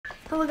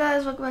Hello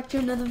guys, welcome back to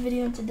another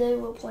video, and today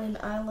we're playing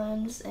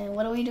Islands, and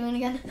what are we doing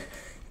again?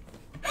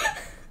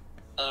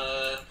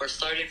 We're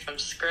starting from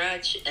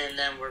scratch, and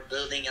then we're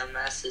building a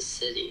massive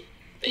city,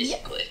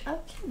 basically. Yeah,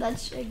 okay,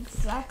 that's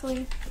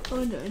exactly what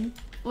we're doing.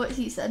 What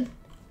he said.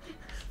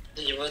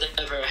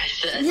 Whatever I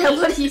said. Yeah,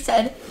 what he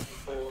said.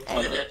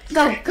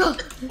 Whatever. Go.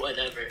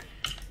 Whatever.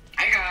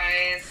 Hi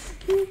guys.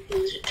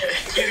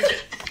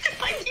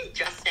 Why did you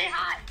just say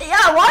hi?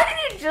 Yeah, why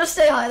did you just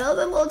say hi? That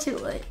was a little too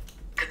late.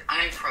 Cause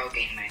I'm pro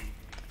gaming.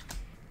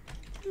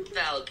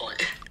 Valid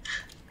point.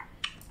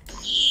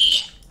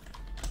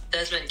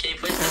 Desmond, can you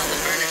please tell the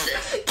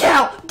furnaces?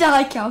 Cow!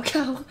 Die, cow!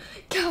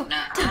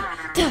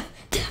 Nuh-uh.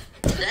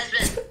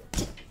 Desmond!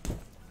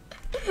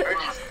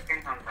 Furnace, do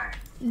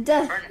something.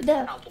 Death.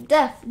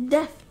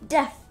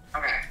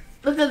 Okay.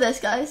 Look at this,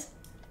 guys.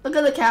 Look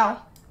at the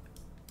cow.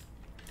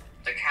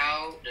 The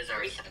cow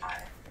deserves to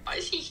die. Why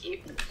is he here?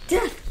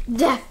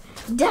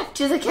 Death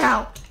to the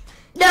cow.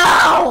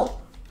 No!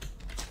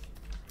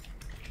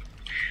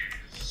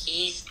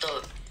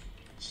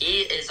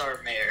 He is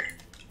our mayor.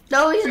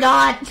 No, he's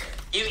not.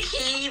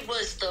 He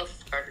was the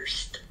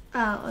first.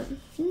 Oh,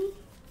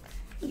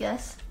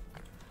 yes.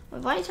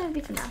 Wait, why are you trying to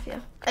be FNAF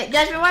here? Hey,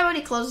 Desmond, why would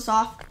he close us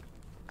off?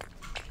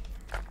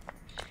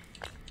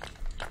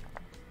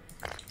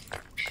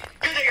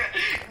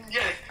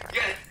 Yes.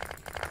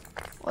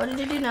 What did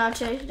you do now,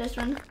 Chase,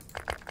 Desmond?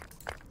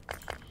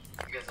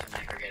 Because I'm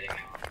never getting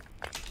out.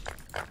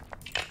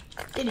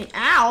 Getting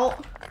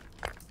out?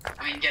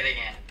 I mean getting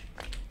in.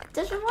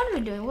 Desmond, what are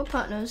we doing? We're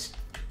partners.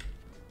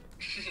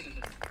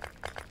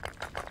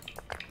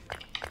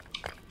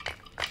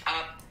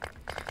 Up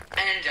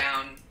and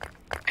down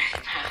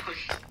and round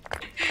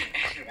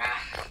and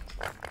round.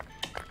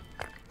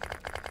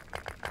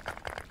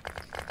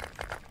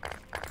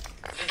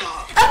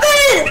 Stop.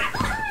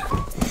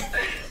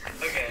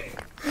 Okay.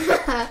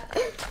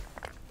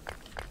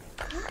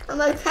 I'm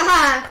like,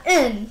 haha,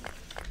 in.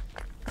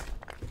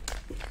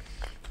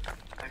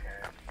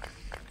 Okay.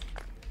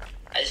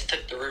 I just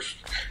took the roof.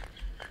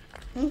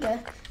 Okay.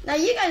 Now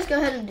you guys go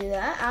ahead and do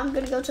that. I'm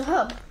gonna go to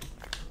Hub.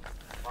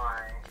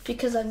 Why?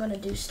 Because I'm gonna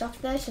do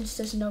stuff there since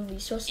there's no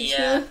resources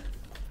Yeah. here.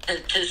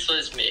 And this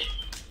was me.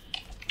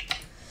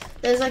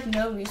 There's like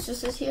no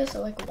resources here, so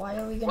like why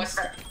are we gonna What's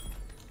that?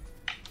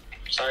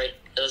 Sorry,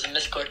 it was a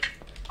misclick.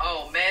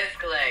 Oh,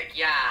 misclick,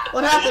 yeah.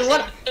 What happened?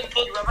 What? If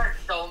you have a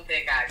stone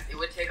pickaxe, it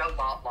would take a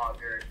lot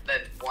longer than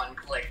one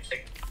click to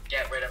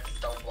get rid of a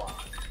stone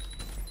block.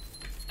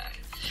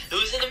 It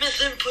was in a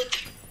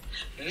misinput.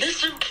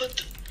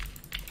 Misinput.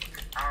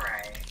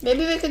 Alright.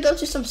 Maybe we could go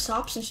to some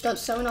shops and start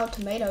selling our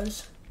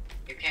tomatoes.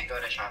 You can't go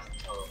to shops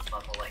until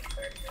level like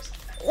 30 or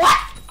something. What?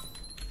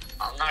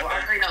 I'm not Well,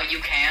 going actually, no, you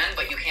can,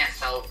 but you can't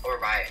sell or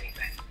buy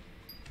anything.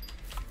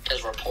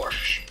 because we're poor.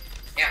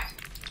 Yeah.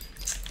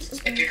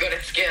 If you go to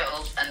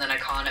skills and then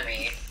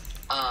economy,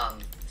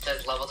 it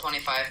says level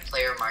 25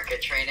 player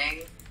market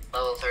trading,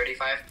 level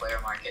 35 player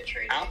market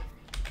trading. Ow.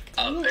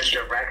 Oh, Then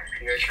direct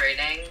peer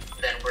trading,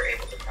 then we're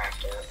able to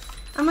craft it.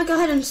 I'm gonna go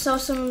ahead and sell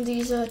some of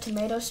these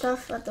tomato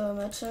stuff at the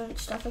merchant,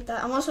 stuff like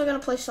that. I'm also gonna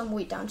place some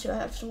wheat down too. I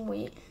have some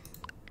wheat.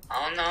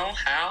 I don't know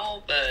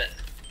how, but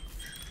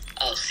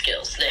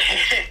skills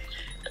there.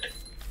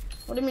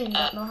 What do you mean you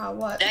don't know how?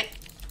 What?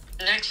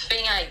 Next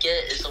thing I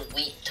get is a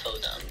wheat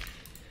totem.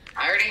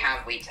 I already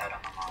have wheat out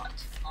on the mod.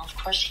 Well, of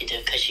course you do,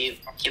 because you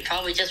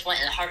probably just went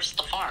and harvested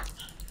the farm.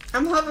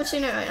 I'm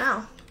harvesting it right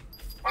now.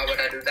 Why would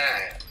I do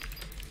that?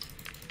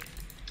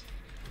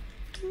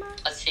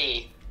 Let's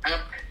see. Up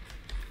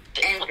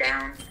and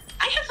down.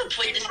 I haven't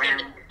played this game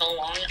in so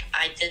long.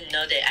 I didn't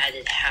know they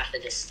added half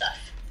of this stuff.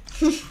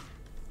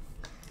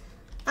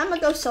 I'm gonna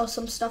go sell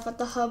some stuff at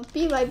the hub.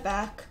 Be right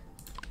back.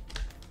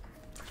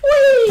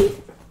 Whee!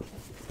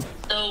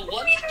 So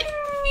one thing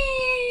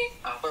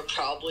we're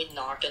probably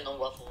not gonna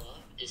level up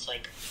is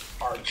like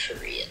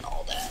archery and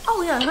all that.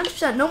 Oh yeah,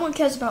 100%. No one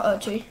cares about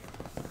archery.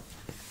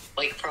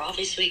 Like we're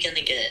obviously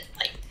gonna get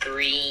like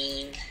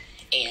green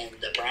and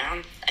the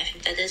brown. I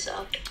think that is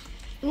up.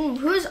 Ooh,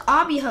 who's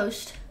Obby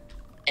host?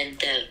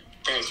 And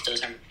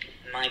those are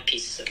my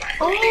pieces of iron.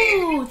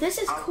 Oh, this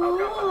is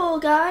cool,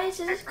 guys.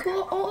 This is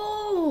cool.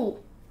 Oh,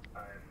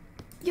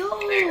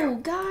 yo,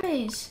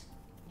 guys.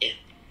 Yeah.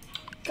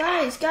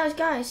 Guys.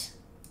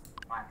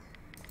 What?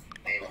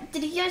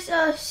 Did you guys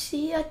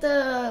see at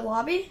the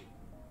lobby?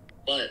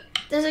 What?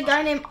 There's a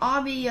guy named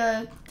Obby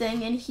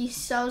thing, and he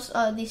sells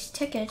these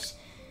tickets.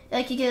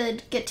 Like you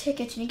get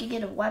tickets, and you can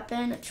get a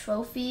weapon, a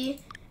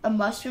trophy, a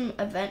mushroom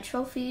event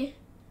trophy.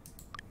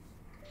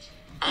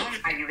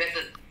 You get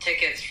the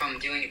tickets from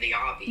doing the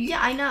obby.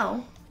 Yeah, I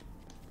know.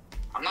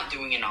 I'm not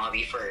doing an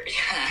obby for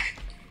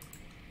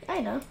I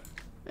know.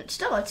 It's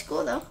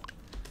cool though.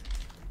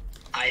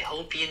 I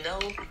hope you know,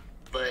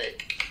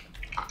 but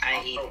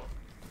I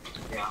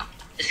Yeah.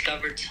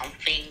 discovered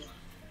something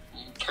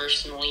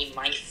personally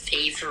my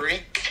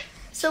favorite.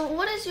 So,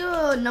 what is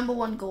your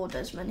 #1 goal,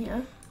 Desmond?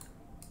 Here.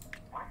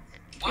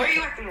 Why are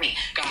you asking me?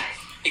 Guys,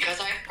 because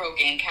I have Pro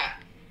Game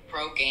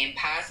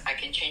Pass, I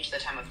can change the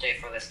time of day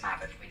for this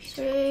map if we need to.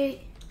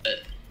 Sweet.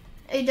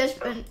 Hey,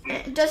 Desmond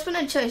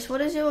and Chase,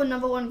 what is your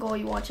number one goal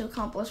you want to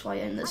accomplish while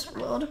you're in this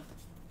world?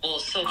 Well,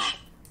 so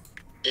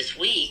this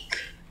week,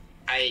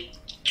 I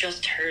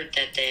just heard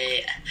that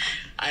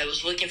I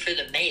was looking for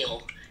the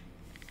mail,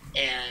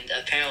 and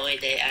apparently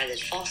they added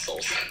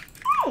fossils.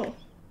 Oh.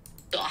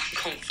 So I'm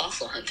going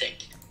fossil hunting.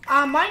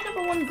 My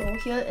number one goal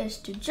here is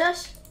to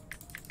just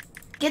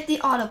get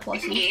the auto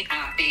plussy.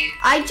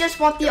 I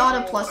just want the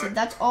auto plussy.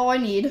 That's all I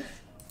need.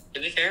 To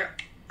be fair,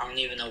 I don't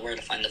even know where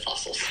to find the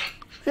fossils.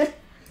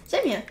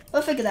 Same here.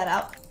 We'll figure that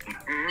out.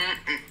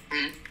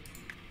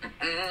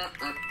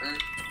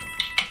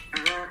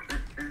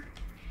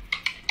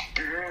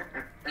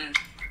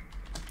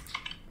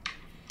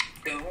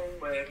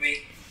 Don't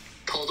worry.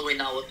 Totally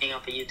not looking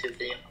up a YouTube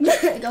video.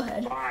 Go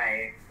ahead.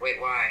 Why?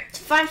 Wait, why?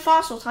 To find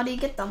fossils, how do you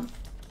get them?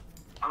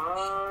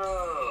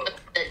 Oh.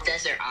 The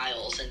desert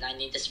isles, and I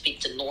need to speak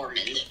to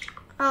Normand.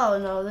 Oh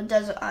no, the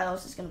desert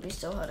isles is gonna be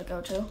so hard to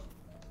go to.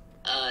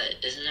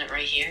 Isn't it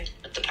right here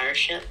at the pirate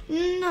ship?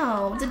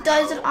 No, the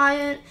desert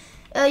island.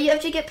 You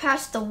have to get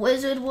past the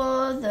wizard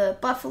world, the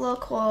buffalo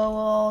coral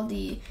world,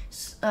 the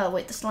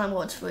slime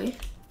world's free.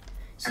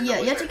 So yeah,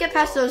 you have to get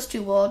past those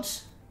two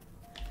worlds.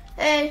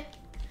 Hey,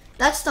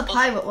 that's the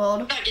pirate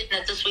world. I'm not getting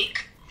that this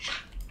week.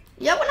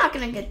 Yeah, we're not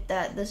gonna get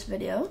that this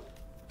video.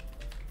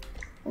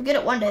 We'll get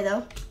it one day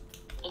though.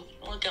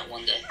 We'll get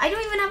one day. I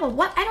don't even have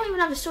I don't even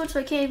have a sword, so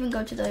I can't even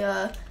go to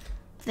the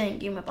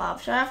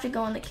thingamabob. So I have to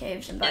go in the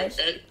caves and buy.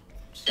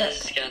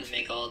 That's gonna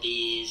make all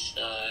these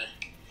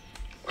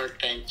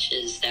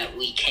workbenches that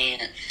we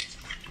can't.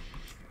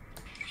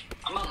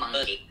 I'm a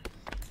monkey.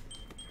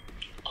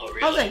 Oh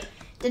really? I was like,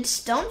 did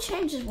stone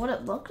change what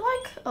it looked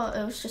like? Oh,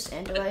 it was just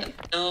android.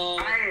 No.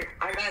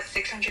 I got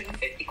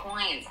 650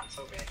 coins. I'm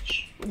so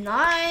rich.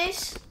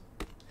 Nice.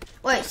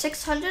 Wait,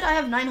 600? I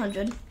have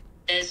 900.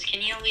 Des,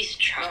 can you at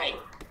least try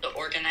to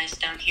organize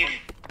down here?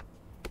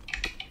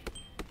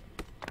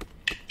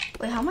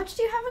 Wait, how much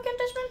do you have again,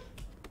 Desmond?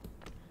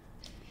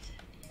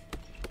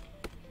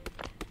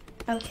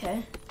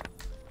 Okay.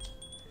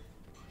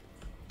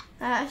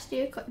 I asked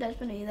you,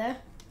 Desmond, are you there?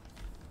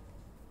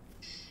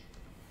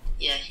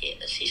 Yeah, he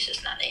is. He's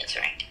just not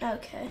answering.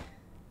 Okay.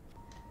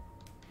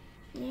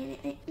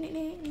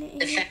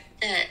 The fact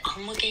that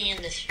I'm looking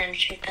in this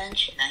furniture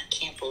bench, and I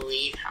can't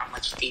believe how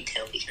much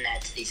detail we can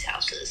add to these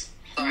houses.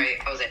 Sorry,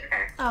 I was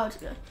there. Oh, it's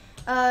good.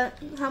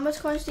 How much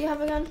coins do you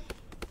have again?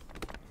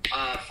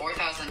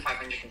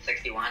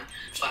 4,561,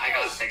 but I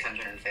got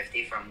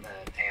 650 from the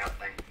payout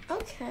thing.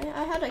 Okay,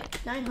 I had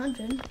like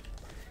 900.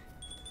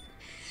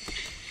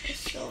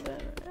 Silver.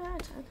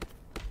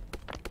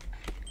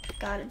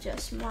 Gotta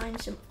just mine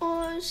some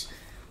ores.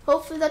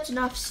 Hopefully that's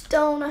enough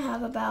stone. I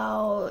have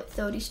about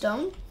 30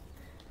 stone.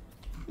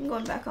 I'm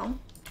going back home.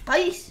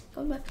 Peace.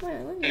 Going back to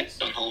where? Next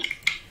done home.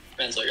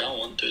 Man's like, I don't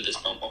want to do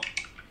this no more.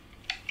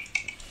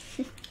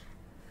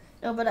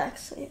 No, but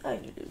actually, I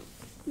need to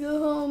go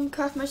home,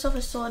 craft myself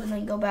a sword, and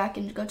then go back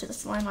and go to the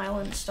slime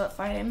island and start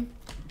fighting.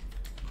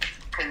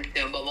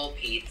 Consumable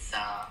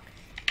pizza.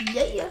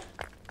 Yeah.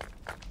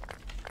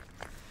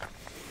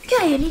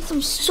 Okay, I need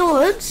some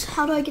swords.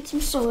 How do I get some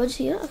swords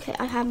here? Okay,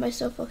 I have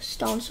myself a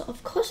stone, so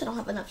of course I don't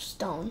have enough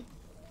stone.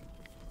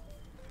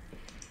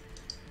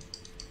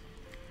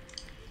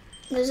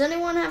 Does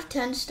anyone have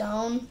 10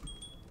 stone?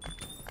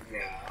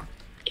 Yeah.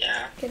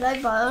 Yeah. Could I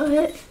borrow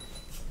it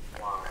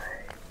Why?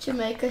 to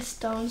make a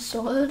stone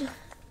sword?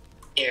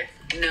 Here.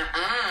 No,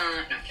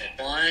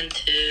 1,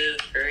 2,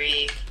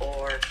 3,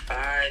 4,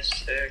 5,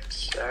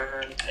 6,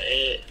 7,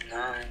 8,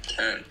 9,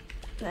 10.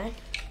 Okay.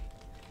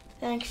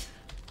 Thanks.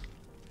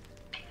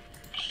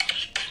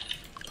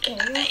 Okay.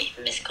 I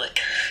misclick.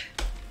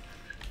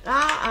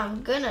 Now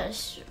I'm gonna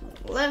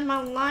live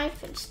my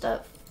life and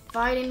start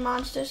fighting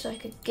monsters so I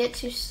could get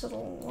to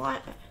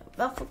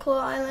Buffalo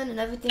Island and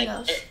everything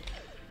else.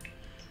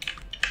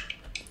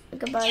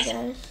 Goodbye,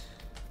 guys.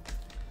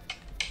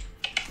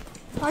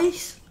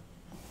 Peace.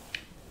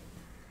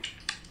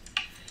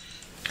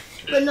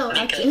 But no,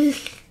 actually,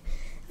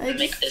 I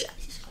just.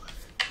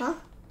 Huh?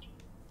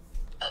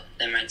 Oh,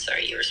 never mind.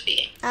 Sorry, you were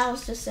speaking. I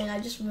was just saying, I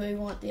just really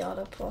want the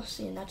auto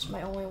plussy, and that's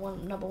my only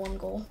number one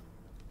goal.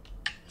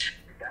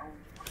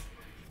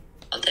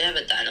 Oh, they have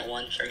a dino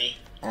one for me.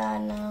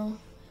 No.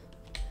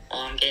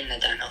 Well, I'm getting a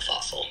dino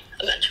fossil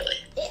eventually.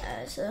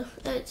 Yeah, so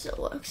it still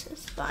works.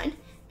 It's fine.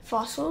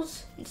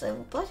 Fossils, instead of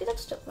a plushie,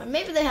 that's still fine.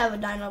 Maybe they have a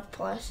dino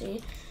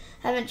plushie.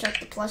 I haven't checked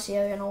the plushie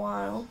area in a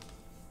while.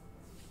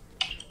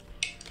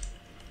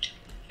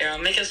 Here, I'll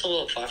make us a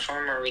little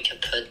platform where we can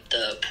put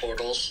the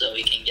portals so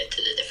we can get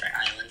to the different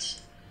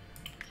islands.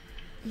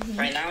 Mm-hmm.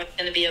 Right now it's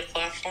going to be a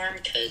platform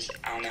because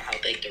I don't know how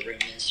big the room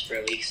is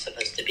really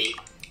supposed to be.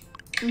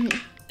 Mm-hmm.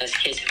 That's the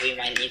case we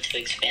might need to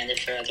expand it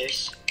for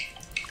others.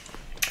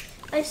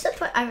 I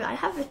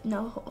have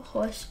no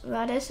horse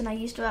radish, and I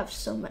used to have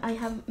so many. I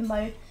have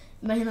my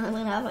main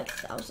island. I have like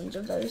thousands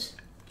of those.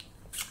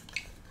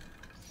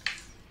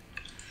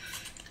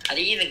 How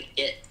do you even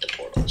get the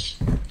portals?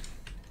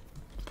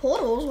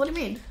 Portals? What do you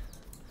mean?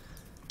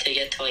 To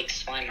get to like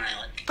Slime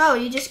Island. Oh,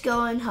 you just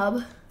go in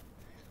hub.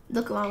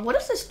 look around. What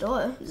is this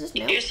door? Is this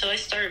new? Here, so I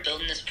started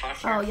building this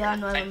platform. Oh yeah, I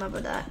know. I remember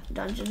that.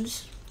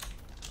 Dungeons.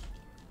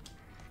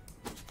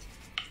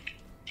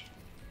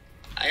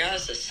 I got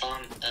us a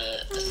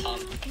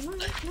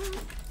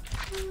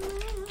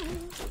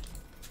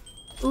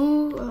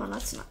Ooh, oh,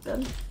 that's not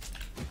good.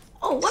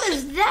 Oh, what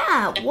is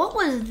that? What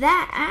was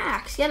that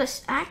axe? He had an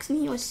axe and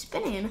he was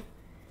spinning.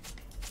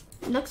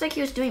 It looks like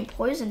he was doing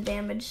poison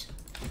damage.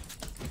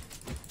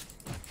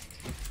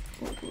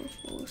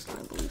 Blue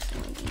slime.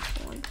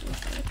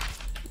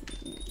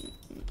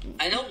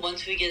 I know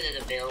once we get it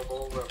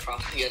available, we're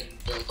probably gonna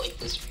build like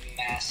this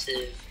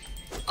massive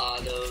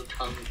auto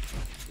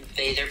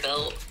vader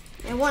belt.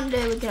 And one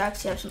day we could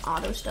actually have some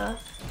auto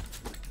stuff.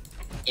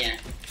 Yeah.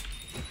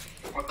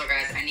 Also,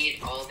 guys, I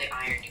need all the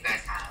iron you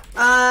guys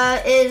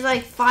have. Is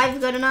like 5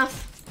 good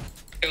enough?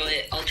 Here,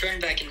 wait, I'll join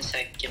back in a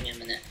sec. Give me a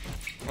minute.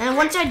 And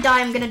once I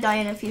die, I'm gonna die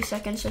in a few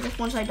seconds. So just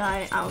once I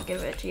die, I'll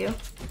give it to you.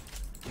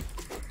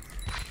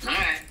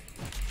 Alright.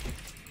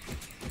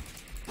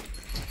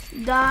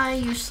 Die,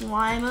 you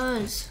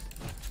slimers.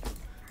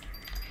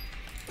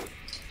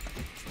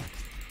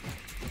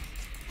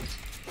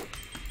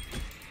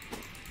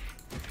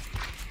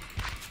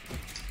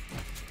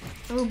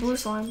 Oh, blue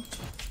slime.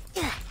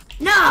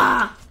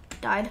 Nah!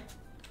 Died.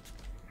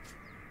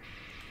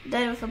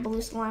 Died with a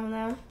blue slime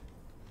there.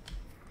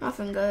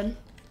 Nothing good.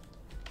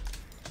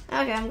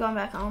 Okay, I'm going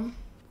back home.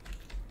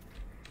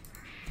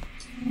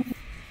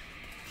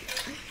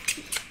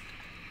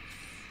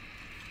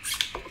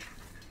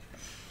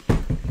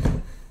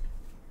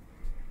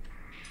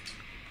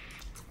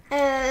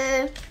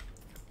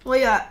 Where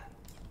you at?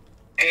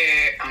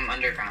 I'm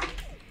underground.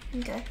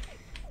 Okay.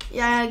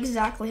 Yeah, I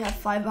exactly have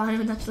 5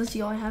 iron. That's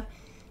literally all I have.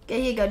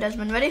 Okay, here you go,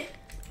 Desmond. Ready?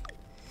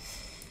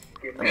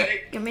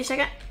 Ready? Give me a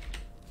second.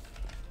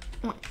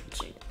 1,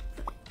 2.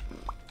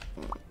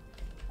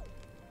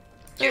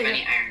 Do you have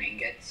any iron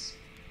ingots?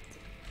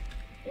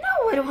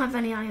 No, I don't have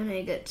any iron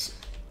ingots.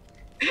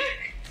 I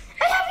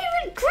haven't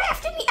even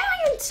crafted the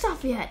iron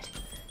stuff yet.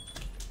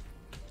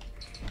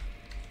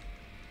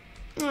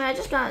 I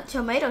just got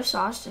tomato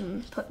sauce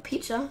and put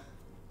pizza.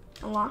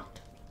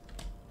 Unlocked.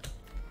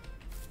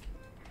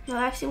 No,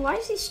 actually, why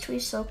is these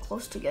trees so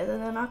close together?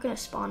 They're not gonna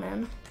spawn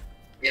in.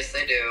 Yes,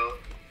 they do.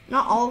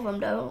 Not all of them,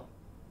 though.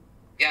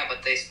 Yeah,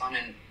 but they spawn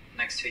in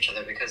next to each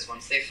other because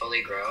once they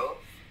fully grow,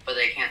 but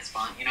they can't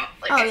spawn, you know?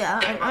 Like, Oh yeah,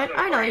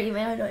 I know what you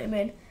mean. I know what you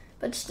mean.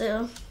 But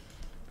still,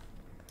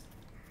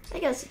 I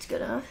guess it's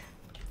good enough.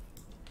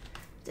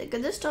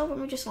 Could this stop when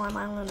we just slime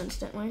island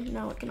instantly?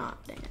 No, it cannot.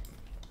 Dang it.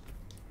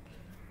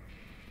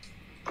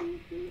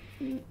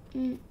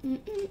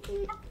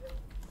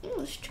 Oh,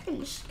 there's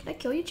chickens. Can I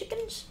kill you,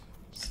 chickens?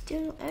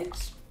 Steal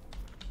eggs.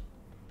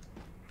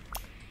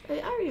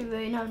 I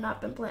really have not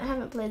been playing. I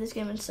haven't played this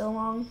game in so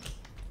long.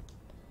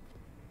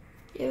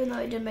 Even though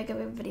I did make a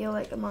video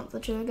like a month or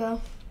 2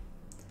 ago.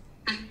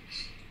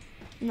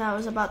 And that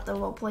was about the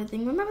roleplay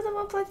thing. Remember the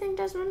roleplay thing,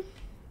 Desmond?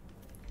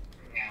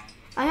 Yeah.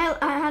 I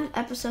had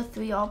episode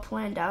 3 all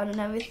planned out and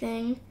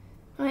everything.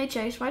 Oh, hey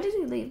Chase, why did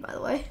you leave, by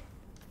the way?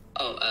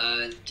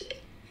 Oh,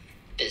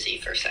 busy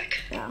for a sec.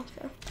 Yeah,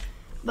 okay.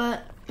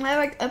 But I had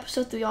like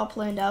episode 3 all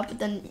planned out, but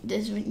then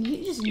Desmond,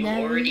 you just You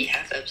never. already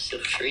have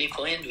episode 3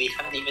 planned. We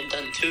haven't even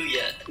done 2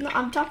 yet. No,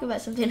 I'm talking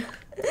about something.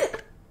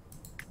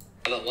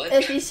 About what?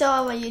 If you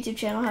saw my YouTube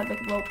channel, I had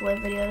like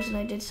roleplay videos, and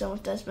I did so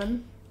with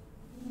Desmond.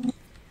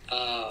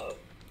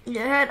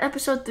 Yeah, I had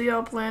episode 3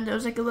 all planned. It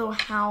was like a little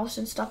house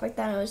and stuff like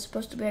that. It was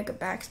supposed to be like a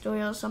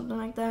backstory or something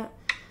like that.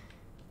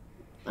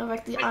 Of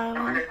like the I don't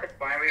island. understand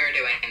why we were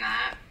doing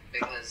that,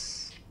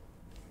 because...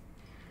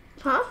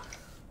 Huh?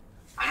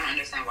 I don't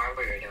understand why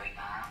we were doing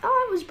that.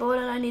 Oh, I was bored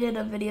and I needed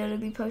a video to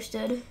be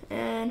posted.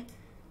 And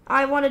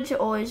I wanted to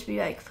always be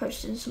like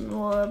posting some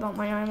more about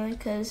my island.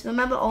 Because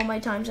remember all my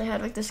times I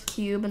had like this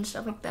cube and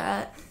stuff like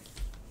that.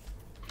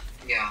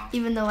 Yeah.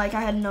 Even though like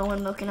I had no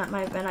one looking at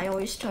my event, I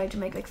always tried to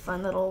make like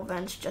fun little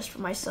events just for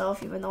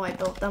myself, even though I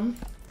built them.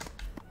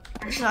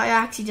 So I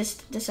actually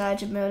just decided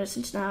to build it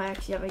since now I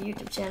actually have a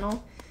YouTube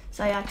channel.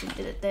 So I actually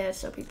did it there,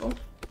 so people.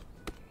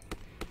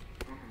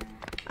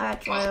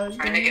 That's why I was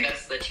trying to doing get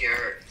us the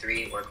tier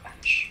 3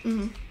 workbench.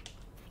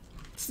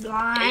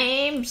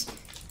 Slimes.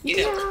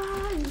 You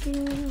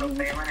So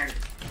Phelan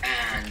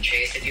and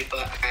Chase, if you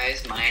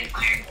guys mine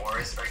iron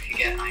ores, or if you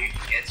get iron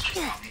ingots, just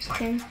tell me so I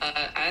can...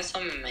 I have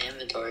some in my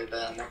inventory, but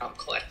I'm out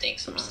collecting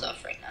some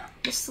stuff right now.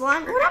 The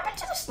slime. What happened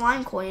to the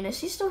slime coin? Is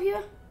he still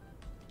here?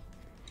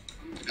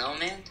 No,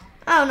 man.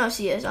 Oh no,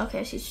 she is.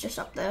 Okay, she's just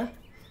up there.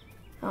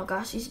 Oh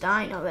gosh, he's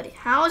dying already.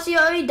 How is he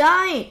already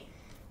dying?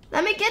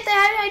 Let me get there.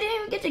 I didn't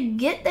even get to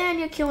get there, and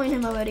you're killing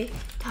him already.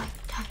 Die.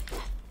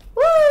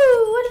 Woo!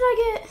 What did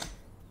I get?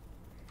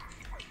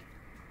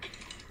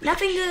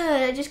 Nothing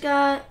good. I just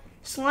got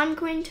slime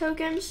queen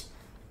tokens,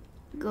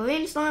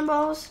 green slime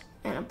balls,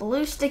 and a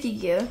blue sticky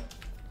gear.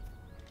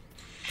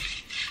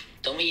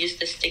 Don't we use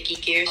the sticky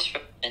gears for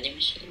vending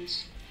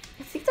machines?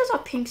 I think those are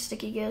pink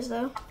sticky gears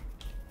though.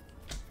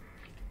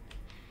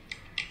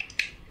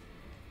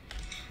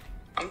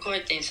 I'm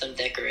collecting some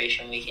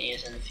decoration we can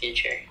use in the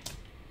future.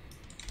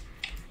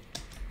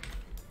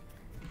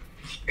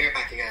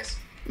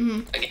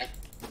 Again.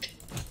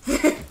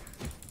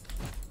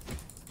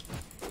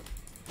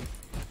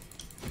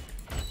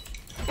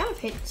 I kind of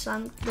hate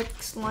the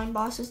slime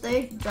bosses.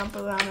 They jump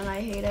around and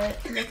I hate it.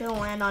 They can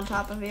land on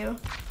top of you.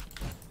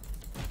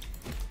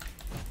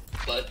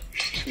 What?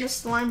 The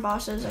slime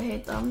bosses, I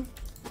hate them.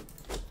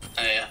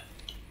 Oh yeah.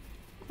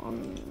 I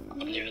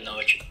don't even know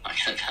what you're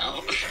talking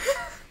about.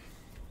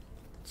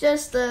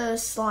 Just the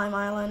slime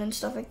island and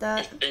stuff like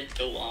that. It's been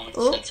too long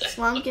Oh, since I...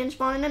 slime can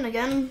spawn in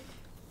again.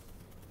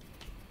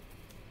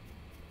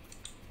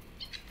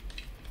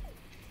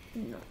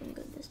 No, I'm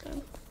good this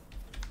time.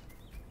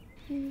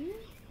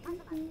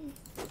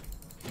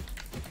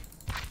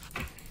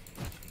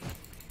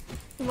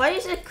 Why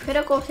does it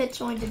critical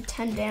hits only do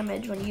 10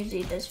 damage when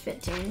usually it does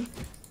 15?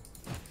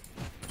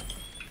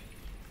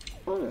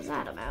 What was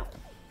that about?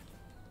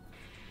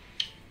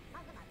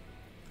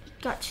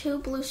 Got 2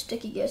 blue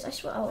sticky gears. I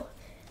swear. Oh,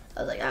 I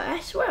was like, I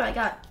swear I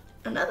got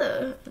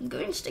another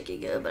green sticky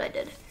gear, but I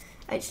did.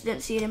 I just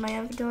didn't see it in my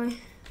inventory.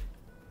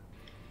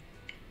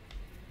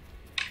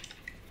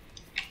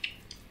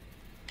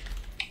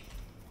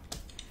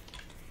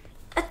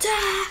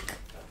 Attack!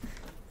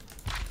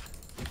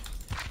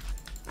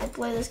 I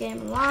play this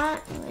game a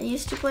lot. I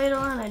used to play it a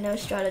lot, and I know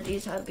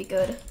strategies how to be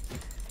good.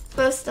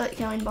 First, start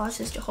killing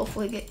bosses to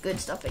hopefully get good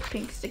stuff like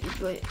pink sticky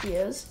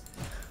gears.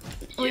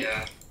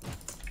 Yeah.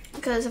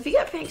 Because if you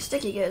get pink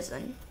sticky gears,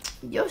 then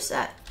you're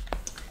set.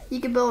 You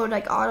can build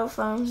like auto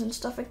phones and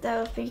stuff like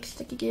that with pink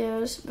sticky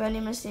gears,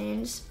 vending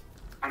machines.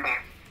 I'm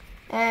back.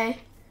 Hey,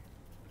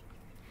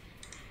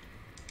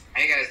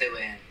 How you guys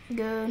doing?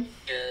 good.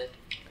 Good.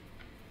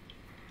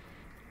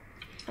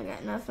 I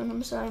got nothing,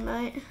 I'm sorry,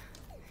 mate.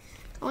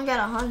 I only got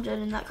 100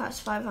 and that costs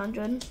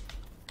 500.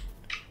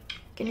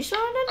 Can you spawn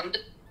it?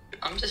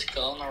 I'm just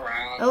going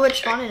around. Oh, it's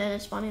spawning in,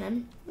 it's spawning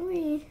in.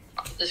 Whee.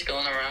 I'm just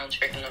going around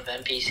checking the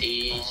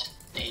NPCs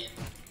and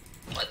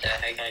what the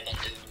heck I can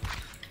do.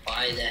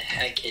 Why the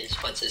heck is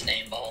what's his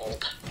name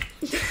bald?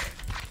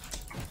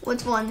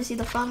 Which one? You see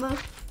the FOMO?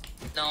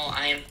 No,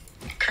 I am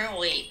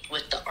currently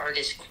with the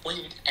artist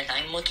Quinn, and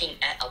I'm looking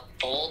at a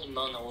bald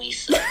Mona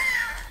Lisa.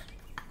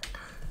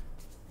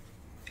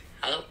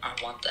 I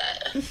want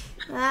that.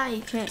 Ah,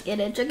 you can't get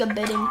it. It took a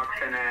bidding.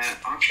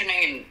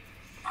 Auctioning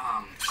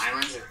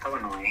islands is so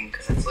annoying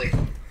because it's like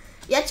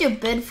You have to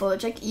bid for it.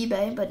 It's like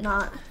eBay, but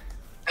not.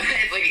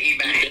 it's like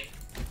eBay.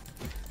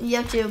 You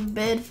have to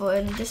bid for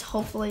it and just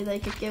hopefully they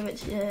could give it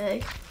to you.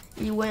 Like,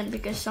 you win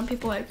because some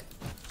people like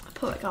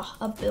put like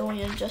a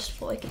billion just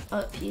for like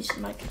a piece.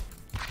 I'm like,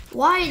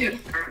 why?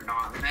 They're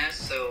anonymous,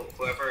 so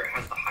whoever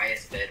has the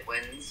highest bid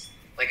wins.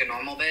 Like a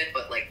normal bid,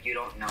 but like you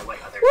don't know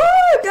what other.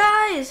 Woo,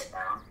 guys!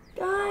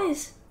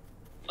 Guys,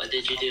 What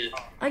did you do?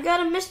 I got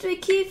a mystery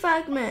key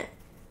fragment.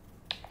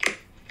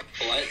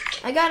 What?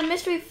 I got a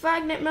mystery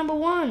fragment number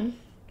 1.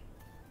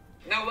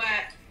 No way.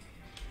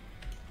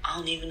 I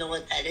don't even know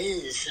what that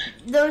is.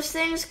 Those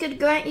things could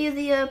grant you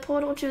the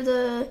portal to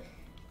the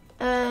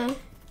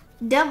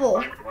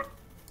devil.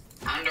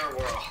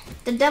 Underworld.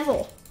 The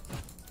devil.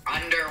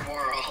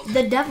 Underworld.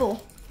 The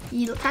devil.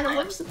 He kind of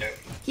lives.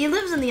 He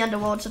lives in the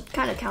underworld, so it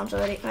kind of counts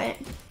already, right?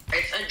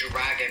 It's a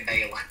dragon,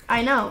 Balin.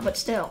 I know, but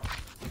still.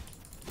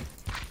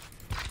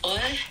 What?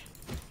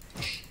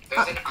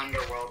 There's an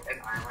underworld in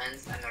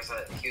islands, and there's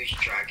a huge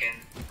dragon.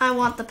 I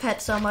want the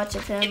pet so much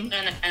of I'm him.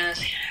 gonna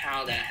ask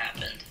how that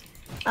happened.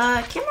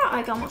 Came out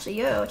like almost a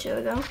year or 2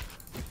 ago.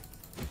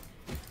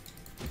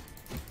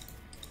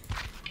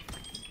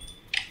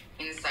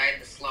 Inside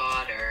the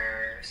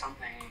slaughter,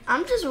 something.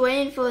 I'm just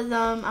waiting for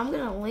them. I'm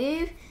gonna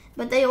leave,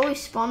 but they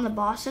always spawn the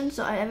boss in,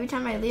 so every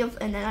time I leave,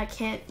 and then I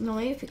can't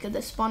leave because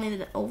they're spawning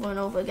it over and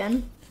over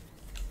again.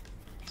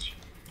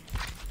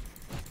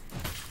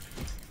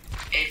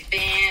 It's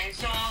been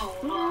so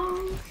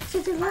long.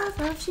 Since you love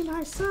her, she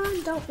my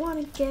son. Don't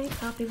wanna get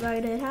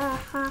copyrighted. Ha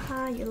ha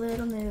ha, you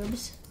little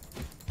noobs.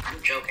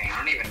 I'm joking. I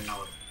don't even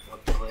know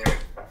what the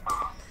lyrics are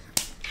from.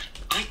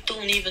 I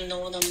don't even know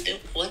what I'm doing.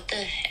 What the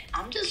heck?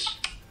 I'm just...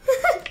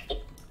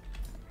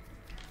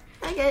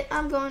 Okay,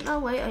 I'm going. Oh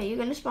wait, are you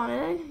gonna spawn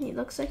it in? He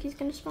looks like he's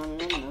gonna spawn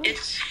it in. No.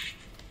 It's...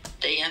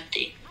 Stay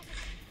empty.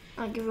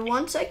 I'll give you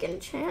 1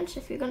 second chance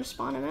if you're gonna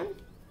spawn him in.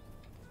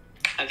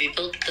 Have you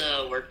built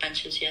the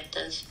workbenches yet,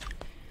 Des?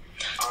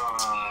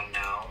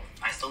 No.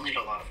 I still need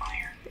a lot of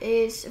iron.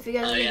 Is if you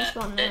guys Oh are gonna yeah,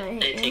 spawn him in, I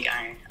they hate you. take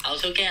iron. I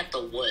was looking at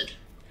the wood.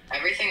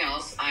 Everything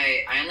else,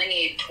 I only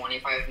need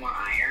 25 more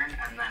iron,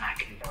 and then I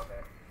can build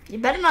it. You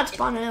better not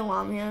spawn it in while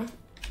I'm here.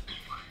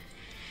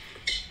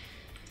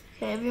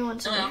 Okay,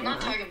 everyone's. No, I'm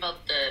not talking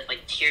about the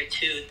like tier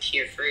 2,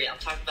 tier 3. I'm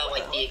talking about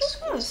like the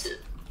exclusive.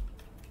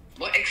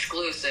 What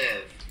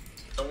exclusive?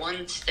 The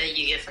ones that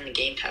you get from the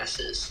game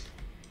passes.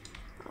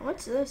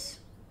 What's this?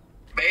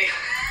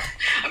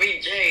 I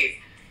mean, Jay,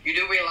 you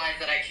do realize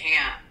that I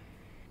can't,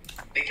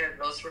 because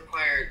those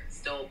require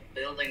still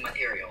building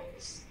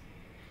materials.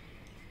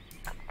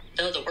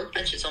 No, the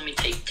workbenches only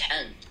take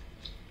 10.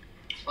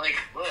 Like,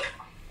 look.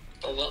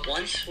 But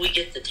once we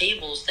get the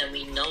tables, then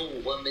we know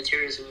what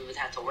materials we would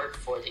have to work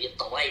for to get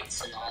the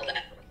lights and all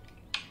that.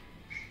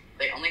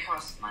 They only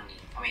cost money.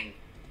 I mean,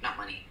 not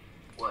money.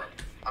 Wood.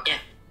 Okay.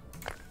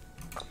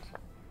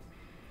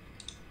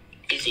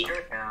 Easy. Here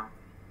we go.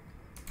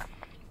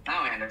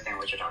 Now I understand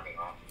what you're talking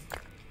about.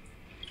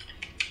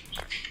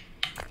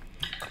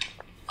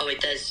 Oh, it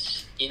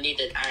does. You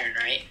needed iron,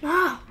 right?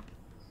 Ah,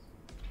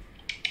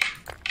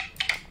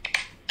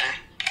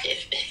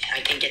 If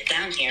I can get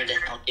down here, then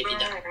I'll give you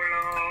that.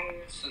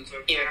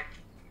 Here.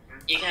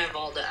 You can have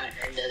all the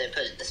iron that I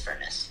put in this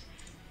furnace.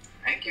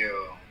 Thank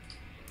you.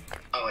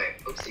 Oh wait,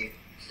 oopsie.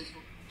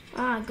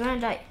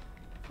 granite.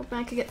 Hoping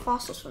I could get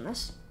fossils from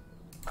this.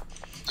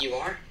 You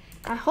are?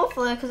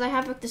 Hopefully, because I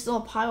have like this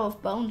little pile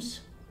of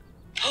bones.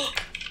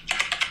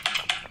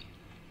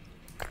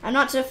 I'm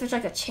not sure if there's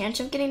like a chance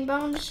of getting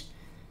bones.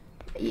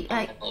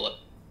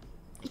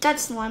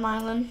 That's Slime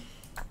Island.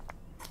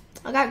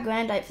 I got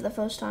granite for the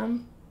first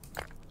time.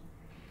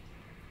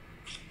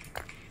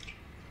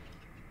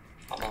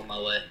 I'm on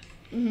my way.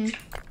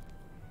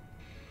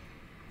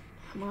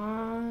 Come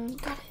on,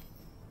 got it.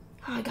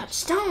 Oh, I got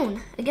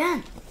stone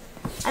again.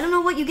 I don't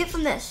know what you get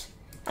from this.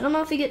 I don't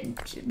know if you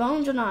get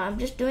bones or not. I'm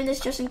just doing this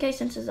just in case,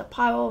 since there's a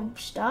pile of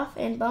stuff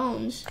and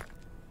bones.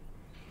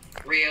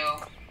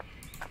 Real.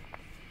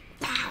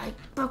 I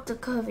broke the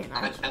curving.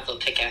 I have a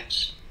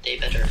pickaxe. They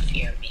better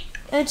fear me.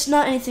 It's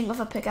not anything with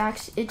a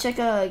pickaxe. It's like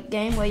a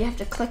game where you have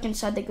to click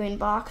inside the green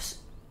box.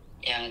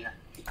 Yeah, I know.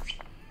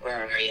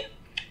 Where are you?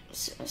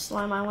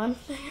 Slime Island.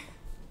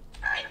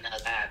 I know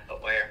that,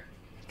 but where?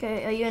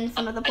 Okay, are you in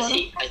front of the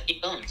portal? I see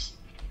bones.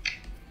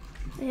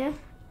 Yeah.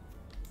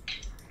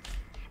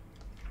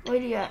 Where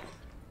are you at?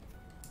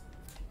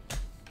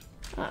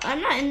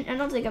 I'm not in. I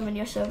don't think I'm in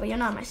your server. You're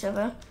not on my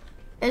server.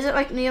 Is it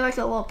like near like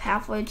a little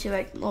pathway to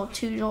like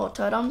two little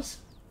totems?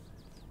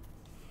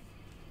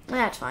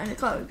 That's fine. It's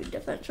probably a big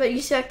difference. But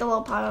you see like the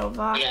little pile of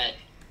rock. Yeah,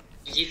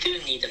 you do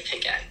need a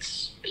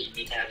pickaxe, but you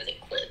need to have it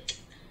equipped.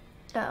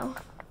 Oh.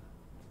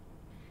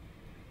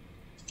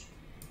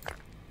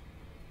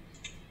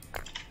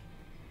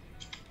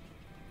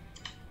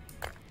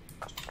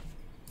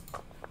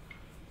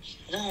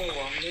 No,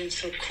 I'm getting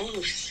so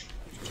close.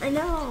 I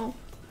know.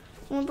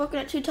 I'm broken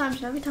it 2 times,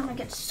 and every time I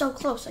get so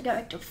close, I get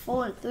like to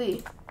 4 and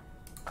 3.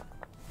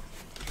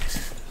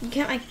 You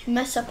can't like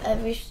mess up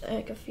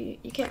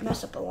you can't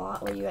mess up a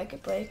lot where you like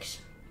it breaks.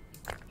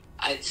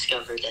 I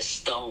discovered a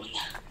stone.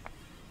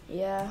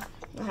 Yeah,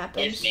 that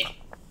happens. Give me.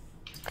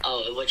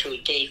 Oh, which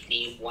gave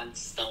me 1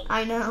 stone.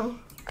 I know.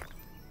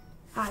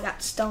 I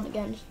got stone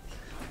again.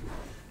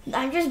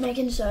 I'm just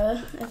making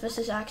sure if this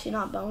is actually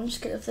not bones,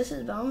 because if this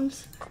is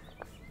bones,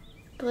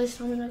 please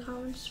tell me in the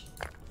comments.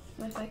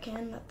 If I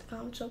can, let the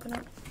comments open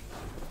up.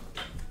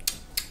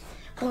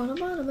 I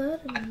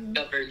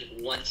discovered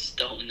 1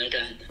 stone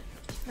again.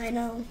 I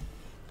know.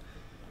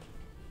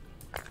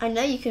 I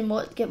know you can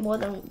get more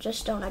than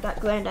just stone. I got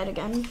granite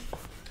again.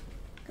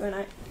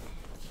 Granite.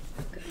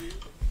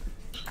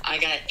 I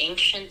got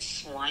ancient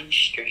slime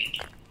string.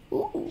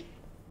 Ooh.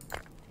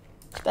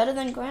 It's better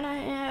than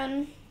granite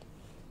and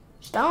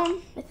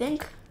stone, I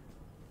think.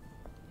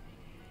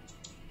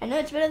 I know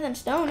it's better than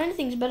stone.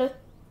 Anything's better.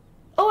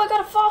 Oh, I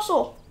got a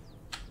fossil.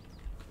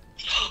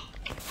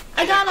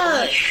 I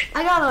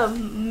got a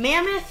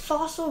mammoth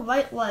fossil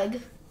right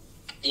leg.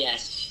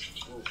 Yes.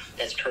 Ooh,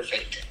 that's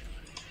perfect.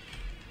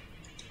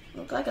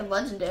 Look like a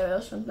legendary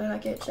or something. I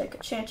get like a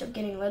chance of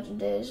getting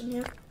legendaries in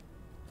here.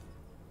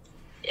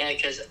 Yeah,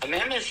 because a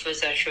mammoth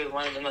was actually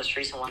one of the most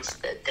recent ones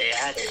that they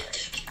added.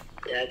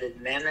 They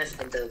added mammoth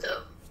and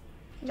dodo.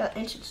 I got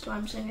ancient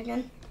slime thing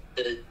again.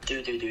 The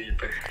doo-doo-doo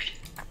bird.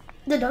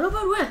 The dodo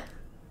bird where?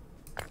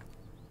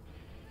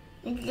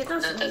 You can get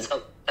those.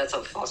 That's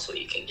a fossil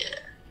you can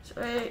get.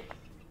 Sweet.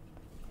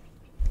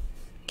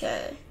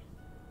 Okay.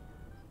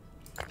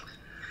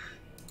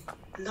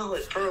 No,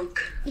 it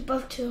broke. You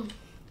broke too.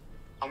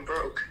 I'm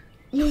broke.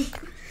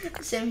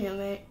 Same here,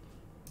 mate.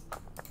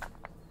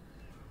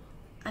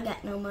 I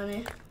got no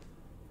money.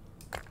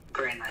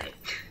 Granite.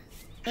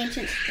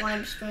 Ancient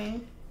slime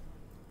string.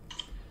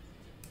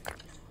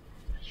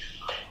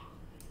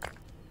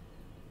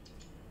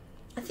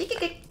 I think you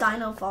get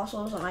dino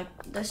fossils on like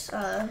this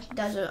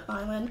desert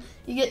island.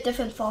 You get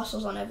different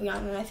fossils on every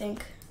island, I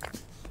think.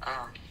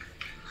 Oh.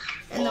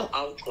 And Well,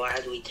 I'll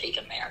gladly take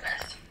a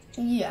mammoth.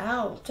 Yeah,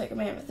 I'll take a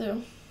mammoth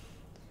too.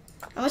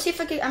 I'm gonna see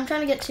if I can. I'm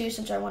trying to get 2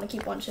 since I want to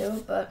keep 1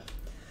 too. But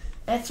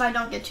if I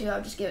don't get 2,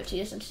 I'll just give it to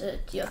you since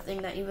it's your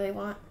thing that you really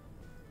want.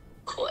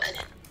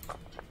 Good.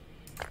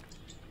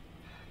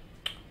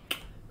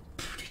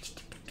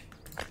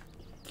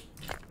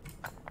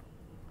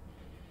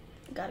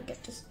 Gotta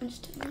get this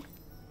instantly.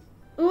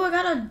 Ooh, I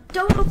got a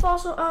dodo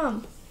fossil.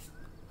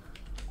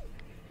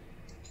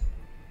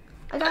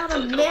 I got a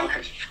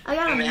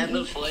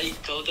mammoth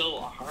like dodo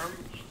arm.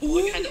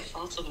 What kind of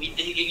fossil are we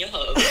digging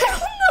up?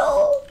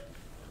 No.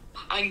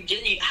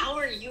 How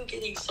are you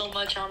getting so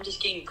much? I'm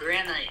just getting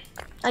granite.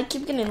 I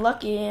keep getting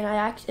lucky, and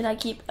I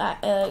keep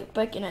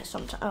breaking it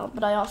sometimes.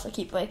 But I also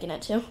keep breaking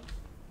it too.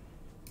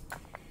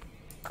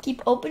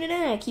 Keep opening it,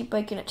 and I keep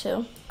breaking it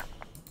too.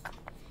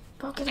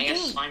 Broken I again.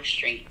 got slime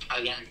string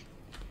again.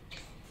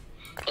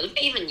 What do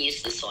they even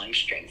use the slime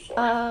string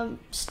for?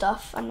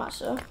 Stuff. I'm not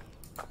sure.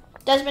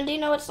 Desmond, do you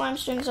know what slime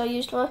strings are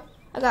used for?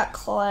 I got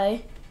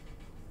clay.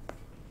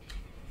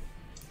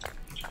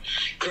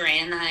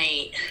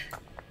 Granite.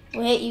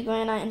 We hate you,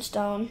 granite and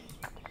stone.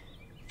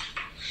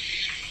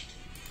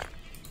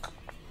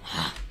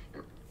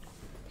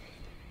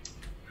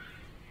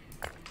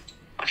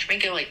 Watch me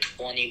get like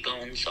 20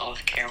 bones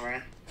off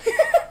camera.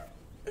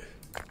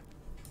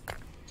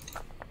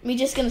 We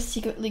just gonna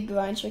secretly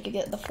grind so we could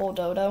get the full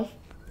dodo.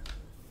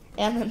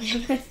 And the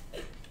mammoth.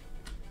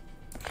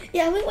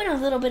 Yeah, we went a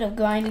little bit of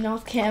grinding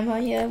off camera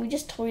here. We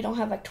just totally don't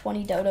have like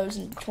 20 dodos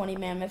and 20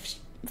 mammoth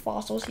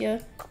fossils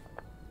here.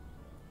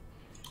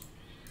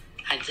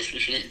 I just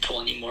needed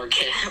 20 more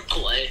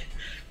clay.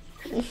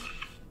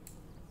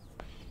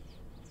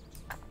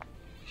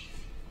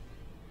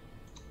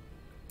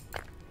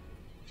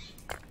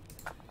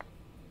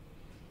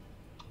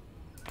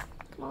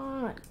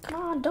 Come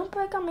on, don't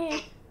break on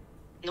me.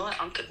 You know what,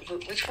 Uncle,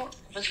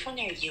 which one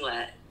are you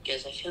at?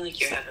 Because I feel like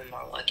you're having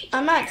more luck.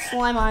 I'm at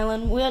Slime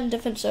Island. We're on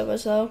different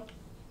servers though.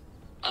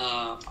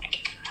 Oh my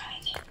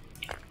god.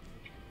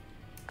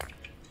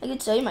 I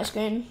could show you my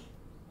screen.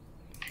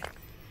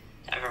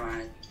 Never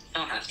mind. I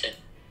don't have to.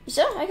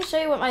 So I can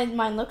show you what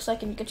mine looks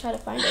like, and you can try to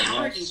find it. How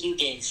are you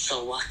getting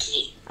so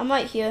lucky? I'm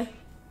right here.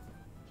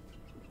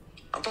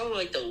 I'm probably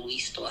like the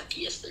least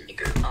luckiest in the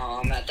group.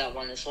 Oh, I'm at that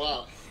one as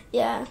well.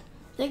 Yeah,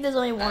 I think there's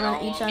only one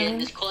on each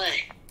island. This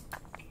clay.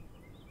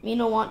 Me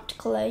no want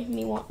clay.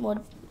 Me want wood.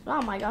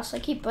 Oh my gosh, I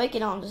keep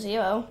breaking on to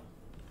 0.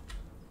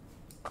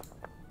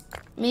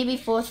 Me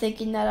before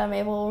thinking that I'm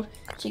able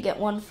to get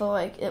one for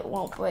like it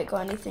won't break or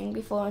anything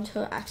before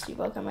until it actually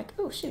broke. I'm like,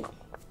 oh shoot.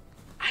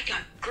 I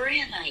got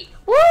granite.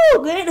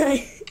 Woo,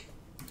 granite.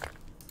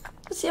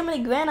 Let's see how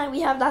many granite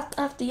we have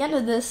at the end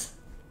of this.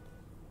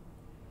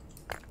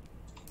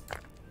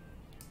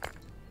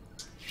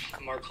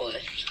 More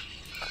clay.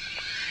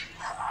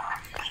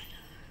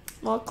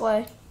 More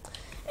clay.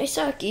 Hey,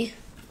 Saki.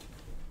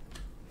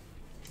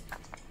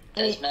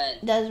 Desmond.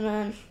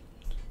 Desmond.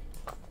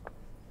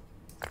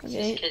 Is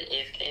this kid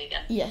AFK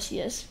again? Yes,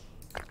 he is.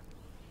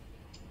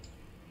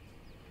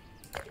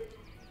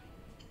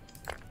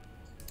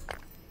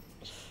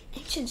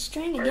 Ancient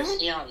string Or again? is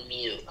he on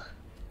mute?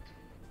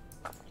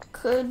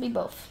 Could be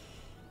both.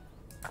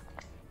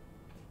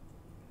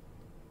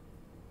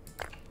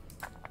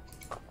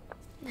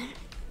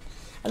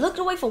 I looked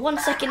away for 1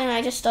 second and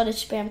I just started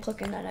spam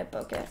clicking and I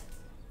broke it.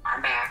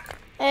 I'm back.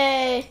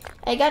 Hey,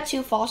 I got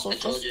 2 fossils. I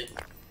told you.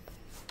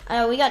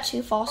 We got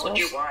 2 fossils. Told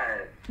you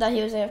what? That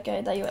he was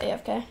AFK, that you were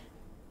AFK.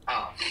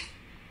 Oh.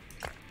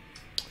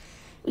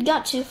 We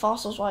got 2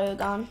 fossils while you were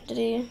gone. Did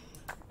he?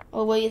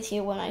 Or were you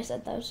here when I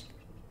said those?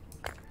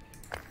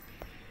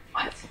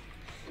 What?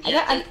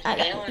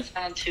 I only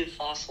found 2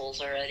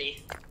 fossils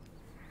already.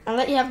 I'll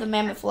let you have the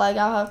mammoth leg.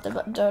 I'll have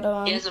the dodo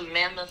arm. He has a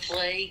mammoth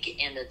leg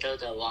and a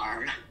dodo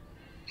arm.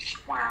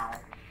 Wow.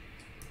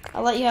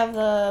 I'll let you have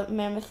the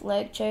mammoth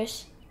leg,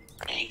 Chase.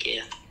 Thank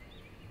you.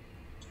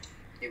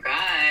 You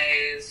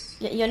guys.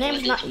 Your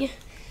name's not you.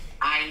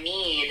 I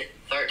need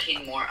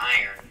 13 more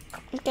iron.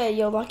 Okay,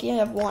 you're lucky I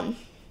have 1.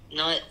 You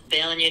know what,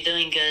 Balin, you're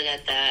doing good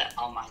at that.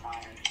 All my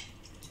iron.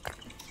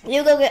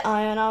 You go get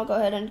iron. I'll go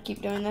ahead and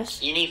keep doing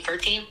this. You need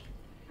 13?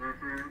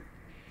 Mm-hmm.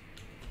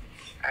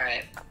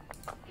 Alright.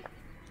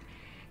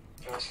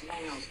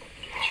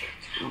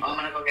 I'm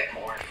gonna go get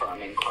more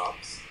farming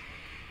crops.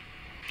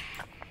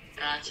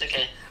 No, it's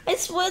okay. I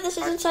swear this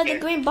is inside the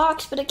green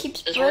box, but it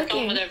keeps Just work on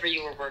breaking. whatever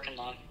you were working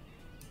on.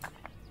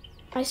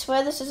 I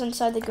swear this is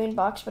inside the green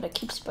box, but it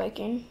keeps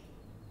breaking.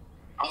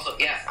 Also,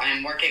 yes, I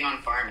am working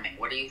on farming.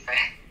 What do you say?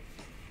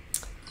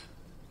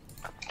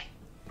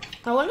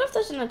 I wonder if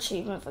there's an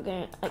achievement for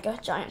getting like a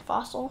giant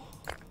fossil.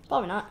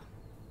 Probably not.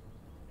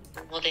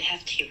 Well, they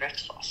have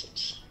T-Rex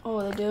fossils.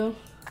 Oh, they do.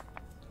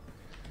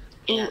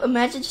 Yeah. Ooh,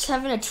 imagine just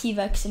having a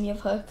T-Rex in your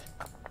park.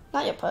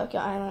 Not your park,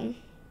 your island.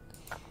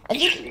 I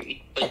think. You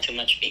put too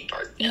much theme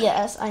park. Yeah.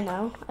 Yes, I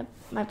know.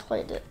 I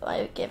played it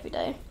like every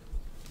day.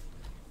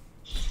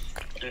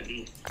 I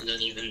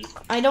don't even.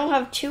 I don't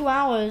have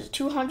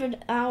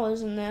 200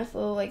 hours in there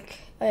for like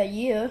a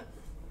year.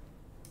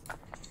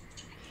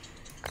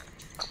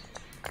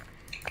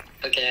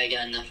 Okay, I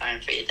got enough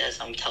iron for you, Des.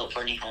 I'm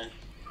teleporting home.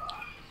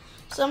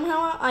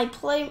 Somehow I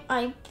think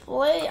I've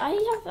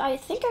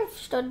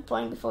started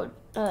playing before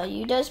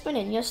you, Desmond,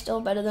 and you're still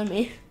better than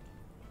me.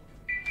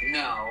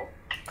 No.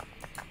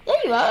 There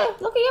you are.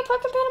 Look at your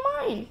park compared to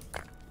mine.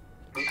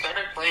 We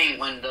started playing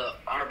when the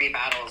RB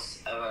battles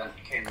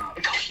came out.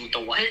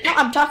 The what? No,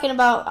 I'm talking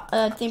about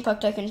Theme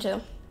Park Tycoon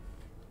 2.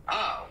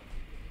 Oh.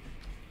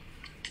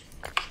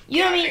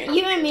 You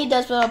and me,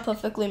 Desmond, are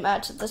perfectly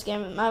matched at this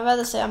game. I'd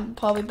rather say I'm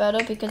probably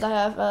better because I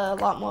have a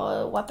lot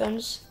more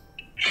weapons.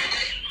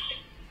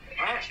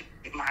 What?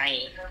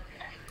 My.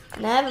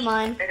 Never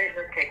mind. Did it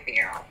just kick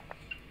me out?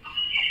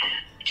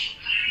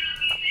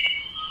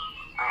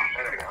 Oh,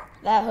 there we go.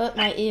 That hurt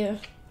my ear.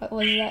 What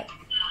was that?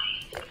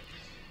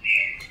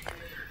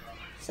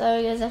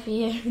 Sorry guys, if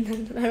you hear,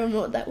 I don't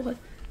know what that was.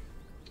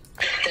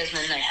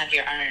 Desmond, I have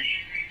your iron.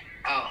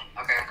 Oh,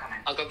 okay, I'm coming.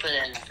 I'll go put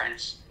it in the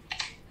furnace.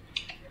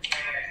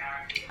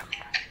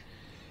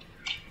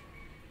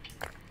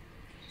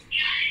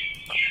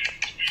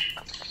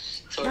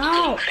 Sword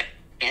No.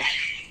 Yeah.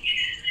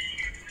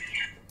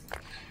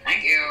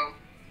 Thank you.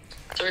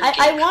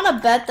 I want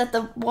to bet that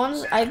the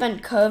ones I've been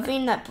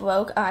curving that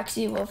broke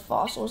actually were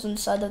fossils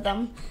inside of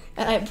them,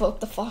 and I broke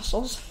the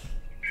fossils.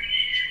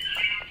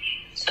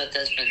 So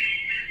Desmond,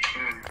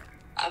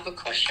 I have a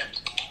question.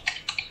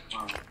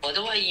 What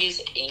do I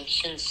use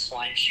ancient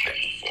slime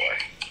string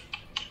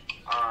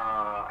for?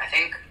 I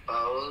think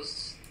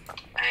bows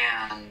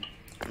and.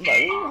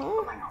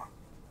 No.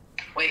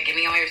 Wait, give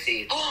me all your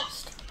seeds.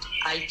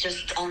 I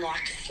just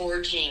unlocked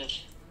forging.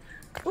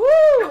 Woo!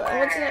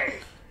 What's that?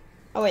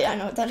 Oh wait, I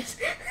know what that is.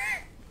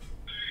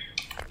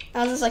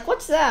 I was just like,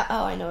 what's that?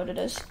 Oh, I know what it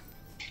is.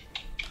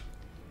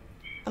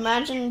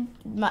 Imagine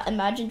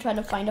trying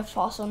to find a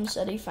fossil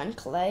instead of find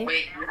clay.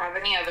 Wait, do you have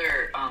any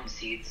other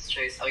seeds,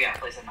 Chase? Oh yeah,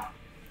 place them out.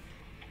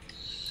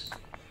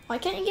 Why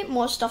can't you get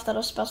more stuff that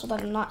are special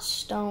that are not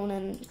stone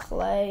and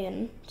clay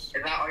and... Is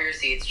that all your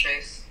seeds,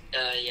 Chase?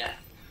 Yeah.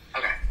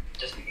 Okay,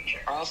 just making sure.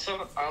 I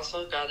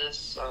also got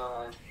us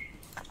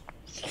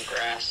some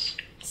grass.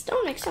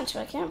 Stone makes sense, but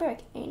I can't break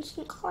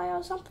ancient clay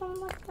or something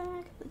like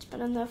that. It's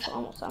been in there for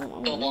almost, I don't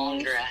know, The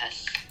long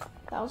grass.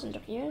 thousands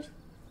of years.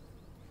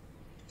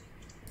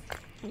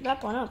 At that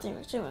point, I don't think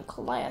it's even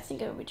clay. I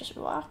think it would be just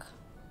rock.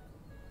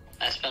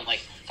 I spent like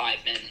 5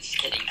 minutes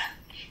getting that.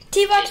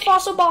 T-Rex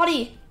fossil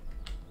body!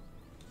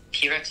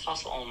 T-Rex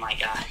fossil, oh my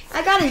god.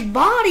 I got his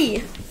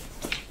body!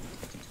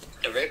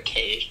 The rib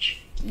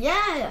cage.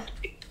 Yeah!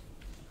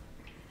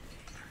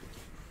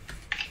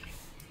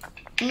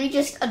 We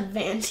just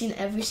advancing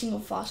every single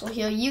fossil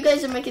here. You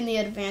guys are making the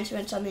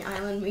advancements on the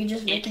island. We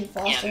just making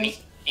fossils. Yeah, me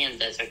and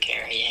Des are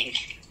carrying.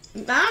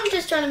 I'm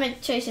just trying to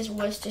make Chase's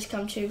wish just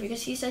come true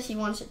because he says he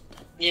wants it.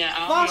 Yeah,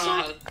 I don't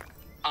know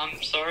how.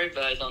 I'm sorry,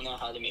 but I don't know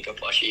how to make a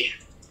plushie.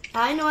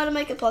 I know how to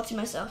make a plushie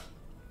myself.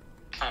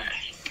 Alright.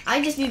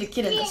 I just need to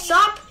get in the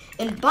shop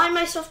and buy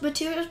myself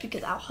materials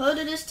because how hard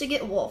it is to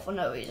get wool for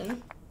no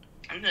reason.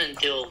 I'm gonna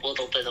do a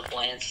little bit of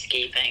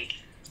landscaping.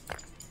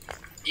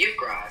 You have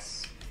grass.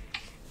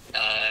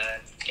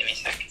 Give me a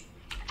sec.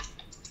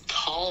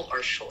 Tall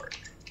or short?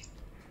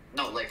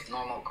 No, like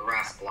normal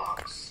grass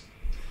blocks.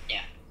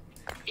 Yeah.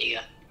 Here you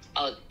go.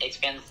 Oh,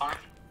 expand the farm?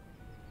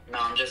 No,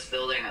 I'm just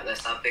building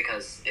this up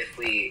because if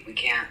we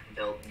can't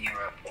build near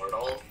a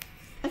portal.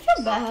 I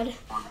feel bad.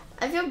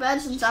 I feel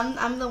bad since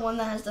I'm the one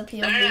that has the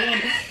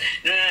POV.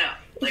 No.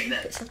 Like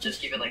this.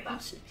 Just keep it like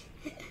that.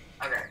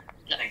 Okay.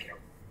 Thank you.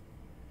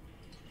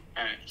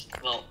 Alright.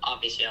 Well,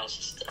 obviously I'll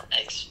just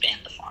expand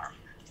the farm.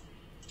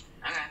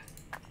 Okay.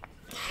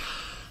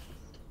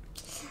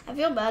 I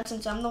feel bad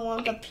since I'm the one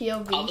with the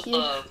POV I'll put here.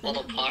 a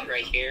little pot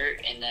right here,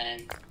 and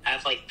then I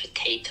have like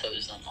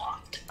potatoes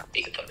unlocked.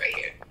 You can put right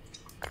here.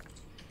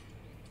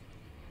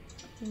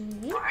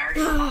 Well, I already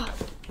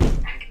have and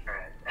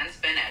carrot and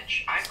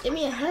spinach. Give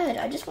me a head.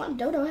 I just want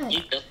dodo head.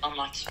 You just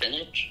unlocked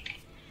spinach?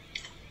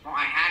 Well,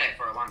 I had it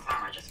for a long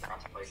time. I just forgot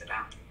to place it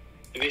down.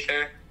 To be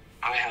fair,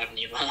 I haven't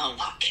even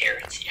unlocked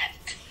carrots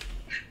yet.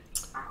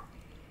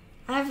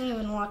 I haven't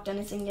even unlocked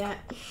anything yet.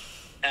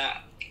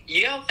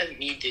 You gotta let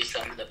me do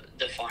some of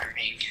the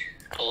farming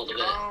a little bit.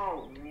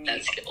 Oh,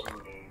 That's cool.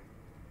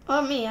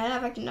 Oh, me. I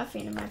have like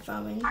nothing in my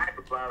farming. I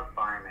love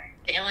farming.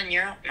 Alan,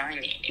 you're out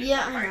mining.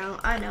 Yeah,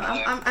 I know.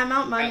 I'm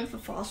out mining for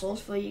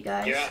fossils for you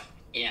guys. You're out.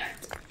 Yeah.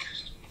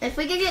 If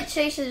we could get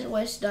Chase's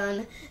wish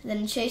done,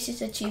 then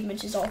Chase's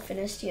achievement is all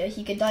finished here.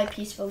 He could die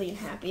peacefully and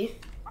happy.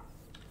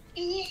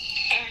 Yeah.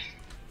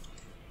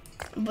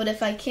 But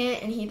if I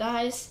can't and he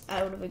dies,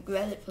 I would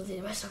regret it for the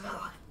rest of my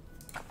life.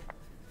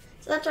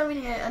 So that's what we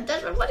need.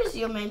 Desmond, what is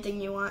your main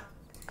thing you want?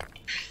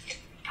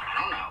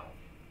 I don't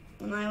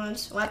know. On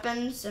islands?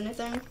 Weapons?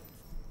 Anything?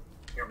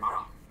 Your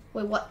mom.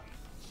 Wait, what?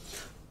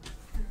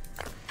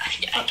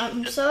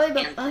 I'm sorry,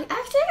 but I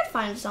actually could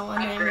find someone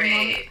named my mom.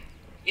 Upgrade.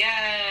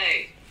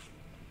 Yay!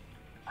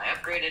 I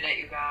upgraded it,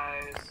 you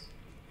guys.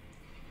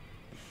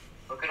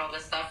 Look at all the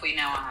stuff we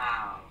now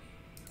have.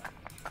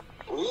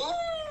 Ooh.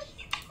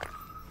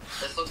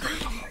 This looks like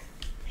something.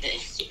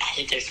 I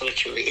think there's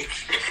literally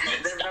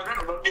This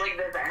doesn't look like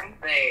there's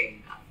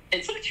anything.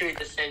 it's literally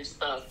the same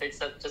stuff,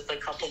 except just a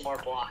couple more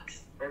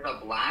blocks. There's a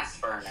blast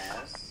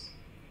furnace.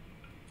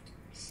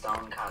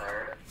 Stone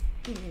cutter.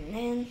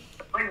 Man.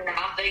 Like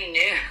nothing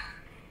new.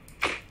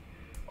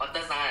 What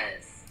the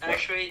size?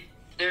 Actually,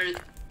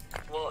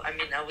 well, I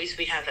mean, at least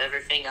we have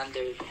everything under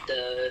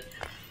the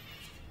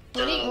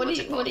What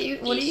are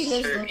you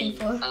guys looking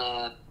for?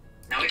 Now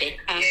the we game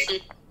can create...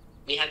 passes.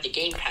 We have the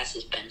game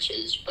passes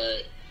benches,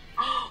 but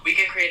We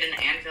can create an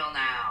anvil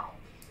now.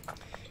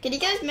 Can you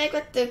guys make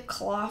like the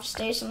cloth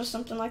station or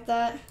something like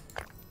that?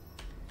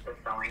 The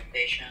sewing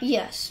station.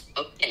 Yes.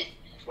 okay.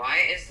 Why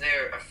is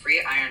there a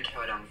free iron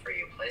totem for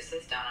you? Place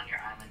this down on your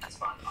island to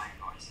spawn iron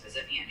ores.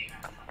 Visit me any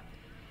time.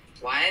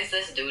 Why is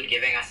this dude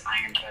giving us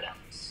iron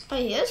totems? Oh,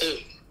 he is? Ooh,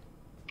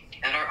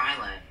 At our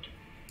island.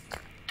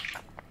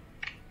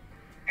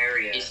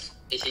 Area. is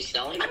he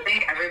selling I them?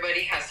 think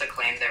everybody has to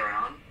claim their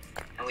own,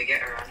 and we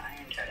get our own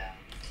iron totem.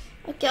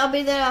 Okay, I'll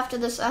be there after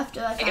this, after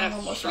I I find one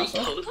got more 3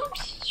 fossil.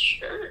 totems?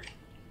 Sure.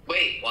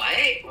 Wait, what?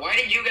 Why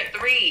did you get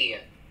 3?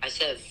 I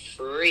said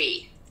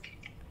free.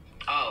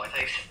 Oh, I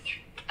thought you said...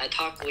 I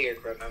talk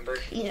weird, remember?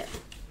 Yeah.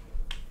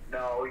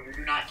 No, you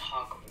do not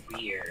talk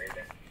weird.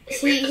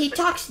 He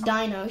talks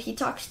dino. He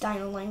talks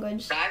dino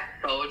language. That's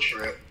so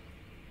true.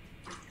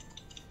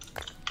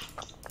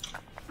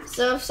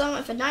 So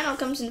if a dino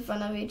comes in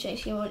front of you,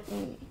 Chase, he will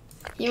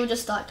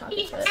just start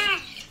talking to it.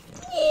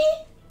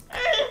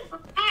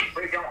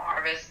 Wait, don't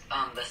harvest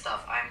the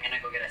stuff. I'm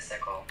gonna go get a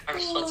sickle.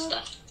 Harvest what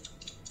stuff?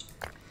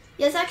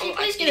 Yes, actually, Oh,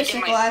 please I get a think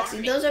in my sickle axe.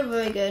 farming. Those are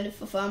really good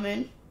for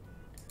farming.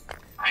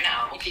 I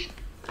know.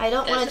 I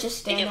don't want to That's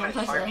just to get stand on my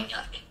myself. farming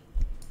up.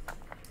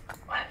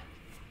 What?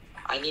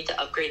 I need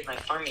to upgrade my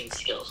farming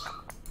skills.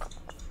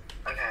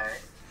 Okay.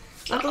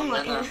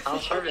 I'll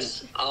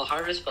harvest. I'll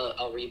harvest, but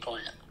I'll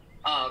replant it.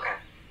 Oh, okay.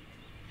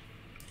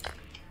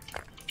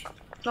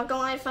 Not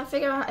gonna lie,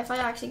 if I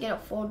actually get a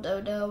full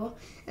dodo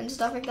and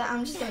stuff like that,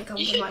 I'm just gonna come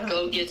You to my should go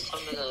home. get some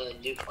of the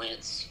new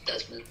plants,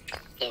 Desmond,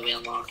 that we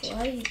unlocked.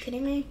 What, are you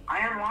kidding me?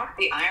 I unlocked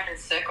the iron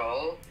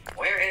sickle.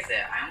 Where is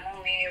it? I'm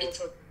only able It's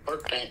to... a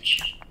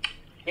workbench.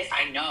 Yes,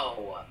 I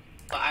know.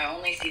 But I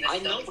only see the I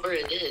know stone. where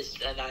it is,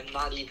 and I'm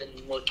not even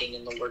looking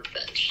in the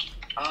workbench.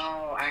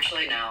 Oh,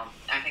 actually, no.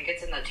 I think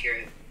it's in the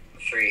tier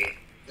 3.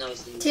 No,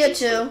 it's in Tier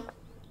 2.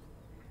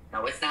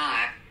 No, it's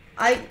not.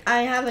 I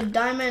have a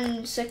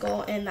diamond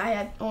sickle and I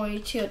have only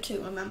tier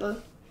 2,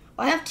 remember?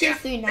 I have tier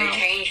 3 They now.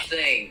 changed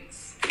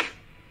things.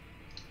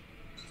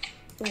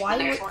 Why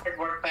The would... next one is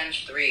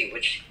Workbench 3,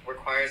 which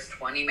requires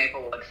 20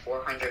 maple wood,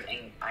 400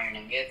 iron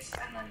ingots,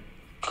 and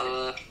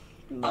then...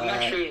 I'm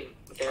actually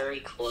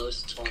very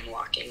close to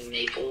unlocking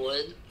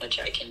Maplewood,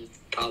 which I can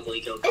probably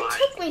go buy.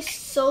 It took me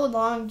so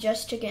long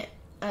just to get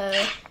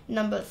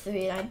number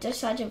 3. I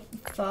just had to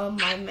farm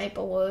my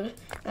maple wood.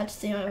 That's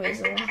the only I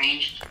think reason they why.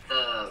 changed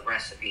the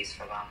recipes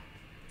for them.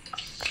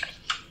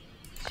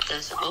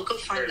 I'll go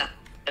find that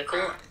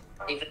pickle.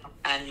 Even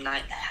at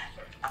night,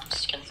 I'm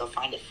just gonna go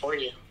find it for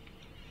you.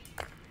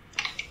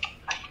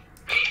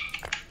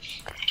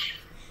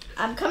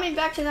 I'm coming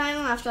back to the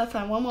island after I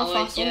find one more Oh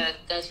fossil. yeah,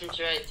 Desmond's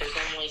right. There's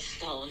only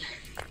stone.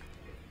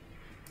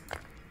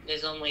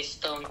 There's only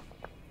stone.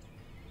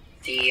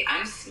 See,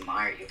 I'm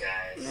smart, you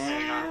guys.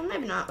 Nah,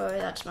 maybe not really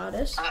that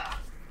smartest.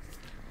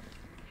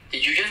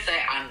 Did you just say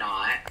I'm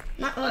not?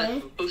 Not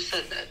really. Who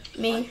said that?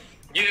 Me.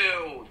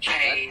 You,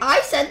 Chase.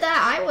 I said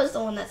that. I was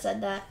the one that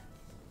said that.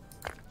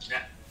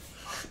 Yeah.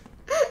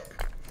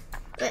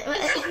 But-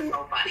 This is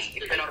so funny.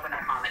 You could open a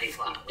comedy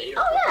club. oh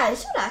yeah, I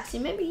should actually.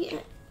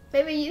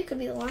 Maybe you could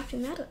be the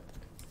laughing at it.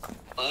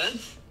 What?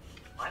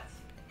 What?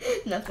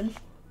 Nothing.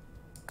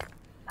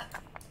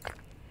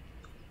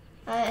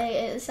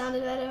 It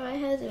sounded better in my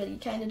head, but you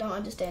kind of don't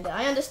understand it.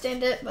 I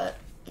understand it, but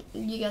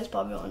you guys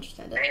probably don't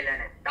understand it. Hey,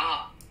 then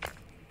stop.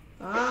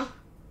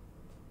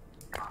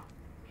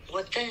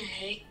 What the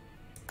heck?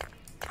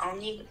 I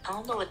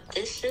don't know what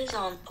this is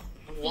on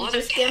water.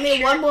 Just give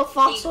me one more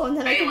fossil and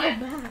then I Ayla. can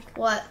go back.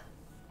 What?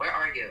 Where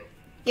are you?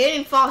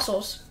 Getting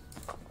fossils.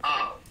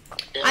 Oh.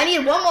 I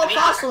need one more Have you-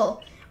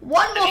 fossil.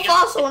 One more you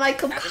got- fossil and I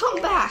could have you come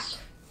got back. this?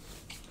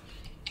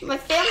 My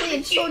Should family we and keep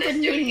this children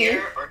dude need me.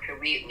 here, or should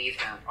we leave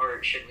him?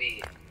 Or should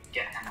we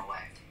get him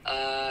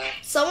away?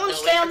 Someone No,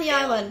 stay wait on for the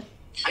Balin. island.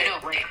 I know,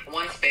 like,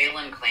 once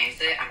Balin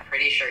claims it, I'm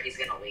pretty sure he's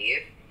gonna leave.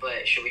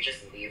 But should we just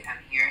leave him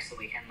here so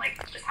we can, like,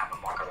 just have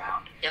him walk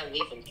around? Yeah,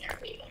 leave him here.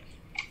 Leave him.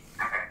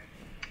 Okay.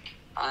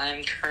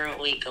 I'm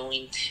currently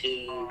going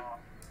to.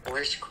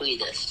 Where's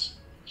Cletus?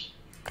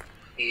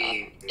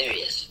 He... There he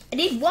is. I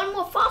need one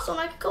more fossil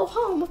and I could go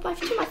home with my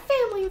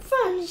family and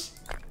friends.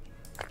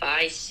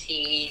 Buy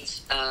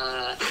seeds.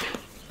 Oh,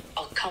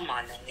 come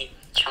on. Let me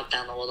chop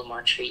down a little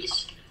more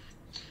trees.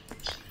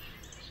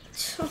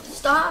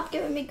 Stop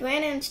giving me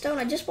granite and stone.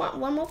 I just want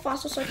one more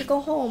fossil so I could go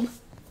home.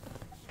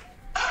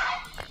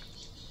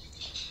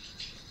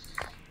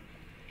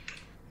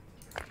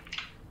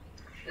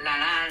 La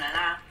la la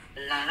la,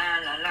 la la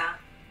la la,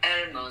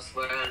 Elmo's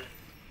world.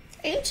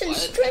 Ancient What?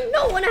 string?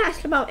 No one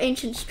asked about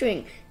ancient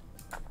string.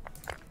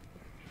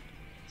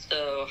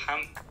 So,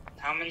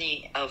 how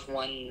many of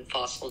one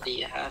fossil do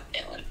you have,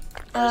 Alan?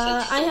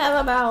 I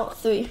have about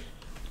 3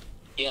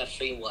 You have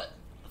 3 what?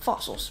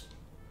 fossils.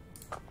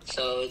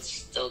 So it's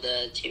still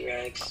the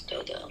T-Rex,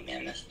 still the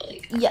mammoth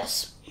leg.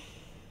 Yes.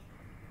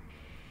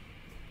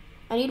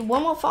 I need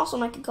one more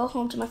fossil and I could go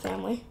home to my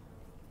family.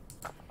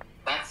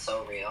 That's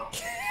so real.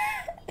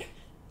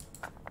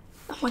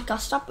 Oh my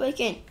gosh, stop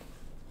breaking.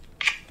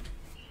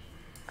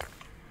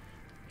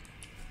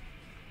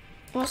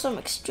 Also, I'm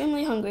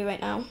extremely hungry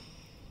right now.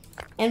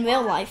 In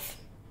real life.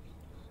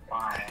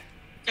 Why?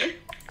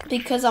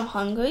 Because I'm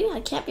hungry? I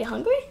can't be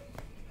hungry?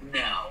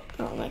 No.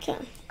 Oh, I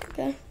can.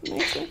 Okay,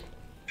 thank you.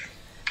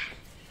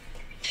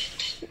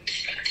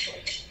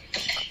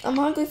 I'm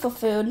hungry for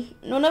food.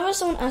 Whenever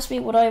someone asks me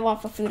what do I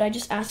want for food, I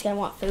just ask I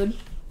want food.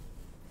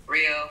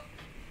 Real.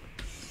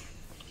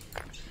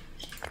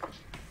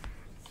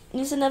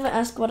 You should never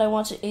ask what I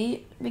want to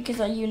eat because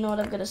you know what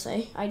I'm gonna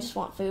say. I just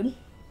want food.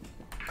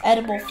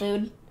 Edible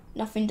food.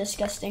 Nothing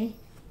disgusting.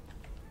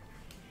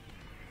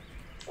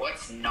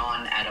 What's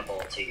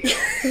non-edible to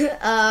you?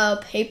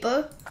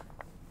 Paper.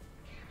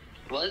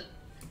 What?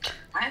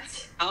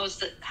 What? How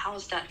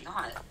is that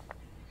not?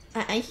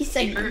 He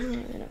said.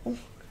 Paper?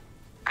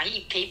 I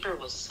eat paper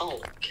with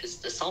salt because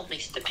the salt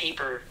makes the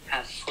paper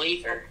have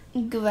flavor.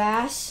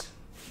 Grass.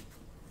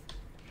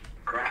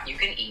 You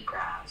can eat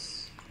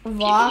grass.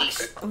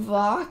 Rocks.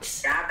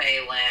 Rocks. Yeah,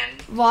 Balin.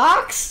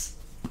 Rocks?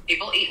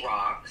 People eat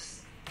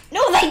rocks.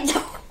 No, they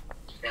don't.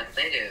 Yes,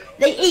 they do.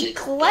 They eat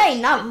clay,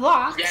 not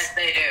rocks. Yes,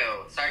 they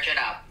do. Search it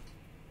up.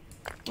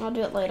 I'll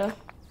do it later.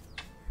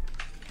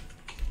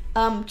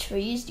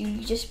 Trees. Do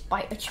you just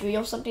bite a tree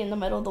or something in the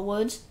middle of the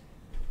woods?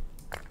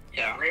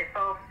 Yeah.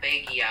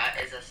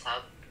 Lithophagia is a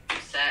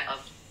subset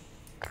of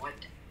what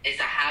is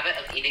a habit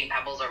of eating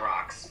pebbles or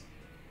rocks.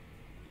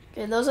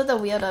 Okay, those are the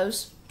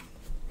weirdos.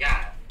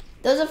 Yeah.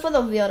 Those are for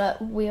the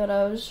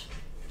weirdos.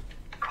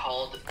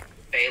 Called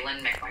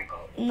Balin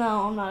McMichael.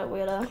 No, I'm not a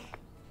weirdo.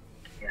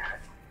 Yeah.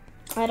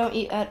 I don't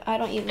eat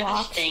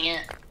rocks. Dang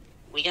it.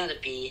 We gotta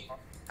be.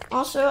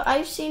 Also,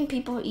 I've seen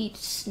people eat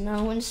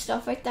snow and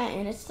stuff like that,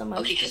 and it's the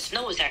most. Okay, because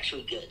snow is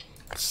actually good.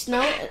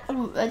 Snow,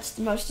 it's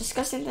the most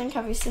disgusting thing.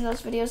 Have you seen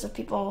those videos of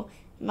people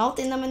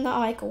melting them in the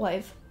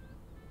microwave?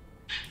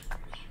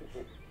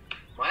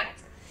 What?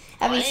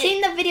 Have you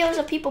seen the videos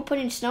of people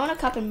putting snow in a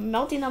cup and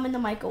melting them in the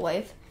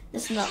microwave?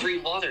 This no. Free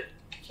water.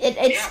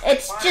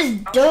 It's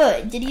just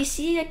dirt. Did you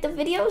see like the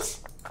videos?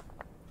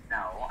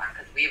 No,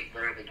 because we have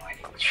literally no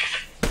idea.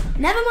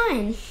 Never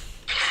mind.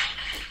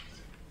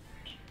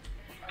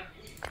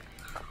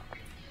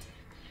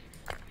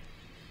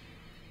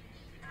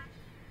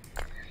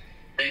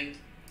 Thing.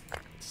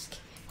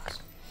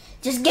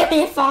 Just give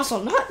me a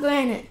fossil, not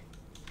granite.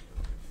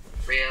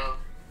 Real.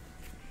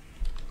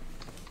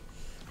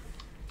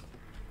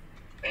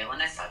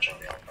 Balin is such a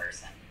real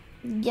person.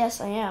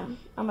 Yes, I am.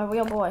 I'm a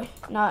real boy,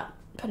 not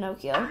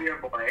Pinocchio. I'm your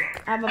boy.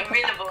 I'm a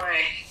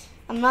boy.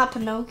 I'm not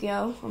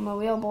Pinocchio. I'm a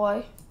real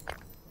boy.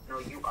 No,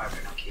 you are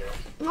Pinocchio.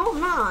 No, I'm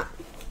not.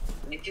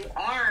 Yes, you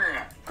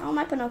are. How am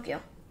I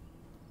Pinocchio?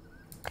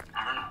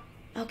 I don't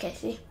know. Okay,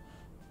 see.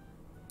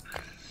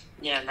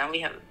 Yeah, now we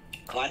have.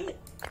 What?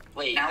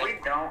 Wait. Now we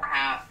don't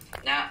have.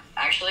 Now,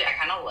 actually, I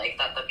kind of like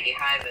that the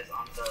beehive is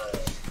on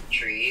the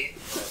tree,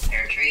 the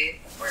pear tree,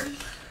 or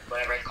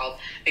whatever it's called,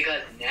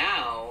 because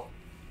now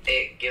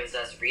it gives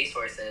us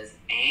resources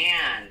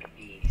and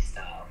bee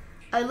stuff.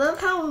 I love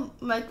how,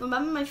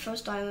 remember my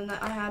first island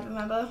that I had,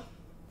 remember?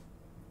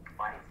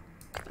 What?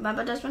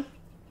 Remember, Desmond?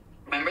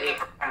 Remember the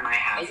first time I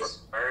had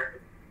her?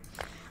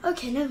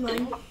 Okay, never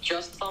mind.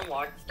 Just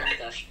unlock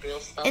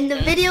industrial stuff. In the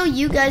then? video,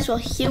 you guys will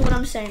hear what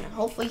I'm saying. And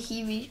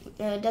hopefully,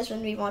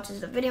 Desmond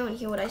re-watches the video and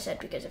hear what I said,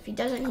 because if he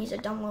doesn't, he's a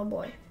dumb little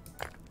boy.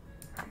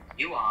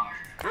 You are.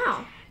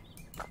 How?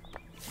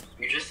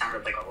 You just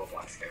sounded like a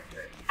Roblox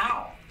character.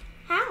 How?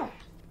 How?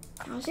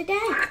 How's your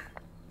day?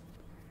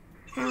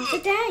 How's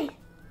your day?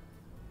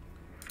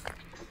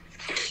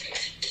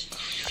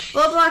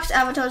 Roblox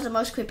avatar is the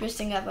most creepiest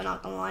thing ever,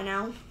 not gonna lie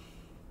now.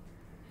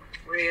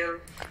 Real.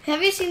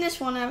 Have you seen this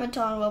one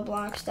avatar on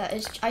Roblox that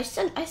is,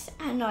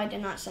 no, I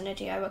did not send it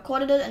to you. I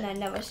recorded it and I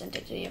never sent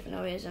it to you for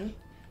no reason.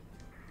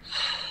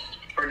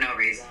 For no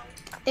reason.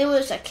 It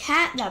was a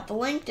cat that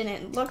blinked and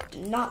it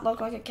did not look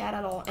like a cat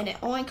at all, and it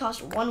only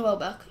cost 1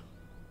 Robux.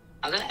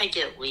 How did I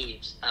get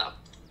leaves? Oh.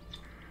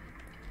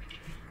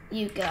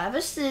 You grab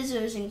a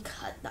scissors and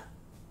cut that.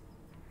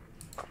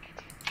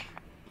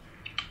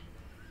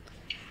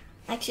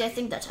 Actually, I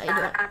think that's how you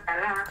do it.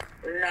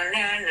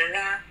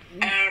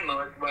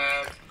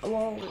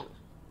 Whoa,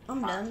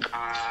 I'm done.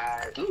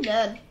 I'm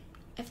dead.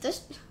 If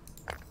this...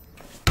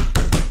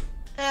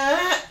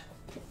 What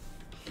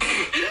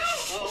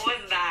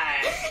was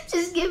that?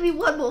 Just give me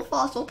one more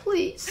fossil,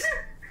 please.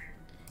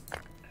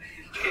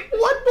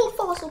 One more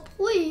fossil,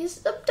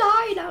 please. I'm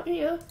dying out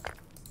here.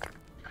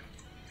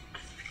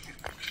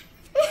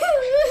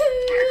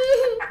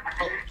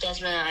 Oh,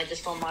 Desmond, I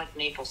just unlocked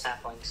maple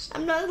saplings.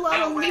 I'm not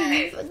allowed to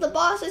leave. The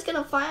boss is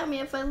gonna fire me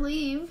if I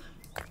leave.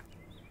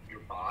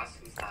 Your boss?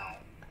 Who's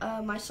that?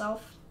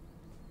 Myself.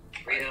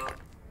 Real.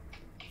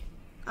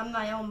 I'm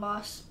my own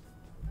boss.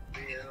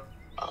 Real.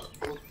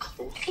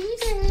 Okay,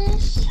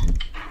 this.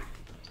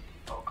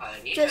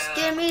 Okay. Just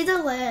give me the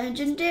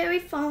legendary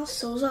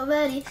fossils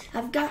already.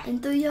 I've gotten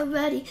 3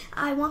 already.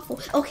 I want 4.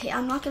 Okay,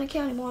 I'm not gonna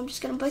care anymore. I'm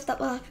just gonna break that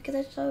block because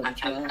it's so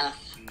true.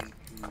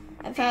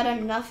 I've had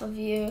enough of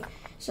you.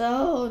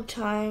 So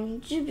time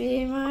to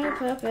be my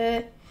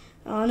puppet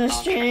on a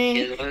string.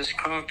 It was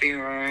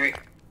copyright.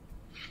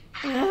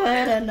 I've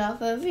had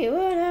enough of you.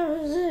 Whatever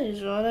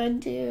is what I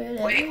do.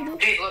 Wait,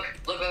 Jake, look.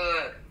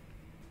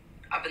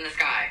 Up in the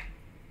sky.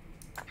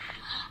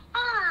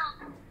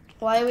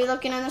 Why are we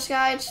looking in the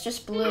sky? It's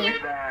just blue. Look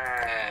at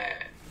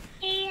that.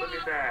 Look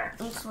at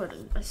that.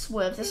 I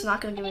swear, this is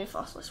not gonna give me a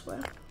fossil, I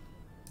swear.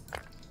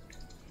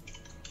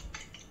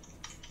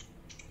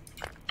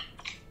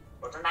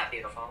 Wasn't that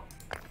beautiful?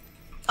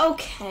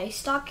 Okay,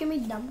 stop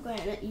giving me dumb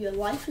granite. Your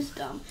life is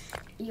dumb.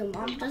 Your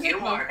mom doesn't You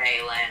love are,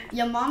 Balin.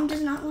 Your mom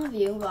does not love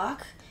you,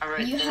 Rock.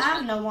 Alright, You Desmond.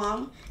 have no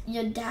mom.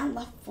 Your dad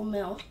left for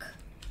milk.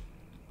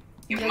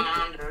 Your Your-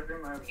 mom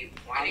doesn't love you.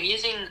 Why?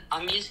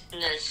 I'm using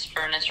this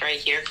furnace right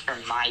here for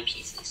my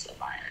pieces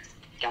of iron.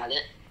 Got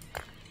it?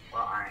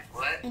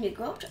 And you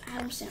go up to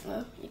Adam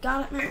Sandler. You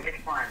got it, man.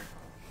 Which one?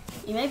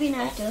 You may be an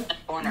actor,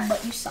 Corner.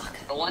 but you suck.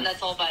 The one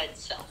that's all by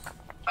itself.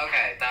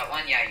 Okay, that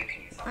one, yeah, you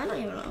can use that. I don't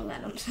even know who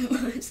Adam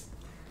Sandler is.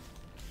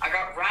 I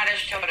got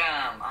Radish Totem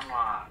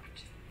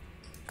unlocked.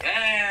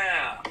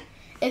 Yeah!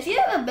 If you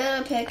have a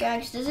better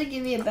pickaxe, does it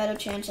give you a better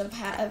chance of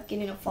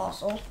getting a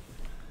fossil?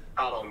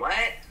 Oh, what?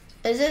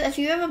 Is it, if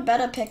you have a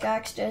better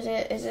pickaxe,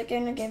 is it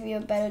going to give you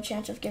a better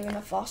chance of getting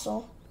a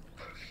fossil?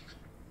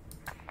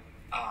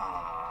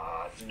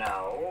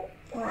 No.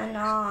 Why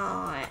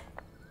not?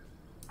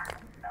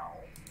 No.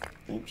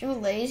 I'm too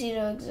lazy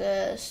to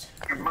exist.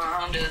 Your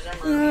mom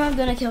doesn't love I'm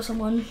gonna kill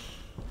someone.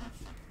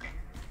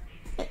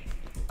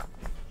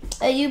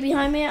 Hey, you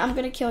behind me? I'm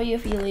gonna kill you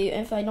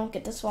if I don't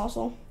get this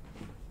fossil.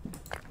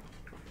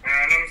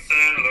 Adam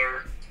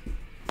Sandler.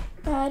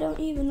 I don't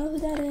even know who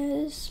that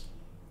is.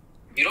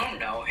 You don't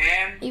know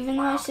him? Even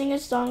though I sing a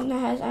song that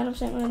has Adam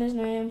Sandler in his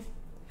name.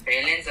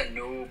 Balin's a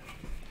noob.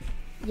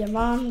 Your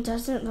mom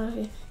doesn't love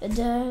you. The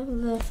devil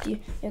left you.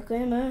 Your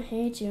grandma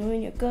hates you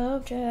and your go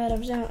to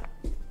Adam Sandler.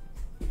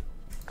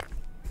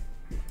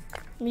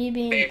 Me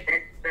being... Balin's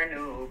a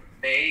noob.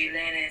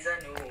 Balin is a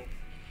noob.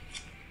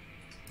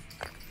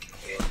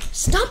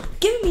 Stop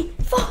giving me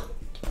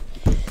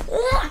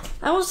I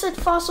almost said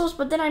fossils,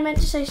 but then I meant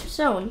to say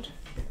stone.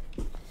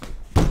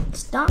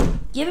 Stop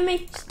giving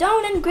me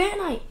stone and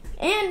granite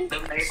and The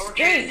maple tree is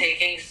string.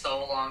 taking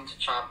so long to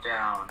chop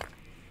down.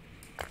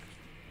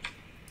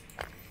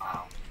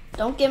 Wow.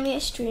 Don't give me a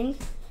string,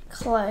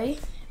 clay,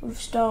 or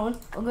stone,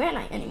 or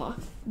granite anymore.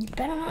 You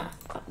better not.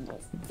 I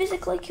will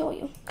physically kill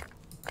you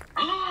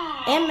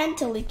and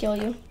mentally kill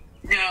you.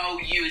 No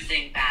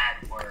using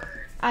bad words.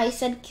 I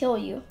said kill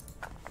you.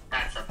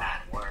 That's a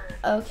bad word.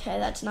 Okay,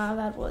 that's not a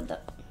bad word though.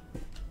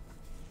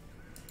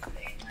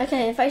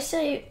 Okay, if I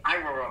say I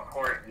will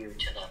report you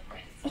to the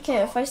prince. okay,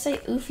 if I say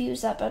oofy,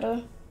 is that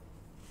better?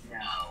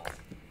 No.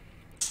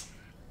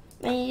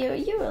 Man,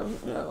 you're a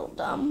little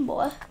dumb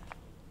boy.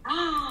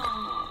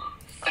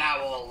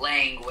 Foul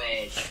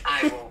language.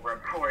 I will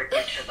report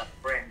you to the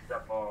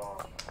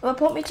principal.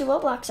 Report me to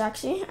Roblox,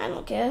 actually. I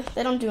don't care.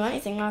 They don't do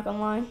anything, not gonna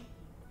lie.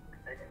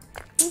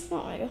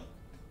 Not really. Your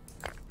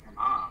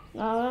mom.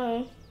 Not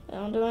really. They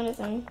don't do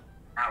anything.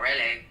 Not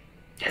really.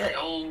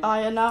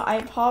 Oh,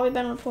 I've probably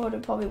been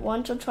reported probably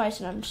once or twice,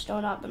 and I'm still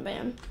not been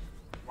banned.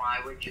 why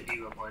would you be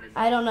reported?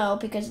 I don't know,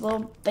 because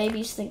little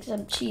babies think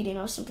I'm cheating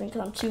or something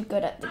because I'm too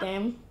good at the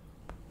game.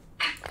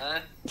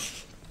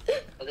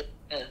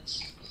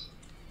 Yes.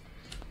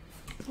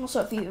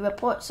 Also, if you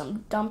report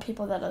some dumb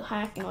people that are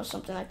hacking or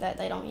something like that,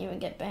 they don't even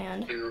get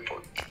banned. We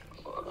report.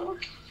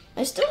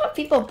 I still have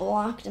people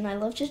blocked, and I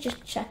love to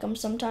just check them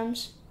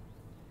sometimes.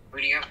 Who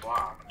do you have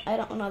blocked? I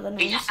don't know the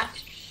We names.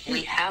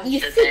 have You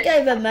to think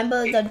then- I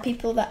remember the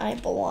people that I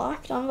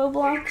blocked on You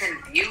Roblox?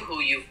 can view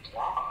who you've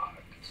blocked.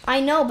 I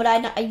know,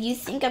 but you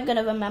think I'm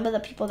gonna remember the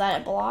people that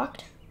I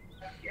blocked?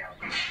 Yeah.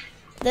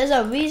 There's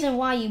a reason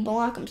why you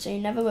block them, so you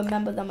never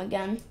remember them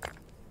again.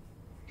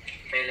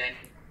 Balin.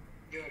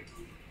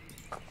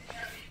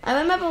 I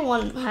remember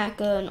one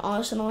hacker in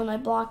Arsenal, and I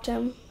blocked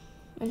him,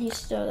 and he's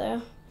still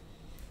there.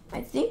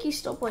 I think he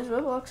still plays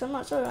Roblox. I'm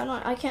not sure.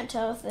 I can't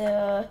tell if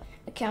their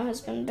account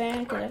has been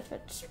banned, because if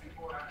it's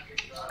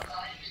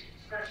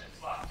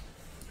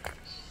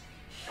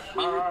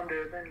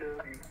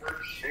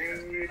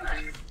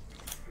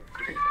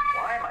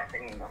Why am I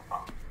singing the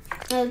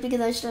song?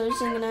 because I started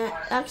singing it.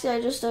 Actually,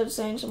 I just started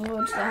saying some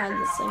words that had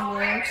the same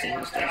lyrics, and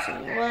I started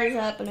singing. What is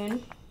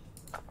happening?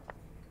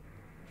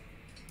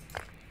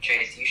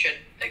 Chase, you should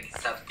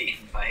accept the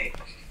invite.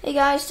 Hey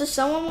guys, does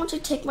someone want to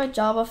take my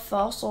job of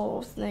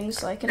fossil things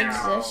so I can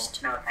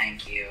exist? No,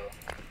 thank you.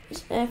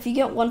 And if you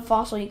get one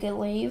fossil, you can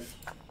leave.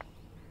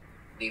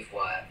 Leave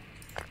what?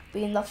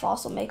 Being the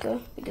fossil maker,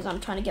 because I'm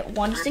trying to get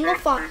one single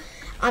fossil.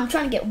 I'm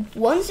trying to get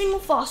one single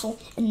fossil,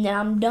 and then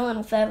I'm done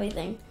with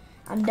everything.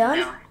 I'm done.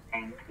 No,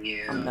 thank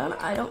you. I'm done.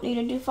 I don't need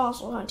to do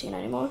fossil hunting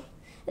anymore.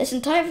 This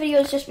entire video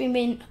is just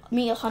me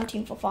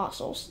hunting for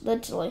fossils,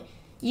 literally.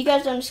 You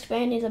guys done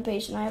expanding the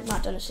base, and I have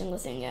not done a single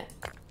thing yet.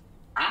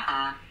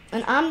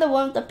 And I'm the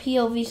one with the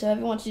POV, so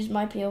everyone sees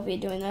my POV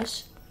doing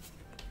this.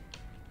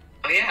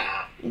 Oh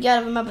yeah, You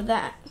gotta remember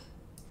that.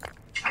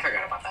 I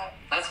forgot about that.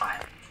 That's fine.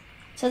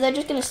 So they're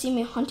just gonna see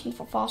me hunting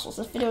for fossils.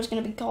 This video is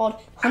gonna be called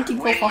Hunting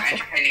for Way more Fossils.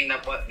 entertaining than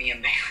what me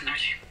and Bailey are doing.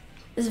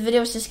 This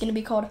video is just gonna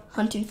be called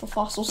Hunting for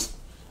Fossils.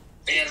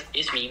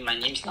 Excuse me, my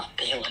name's not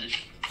Balin.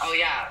 Oh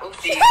yeah,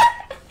 oopsie.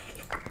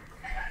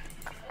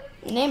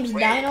 Your name is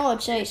Wait, Dino or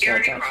Chase? You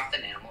already Chase. craft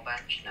an animal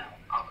bench? No,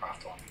 I'll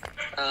craft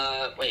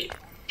one. Wait.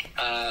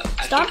 I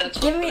Stop think that's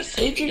giving what me was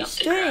saving Agent up to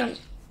String.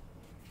 craft.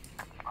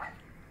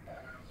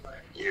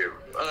 Here,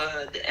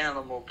 the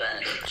animal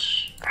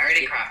bench. I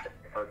already crafted it,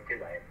 so it's too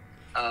late.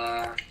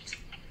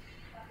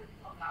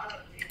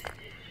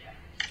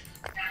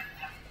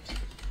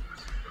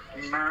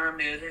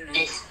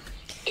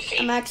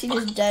 I'm actually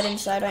just dead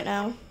inside right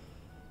now.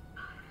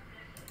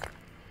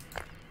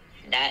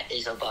 That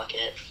is a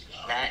bucket.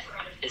 That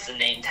is a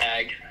name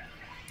tag.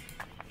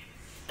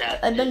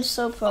 That I've been is-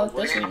 so pro at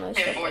this We're and gonna my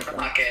pay stuff for like the that.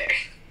 bucket.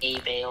 A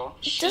bale.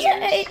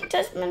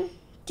 Desmond,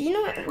 do you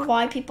know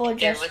why people are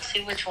Here, just... let's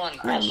see which one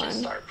I Never should mind.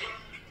 start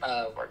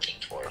working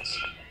towards.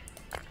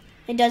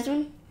 Hey,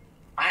 Desmond,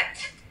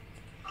 What?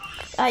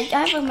 I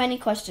have many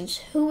questions.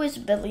 Who is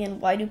Billy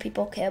and why do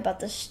people care about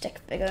this stick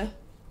figure?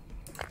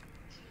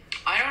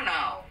 I don't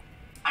know.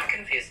 I'm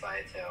confused by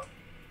it too.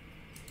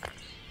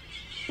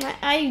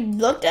 I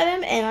looked at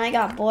him and I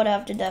got bored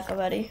after death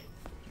already.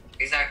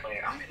 Exactly.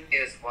 I'm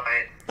confused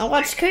why. I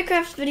watched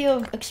Craigcraft's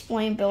video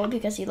explain Billy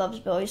because he loves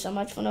Billy so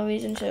much for no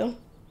reason too.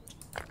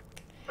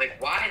 Like,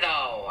 why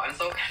though? I'm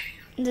so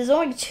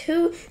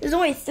confused. There's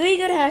only 3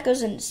 good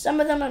hackers and some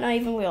of them are not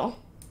even real.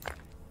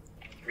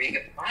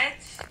 What?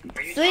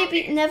 Are you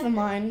talking? Never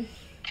mind.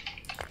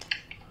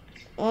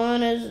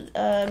 One is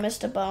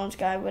Mr. Bones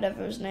guy,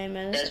 whatever his name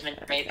is. Desmond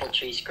maple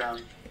tree's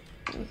grown.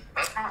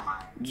 That's not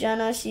mine.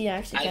 Jenna, she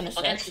actually I kind of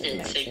sucks. planted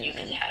it so you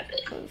can have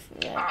it.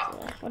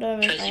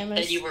 Whatever his Because you name said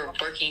is. you were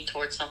working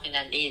towards something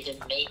that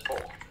needed a maple.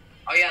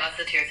 Oh yeah, that's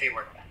the tier 3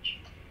 workbench.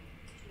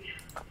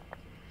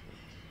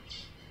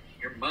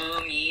 Your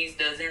mummies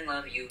doesn't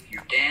love you.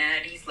 Your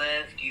daddy's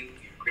left you. Your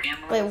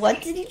grandma. Wait,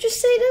 what did you just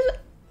say?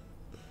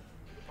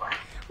 What?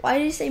 Why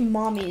did he say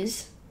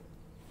mommies?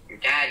 Your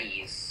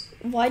daddy's.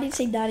 Why did he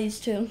say daddies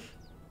too?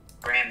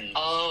 Grammys.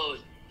 Oh,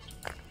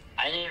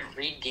 I didn't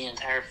read the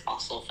entire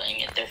fossil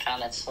thing. They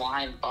found that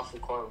slime,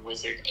 bufflecore,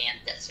 wizard, and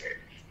desert.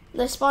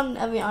 They spawn in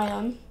every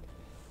island.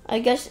 I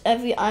guess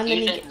every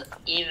island.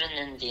 Even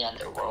in the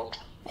underworld.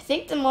 I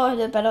think the more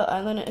the better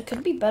island, it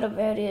could be better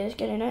rarity is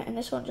getting it, and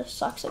this one just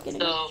sucks at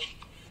getting it. So,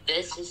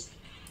 this is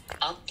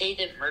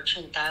updated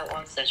merchant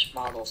dialogue /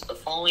 models. The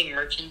following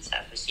merchants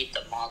have received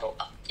a model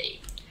update.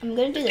 I'm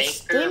gonna do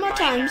this Baker, 3 more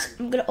times. Miner.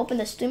 I'm gonna open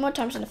this 3 more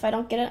times, and if I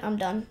don't get it, I'm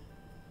done.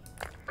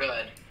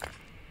 Good.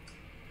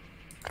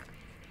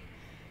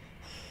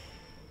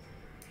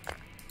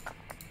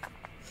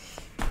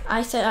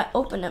 I said I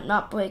open it,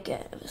 not break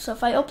it. So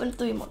if I open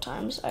 3 more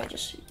times, I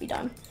just be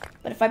done.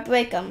 But if I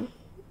break them,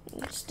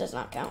 this does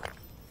not count.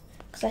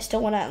 Because I still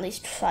want to at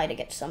least try to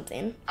get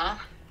something.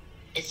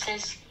 It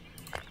says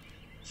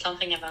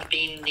something about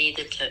being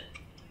needed to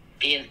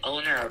be an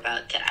owner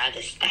about to add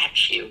a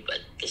statue, but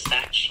the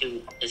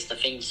statue is the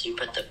things you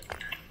put the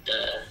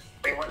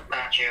Wait, what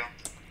statue?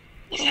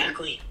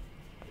 exactly.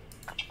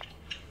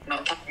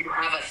 No, you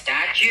have a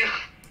statue?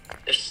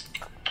 There's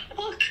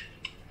look.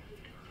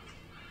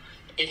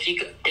 If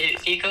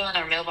you go in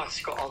our mailbox,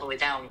 scroll all the way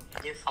down,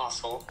 new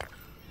fossil,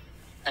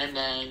 and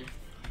then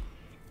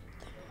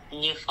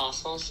new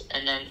fossils,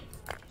 and then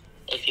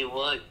if you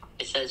look,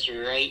 it says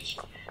right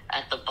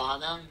at the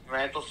bottom,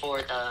 right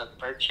before the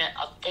merchant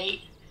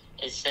update,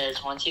 it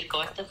says once you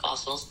collect the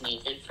fossils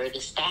needed for the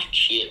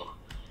statue,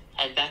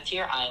 head back to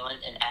your island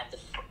and add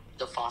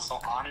the fossil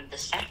on the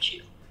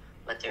statue.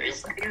 But there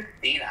is Where do you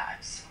see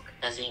that?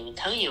 doesn't even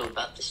tell you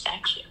about the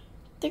statue.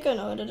 I think I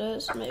know what it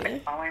is, maybe.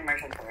 Following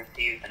merchants have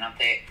received an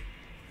update.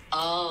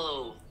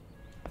 Oh,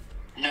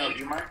 No,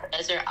 you must.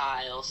 Desert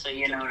Isle, so you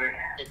You know. can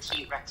get the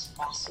T-Rex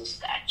fossil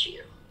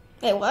statue.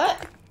 Wait,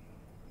 what?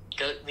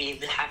 We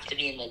have to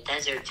be in the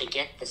desert to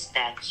get the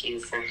statue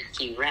for the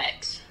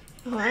T-Rex.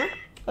 Huh?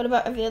 What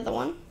about every other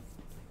one?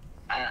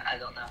 I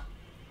don't know.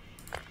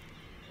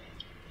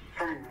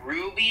 From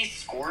Ruby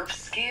Scorp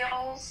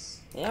Scales?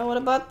 Yeah, what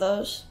about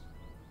those?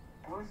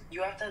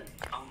 You have to.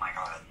 Oh my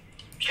god.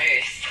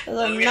 Chase. Those This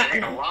are is gonna take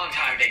a not- long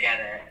time to get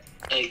it.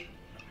 Like,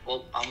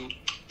 well, I'm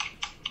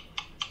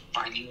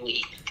finding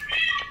wheat.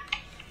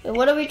 Wait,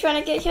 what are we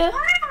trying to get here?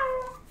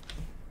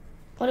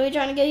 What are we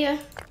trying to get here?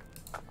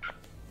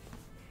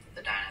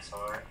 The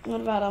dinosaur.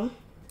 What about them?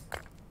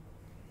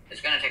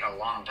 It's gonna take a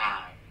long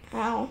time.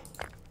 How?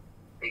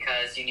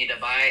 Because you need to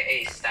buy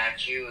a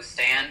statue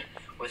stand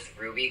with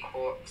Ruby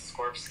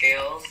Scorp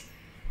Scales,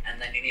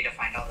 and then you need to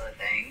find all the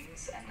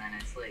things, and then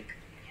it's like,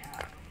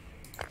 yeah.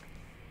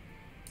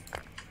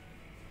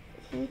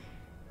 Mhm.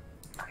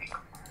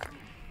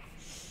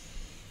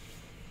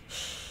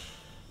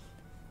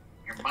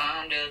 Your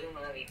mom doesn't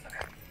love you.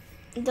 Okay.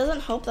 It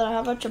doesn't help that I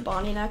have a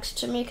Chobani next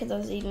to me because I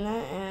was eating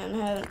it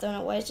and I haven't thrown it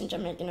away since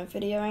I'm making a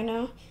video right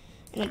now.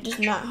 And it does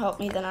not help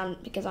me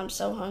that because I'm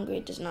so hungry,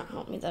 it does not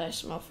help me that I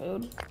smell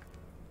food.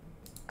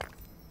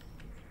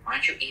 Why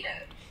don't you eat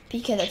it?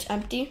 Because it's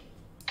empty.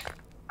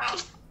 Oh,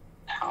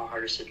 How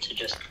hard is it to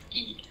just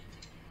eat?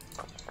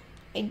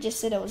 I just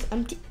said it was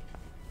empty.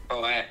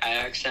 Oh, I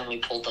accidentally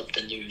pulled up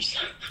the news.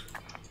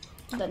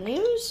 The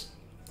news?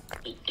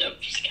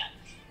 Yep, just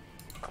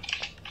got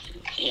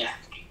yeah.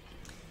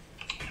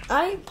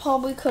 I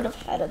probably could have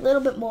had a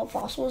little bit more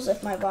fossils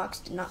if my rocks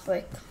did not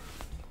break.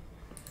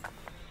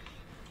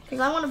 Because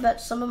I want to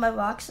bet some of my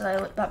rocks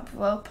that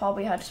broke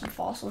probably had some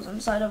fossils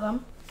inside of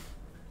them.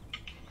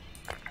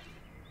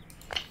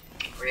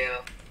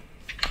 Rio.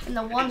 And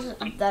the ones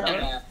that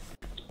are...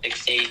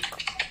 Fixate.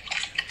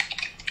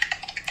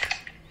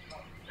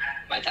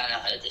 My dino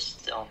head is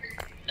still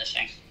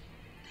missing.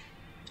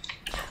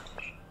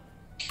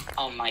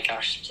 Oh my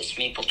gosh, this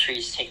maple tree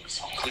is taking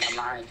so long to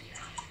mine.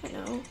 I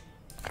know.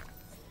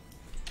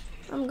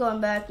 I'm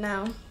going back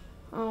now.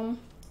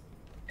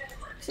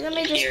 So let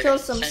me just kill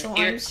some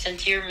slimes.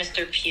 Since you're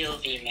Mr.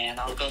 POV, man,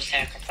 I'll go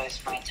sacrifice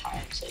my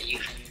time so you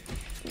can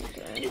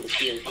do the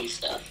POV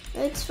stuff.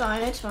 It's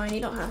fine,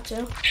 you don't have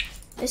to.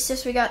 It's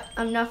just we got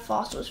enough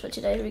fossils for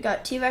today. We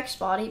got T-Rex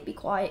body, be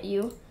quiet,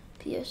 you.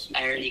 PS.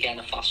 I already got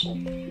a fossil.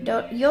 You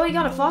already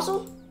got a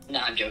fossil? No,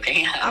 I'm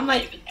joking. I'm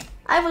like,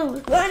 I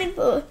was running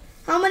for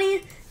how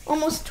many?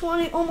 Almost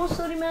 30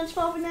 minutes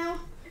probably now.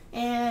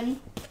 And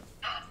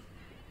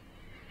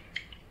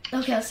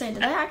okay, I was saying,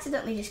 did I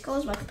accidentally just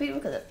close my computer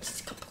because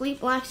it's a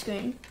complete black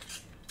screen?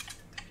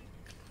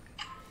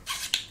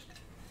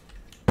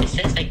 It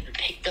says I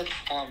picked up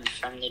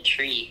from the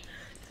tree.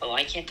 But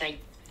why can't I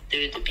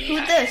do the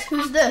beehive?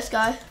 Who's this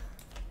guy?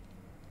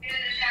 In the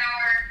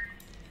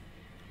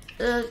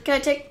shower.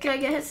 Can I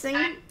get his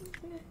thing?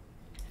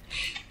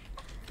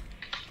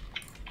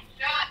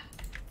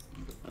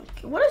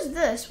 Okay, what is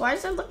this? Why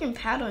is there looking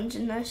patterns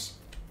in this?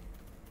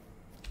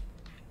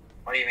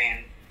 What do you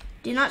mean?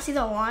 Do you not see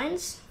the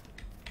lines?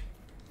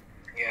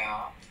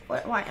 Yeah.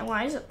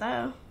 Why is it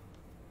there?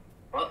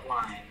 What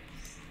lines?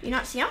 Do you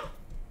not see them?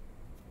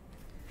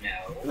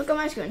 No. Look at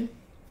my screen.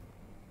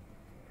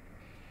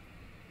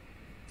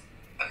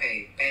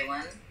 Okay,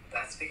 Balin,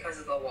 that's because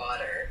of the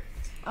water.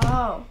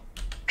 Oh.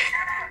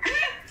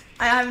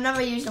 I've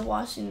never used a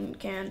washing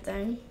can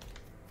thing.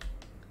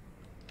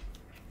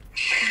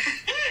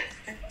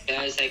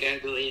 Guys, I gotta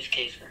go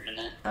AFK for a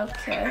minute.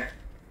 Okay.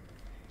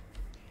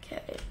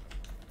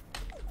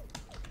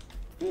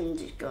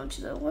 Just go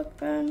into the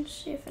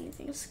workbench, see if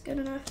anything's good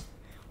enough.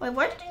 Wait,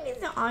 why did you need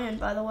the iron,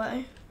 by the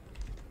way?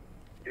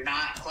 Do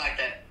not collect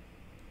it.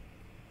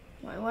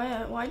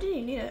 Why did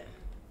you need it?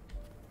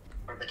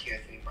 For the tier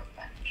 3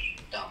 workbench.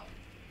 Don't.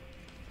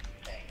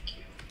 Thank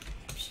you.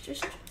 It's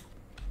just...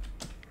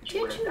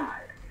 You would have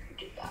died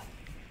if you did that.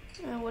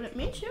 Would it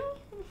mean you?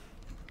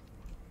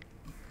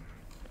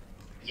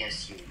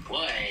 Yes, you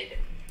would.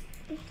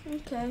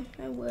 Okay,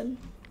 I would.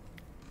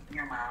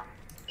 Your mom.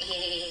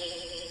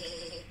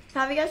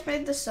 Have you guys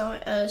made the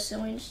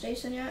sewing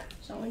station yet?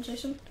 Sewing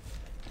station?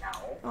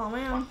 No. Oh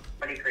man.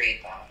 How do you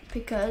create that?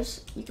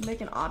 Because you can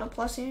make an auto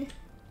plushie.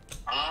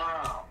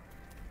 Oh.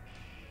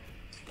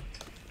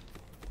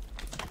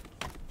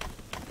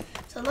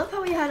 So I love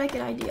how we had like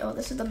an idea. Oh,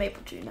 this is the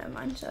maple tree. Never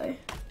mind. Sorry.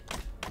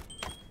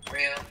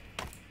 Real?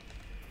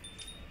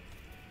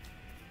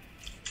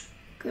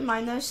 Can we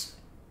mine this?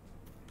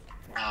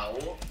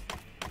 No.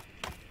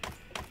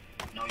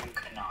 No, you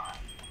cannot.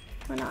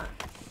 Why not?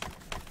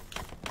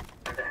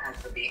 Because it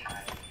has the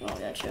beehive. Oh,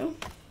 yeah, true.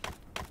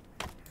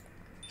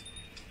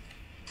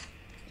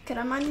 Can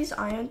I mine these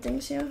iron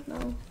things here?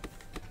 No.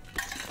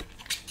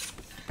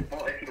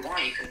 Well, if you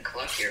want, you can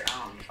collect your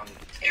own from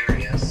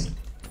areas.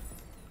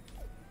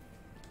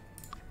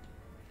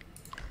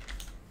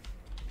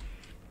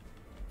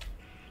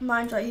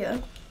 Mine's right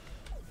here.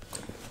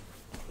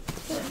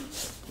 Okay.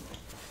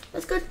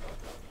 That's good.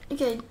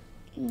 Okay,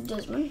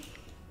 Desmond.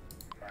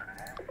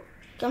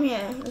 Come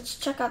here. Let's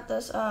check out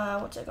this,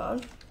 what's it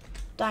called?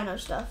 Dino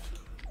stuff.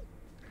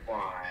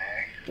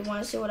 Why? You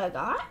want to see what I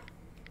got?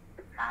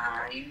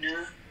 Mine?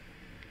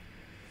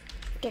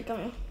 Okay, come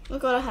here.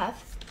 Look what I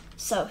have.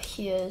 So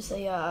here's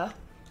a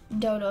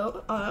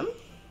dodo arm.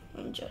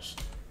 And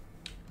just.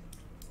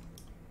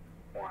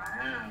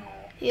 Wow.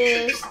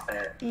 Here's You should drop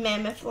it.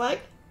 mammoth leg.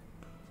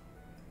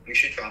 You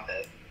should drop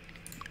it.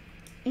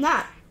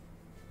 Not.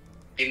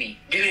 Gimme.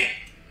 Gimme!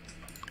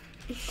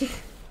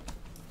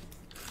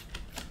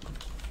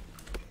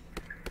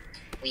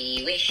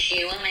 We wish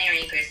you a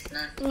Merry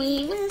Christmas.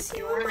 We wish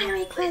you a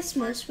Merry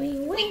Christmas. We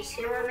wish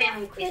you a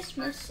Merry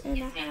Christmas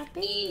and a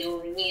Happy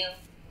New Year.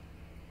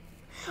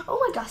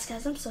 Oh my gosh,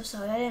 guys, I'm so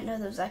sorry. I didn't know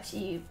there was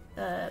actually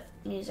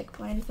music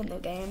playing from the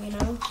game, you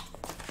know?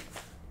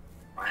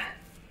 What?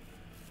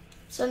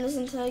 So in this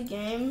entire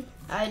game,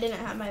 I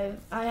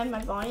had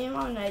my volume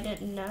on and I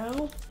didn't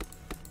know.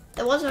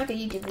 It wasn't like a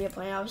YouTube video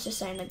playing, I was just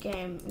saying the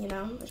game, you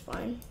know, was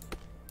playing.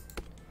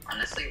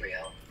 Honestly,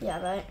 real.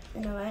 Yeah, right? I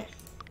know, right?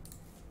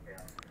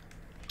 Yeah.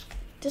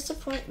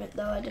 Disappointment,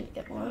 though, I didn't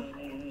get more.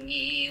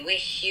 We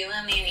wish you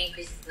a Merry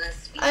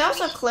Christmas. I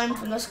also claimed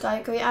from this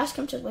guy. Can we ask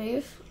him to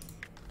leave?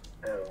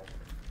 Oh.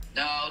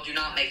 No, do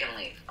not make him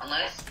leave.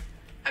 Unless,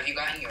 have you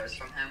gotten yours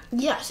from him?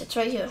 Yes, it's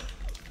right here.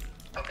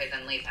 Okay,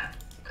 then leave him.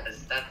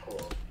 Because that's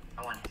cool.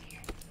 I want him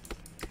here.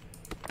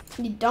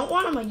 You don't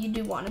want him or you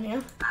do want him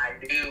here? I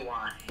do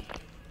want him.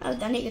 Oh,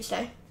 then he can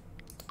stay.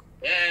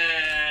 Yay!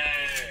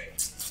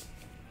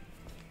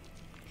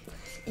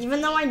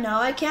 Even though I know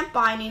I can't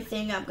buy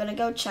anything, I'm gonna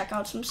go check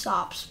out some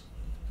shops.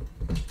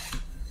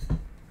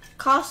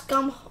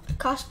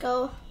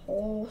 Costco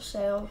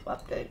wholesale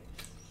update.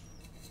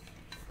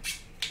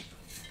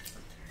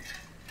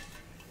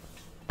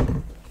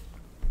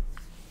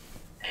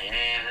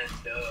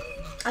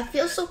 I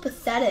feel so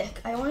pathetic.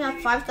 I only have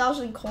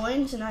 5,000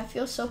 coins and I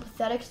feel so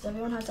pathetic because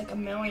everyone has like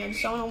 1 million.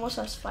 Someone almost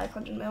has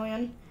 500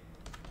 million.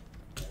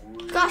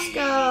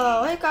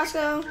 Costco! Hey,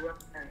 Costco!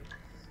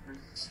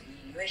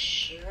 We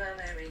wish you a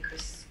Merry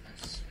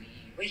Christmas. We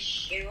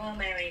wish you a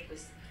Merry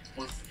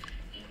Christmas.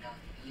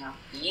 In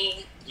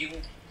a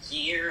new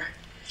year.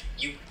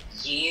 You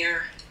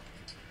year.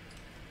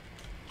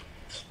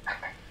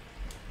 Okay.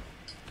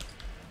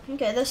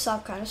 Okay, this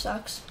sub kind of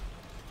sucks.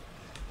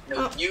 No,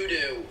 Oh. you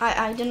do.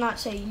 I did not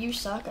say you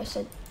suck. I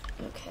said,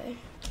 okay.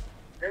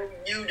 No,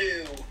 you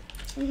do.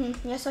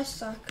 Yes, I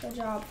suck. Good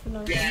job for no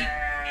reason.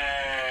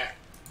 Yeah.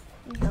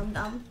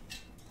 Dumb.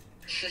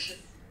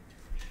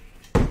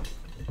 Give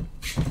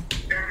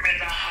me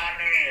the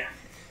honey.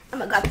 Oh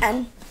my god,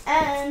 N.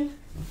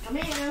 Come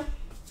here.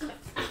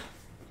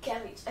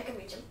 Can't reach. I can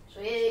reach him.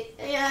 Sweet.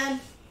 N.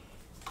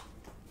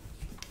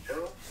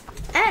 Who?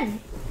 N.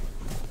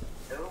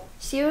 Who?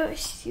 See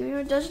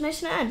your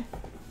designation N.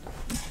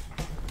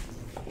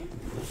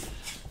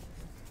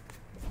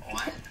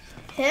 What?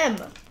 Him.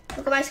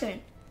 Look at my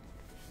screen.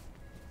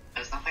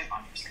 There's nothing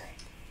on your screen.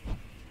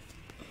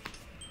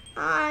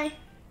 Hi.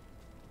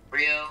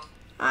 Rio.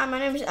 Hi, my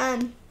name is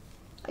N.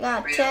 I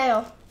got a Rio.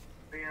 tail.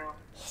 Rio.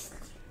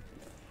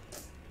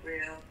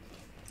 Rio.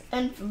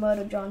 N for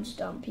Motor Jones,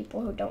 dumb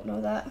people who don't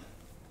know that.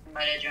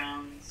 Meta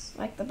Jones.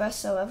 Like the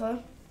best show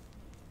ever.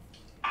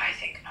 I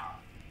think not.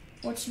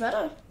 What's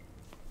better?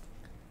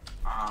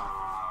 Well,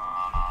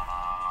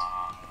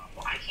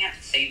 I can't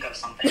think of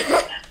something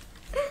right now.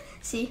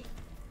 See?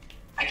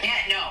 I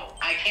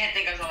can't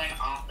think of something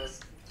off the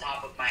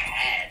top of my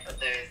head, but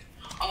there's...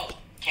 Oh,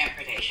 Camp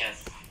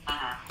Cretaceous.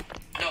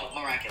 No,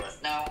 Miraculous.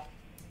 No.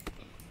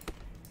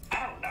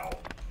 I don't know.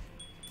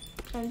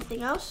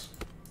 Anything else?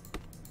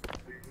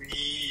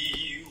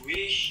 We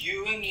wish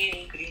you a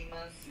Merry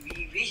Christmas.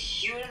 We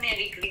wish you a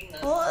Merry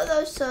Christmas. All of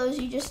those shows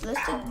you just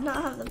listed do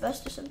not have the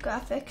bestest of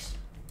graphics.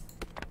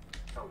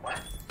 The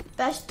what?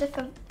 Bestest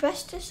of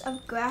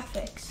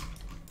graphics.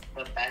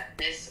 The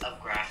bestest of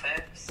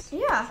graphics?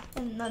 Yeah,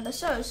 and then the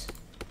shows.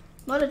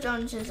 Motor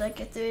Jones is like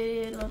a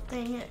 3D little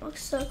thing. It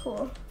looks so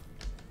cool.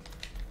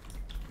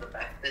 The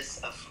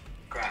bestest of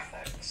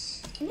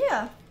graphics.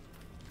 Yeah.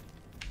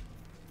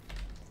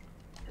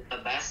 The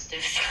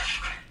bestest of...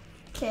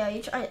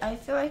 Okay, I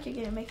feel like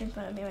you're making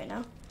fun of me right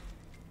now.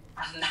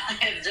 I'm not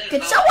just...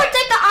 Can someone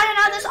take the iron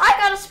out of this? I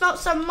gotta smelt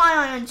some of my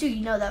iron too.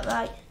 You know that,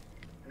 right?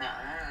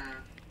 Nuh-uh.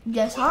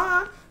 Yes,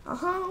 huh?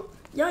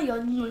 Yeah,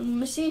 let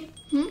me see.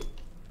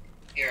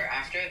 Here,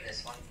 after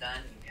this one's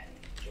done, you can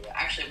do it.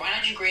 Actually, why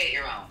don't you create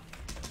your own?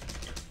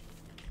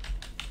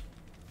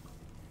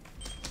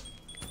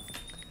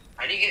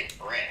 How do you get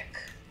brick?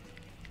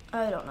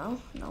 I don't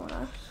know. No one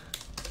else.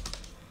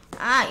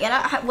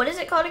 Yeah. What is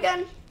it called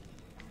again?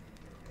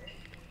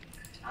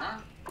 Huh?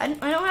 I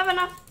don't have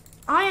enough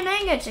iron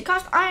ingots. It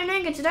costs iron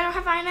ingots, and I don't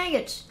have iron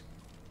ingots.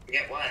 You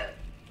get what?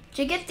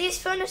 To get these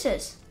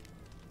furnaces.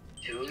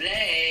 Too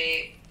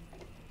late.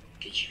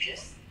 Did you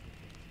just...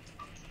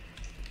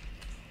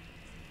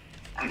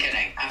 I'm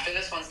kidding. After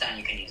this one's done,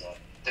 you can use it.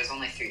 There's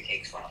only 3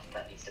 cakes left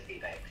that needs to be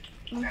baked.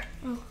 Okay.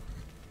 Oh.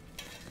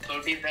 So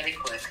it'll be very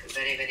quick.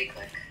 Very, very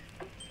quick.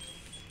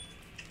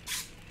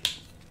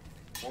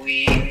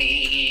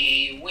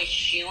 We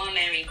wish you a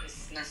Merry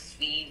Christmas.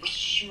 We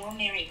wish you a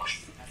Merry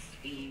Christmas.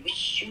 We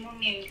wish you a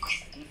Merry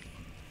Christmas.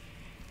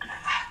 And a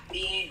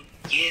Happy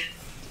New Year.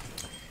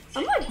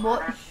 I'm like,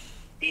 what?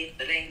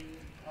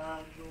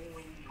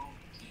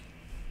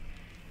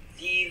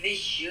 We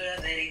wish you a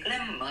very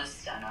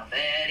Christmas and a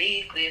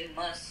very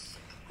Christmas.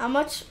 How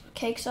much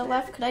cakes are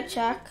left? Could I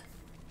check?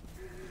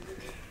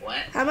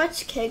 What? How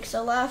much cakes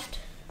are left?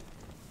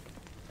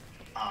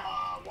 1.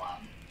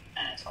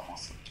 And it's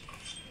almost...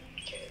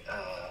 Okay,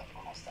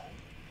 almost done.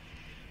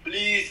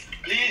 Please,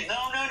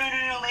 no,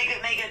 make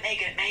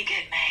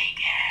it.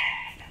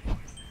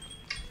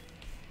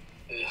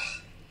 Ugh.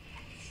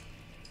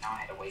 Now I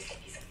had to waste a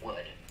piece of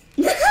wood.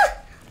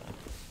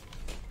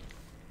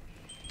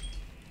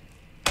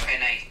 Okay,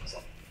 now you can use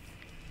it.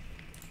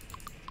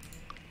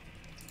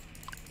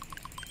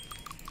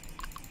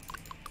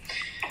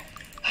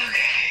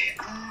 Okay,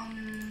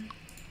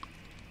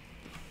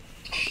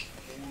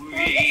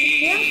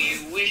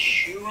 we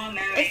wish you a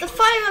Merry... If the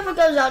fire ever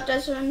goes out,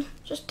 Desmond,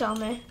 just tell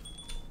me.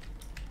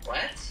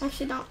 What?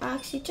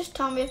 Actually, just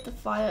tell me if the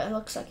fire, it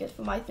looks like it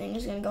for my thing,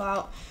 is gonna go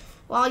out.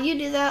 While you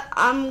do that,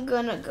 I'm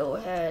gonna go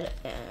ahead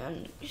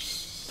and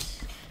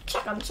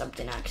check on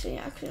something, actually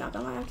not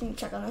gonna lie, I can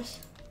check on this.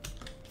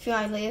 Before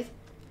I leave.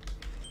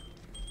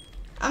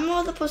 I'm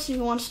more the person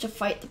who wants to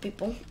fight the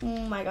people.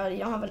 Oh my god, you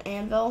don't have an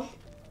anvil?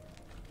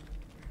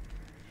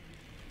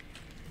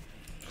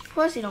 Of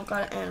course you don't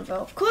got an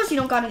anvil. Of course you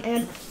don't got an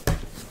anvil.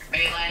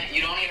 Maylin,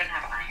 you don't even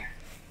have iron.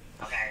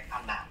 Okay,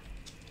 calm down.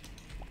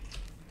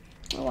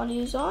 I want to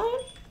use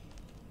iron.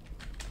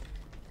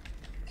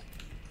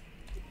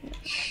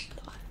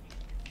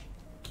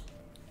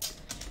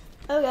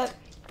 Okay,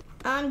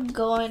 I'm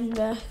going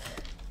back.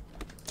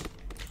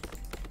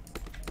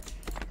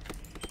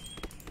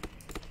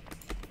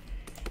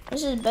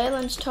 This is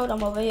Balin's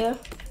totem over here.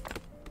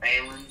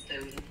 Balin's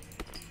totem.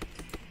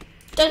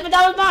 Desmond,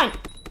 that was mine.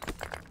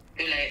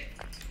 Too late.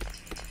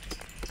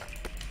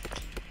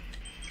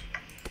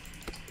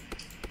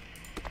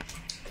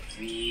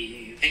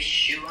 We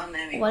wish you a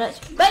Merry... Well, it's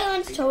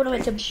Balin's totem.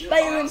 It's a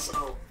Balin's.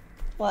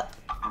 What?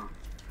 Hold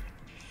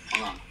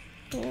on.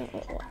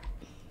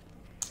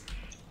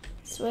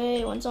 It's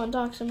way. When someone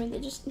talks to me, they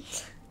just.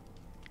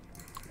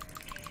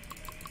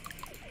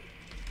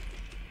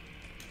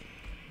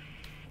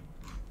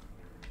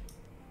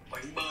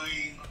 Bang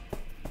bang.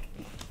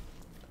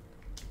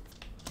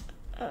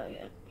 Oh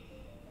yeah.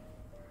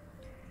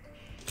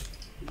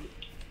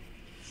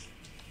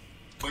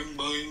 Bang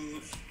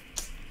bang.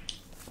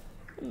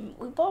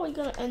 We're probably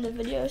gonna end the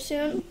video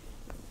soon.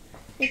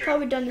 We've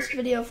probably done this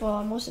video for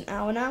almost an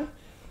hour now.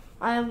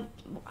 I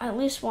at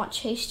least want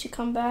Chase to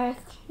come back.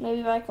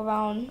 Maybe like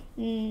around.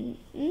 We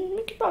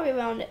could probably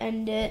around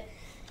end it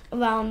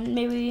around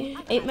maybe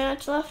 8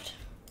 minutes left.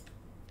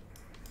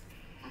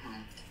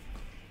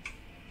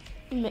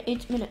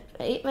 8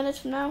 minutes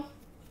from now.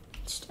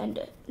 Just end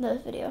it the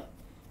video.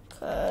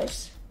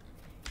 Cause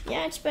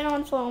yeah, it's been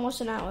on for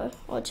almost an hour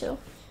or two.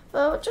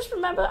 But just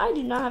remember, I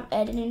do not have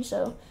editing,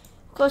 so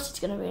of course it's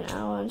gonna be an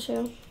hour or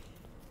two.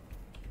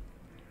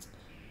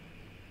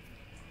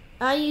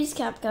 I use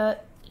CapCut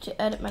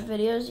to edit my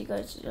videos. You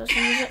guys just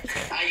use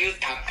it. I use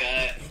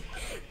CapCut.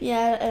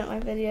 Yeah, I edit my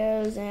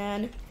videos,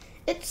 and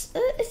it's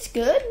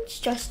good. It's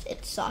just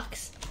it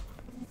sucks.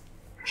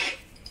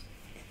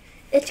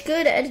 It's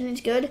good,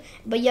 editing's good,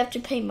 but you have to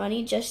pay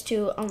money just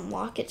to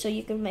unlock it so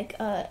you can make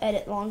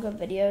edit longer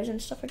videos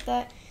and stuff like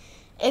that.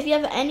 If you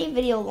have any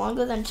video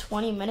longer than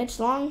 20 minutes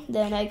long,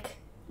 then like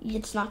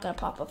it's not gonna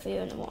pop up for you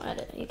and it won't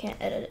edit. You can't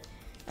edit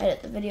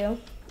the video.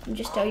 I'm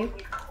just tell you.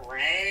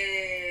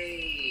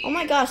 Great. Oh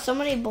my gosh, so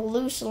many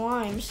blue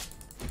slimes.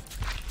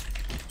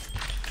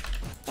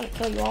 I'm gonna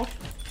kill you all.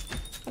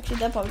 Actually,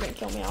 they're probably gonna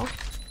kill me all.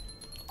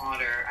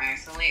 Otter, I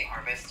accidentally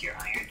harvest your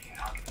iron. Here,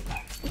 I'll give it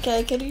back.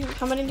 Okay, could you?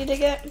 How many did I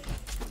get?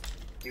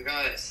 You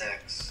got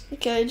 6.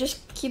 Okay,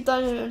 just keep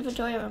that in your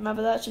inventory and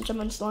remember that since I'm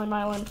on Slime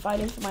Island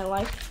fighting for my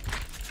life.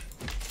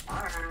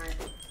 Alright.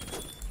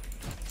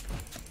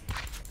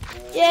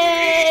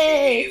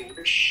 Yay!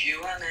 Wish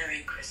you a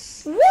Merry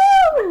Christmas.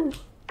 Woo!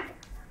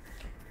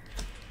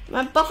 I'm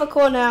at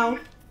Buffercore now.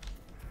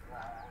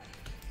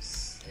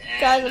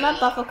 Guys, I'm at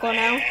Buffercore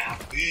now.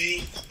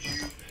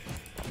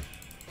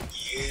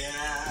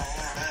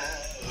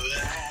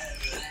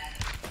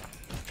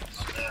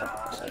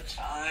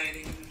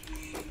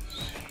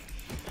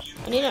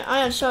 I need an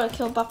iron sword to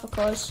kill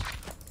Buffercores.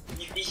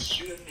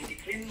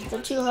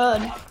 They're too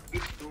hard.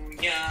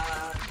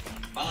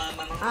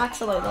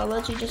 Actually, they're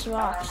literally just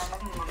rocks.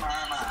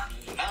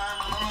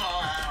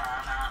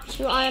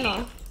 2 iron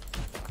ore.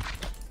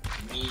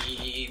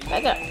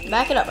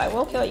 Back it up, I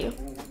will kill you.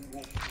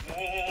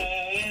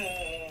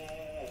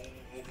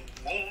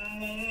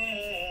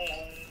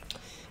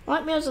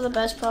 Nightmares are the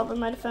best part of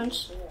my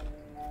defense.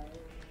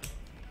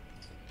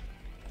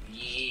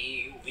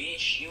 We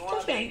wish you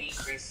a baby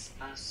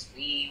Christmas.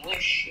 We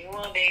wish you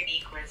a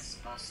baby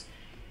Christmas.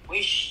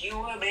 Wish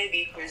you a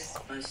baby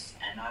Christmas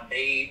and a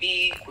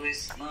baby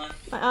Christmas.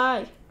 My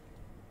eye.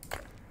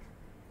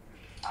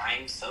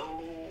 I'm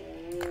so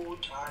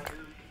tired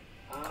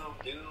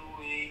of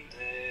doing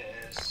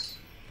this.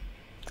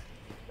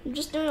 I'm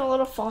just doing a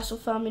little fossil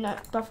farming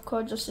at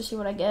Buffercore just to see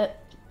what I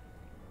get.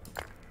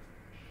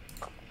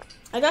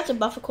 I got to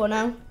Buffercore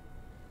now.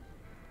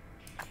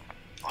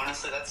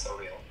 Honestly, that's so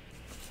real.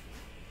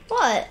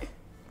 What?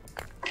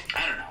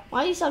 I don't know.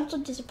 Why do you sound so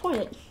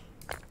disappointed?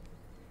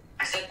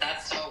 I said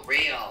that's so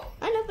real.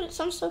 I know, but it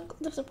sounds so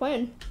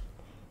disappointing.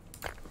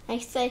 I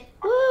say,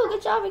 woo,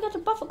 good job, we got to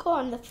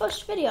Buffercore in the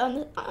first video.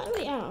 And I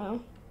don't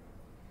know.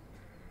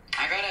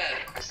 I got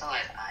a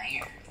crystallized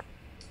iron.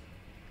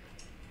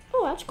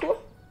 Oh, that's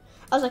cool.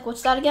 I was like,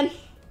 what's that again?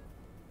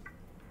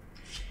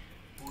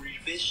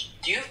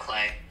 Do you have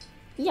clay?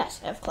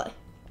 Yes, I have clay.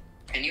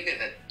 Can you give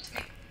it to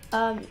me?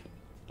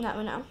 Not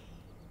right now.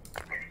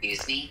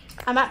 Excuse me?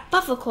 I'm at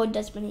Buffercore,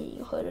 Desmond.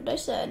 You heard what I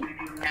said. Do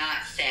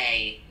not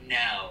say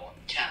no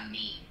to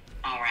me,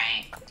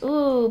 alright?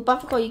 Ooh,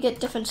 Buffercore, you get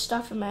different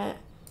stuff from it.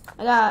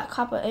 I got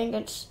copper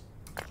ingots.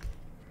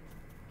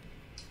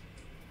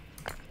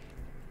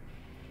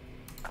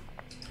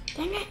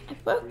 Dang it, I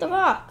broke the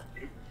rock.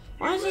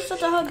 Why is this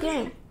such a hard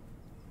game?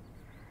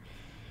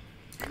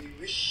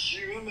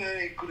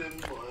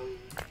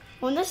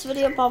 When this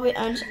video probably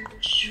ends,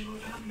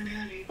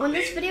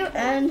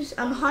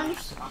 I'm hunting,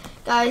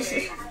 guys.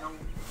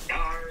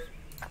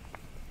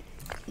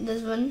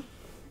 This one.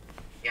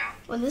 Yeah.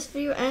 When this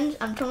video ends,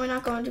 I'm totally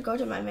not going to go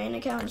to my main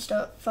account and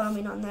start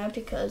farming on there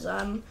because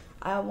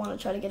I want to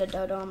try to get a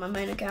dodo on my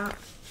main account.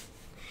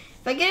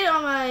 If I get it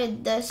on my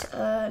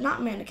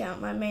not main account,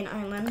 my main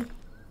island.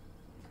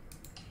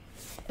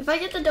 If I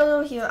get the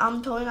dodo here,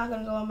 I'm totally not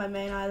gonna go on my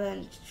main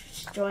island.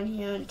 Just join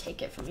here and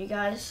take it from you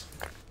guys.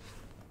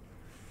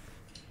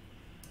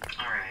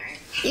 Alright.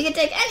 You can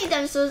take any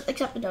dinosaurs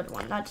except the dodo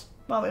one. That's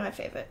probably my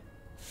favorite.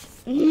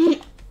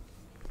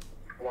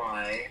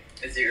 Why?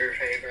 Is it your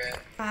favorite?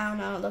 I don't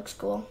know. It looks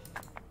cool.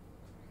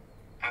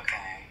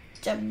 Okay.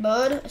 It's a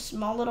bird, a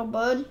small little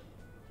bird.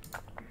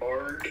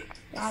 Bird.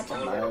 Yeah, it's a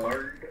Small little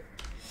bird. bird.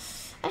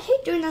 I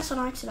hate doing this on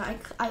accident.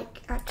 I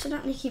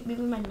accidentally keep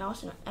moving my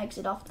mouse and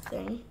exit off the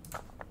thing.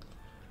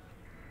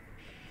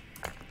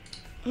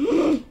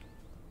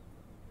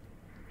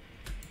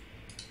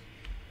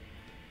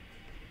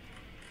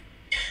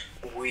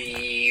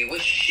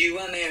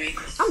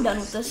 I'm done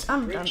with this.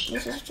 I'm done.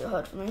 This is too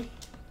hard for me.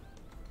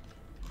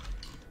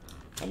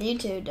 And you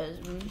too,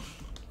 Desmond.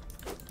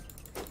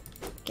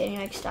 Can you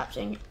like stop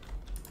singing?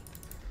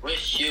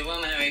 Wish you a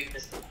Merry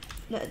Christmas.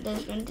 No,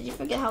 Desmond, did you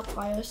forget how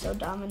choir is so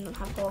dumb and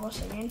have horrible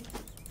singing?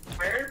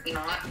 We're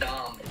not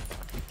dumb.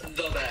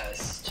 The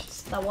best.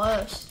 It's the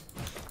worst.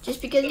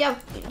 Just because you have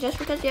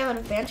an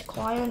advanced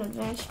choir and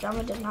advanced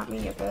drama does not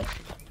mean you're good.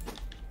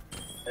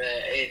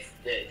 It's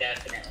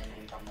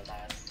definitely from the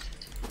best.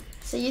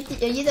 So are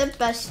you the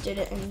best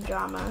student in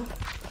drama?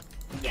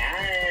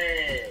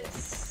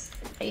 Yes.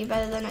 Are you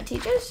better than our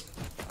teachers?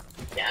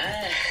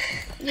 Yes.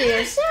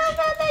 You sound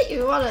about that.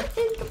 You want to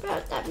think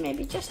about that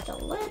maybe just a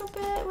little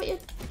bit. What you're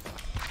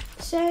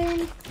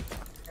saying?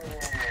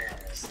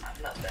 Yes,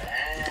 I'm not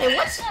bad. Hey,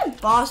 what's the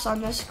boss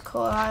on this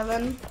core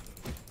island?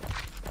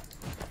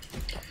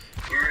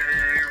 We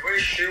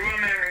wish you a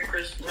Merry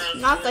Christmas.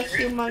 Not the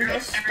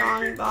humongous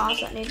strong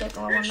boss that needs like a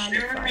level Wish you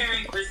a 95.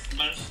 Merry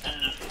Christmas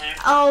and a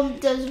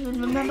happy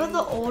Remember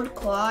the old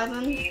core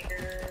island? New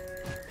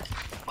Year.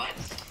 What?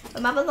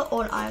 Remember the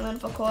old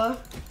island for core?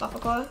 Buffer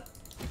core?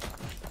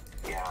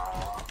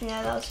 Yeah.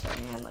 Yeah, that was fun.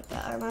 Yeah, I like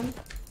that island.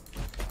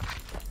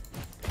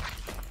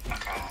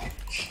 Okay.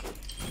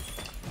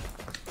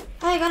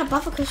 Hey, I got a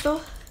buffer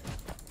crystal.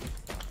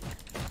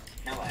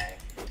 No way.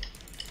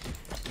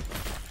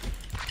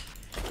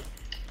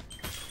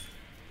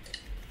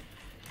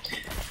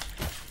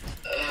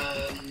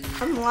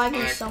 I'm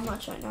lagging so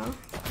much right now.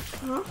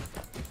 Huh?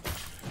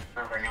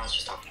 Remember, I was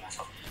just talking to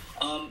myself.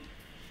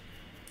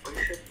 We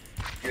should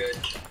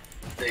get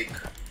like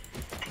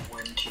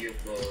 20 of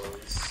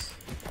those.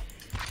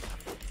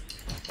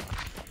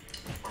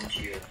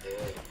 20 of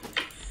those.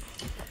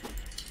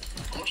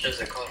 How much does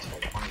it cost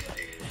for 20 of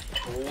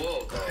these?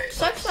 Whoa, guys.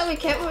 Sucks that we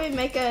can't really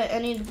make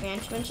any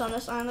advancements on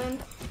this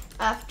island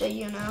after,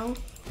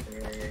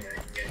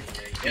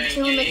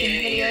 until we're making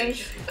videos.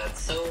 That's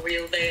so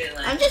real,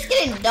 Dayland. I'm just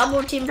getting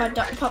double teamed by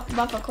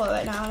Buffer Core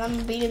right now, and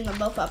I'm beating them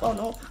both up. Oh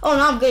no,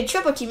 I'm getting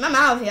triple teamed. I'm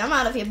out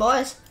of here,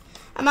 boys.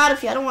 I'm out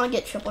of here. I don't want to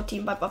get triple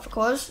teamed by Buffer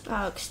Cores.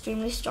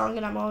 Extremely strong,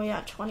 and I'm only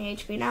at 20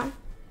 HP now.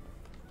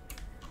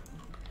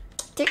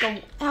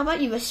 How about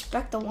you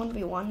respect the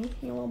 1v1,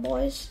 you little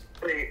boys?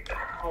 Wait,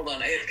 hold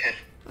on, I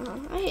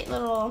I hate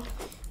little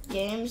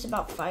games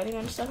about fighting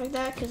and stuff like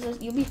that, because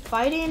you'll be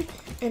fighting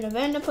and a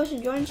random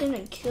person joins in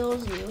and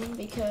kills you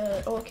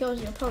or kills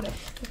your opponent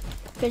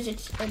because you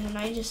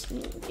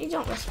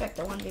don't respect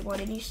the 1v1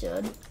 and you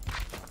should.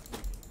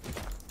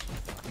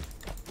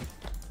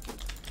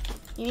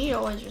 You need to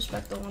always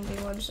respect the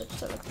 1v1, so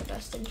it's like the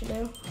best thing to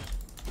do.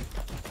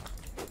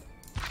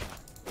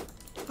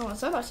 Oh, I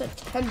thought I said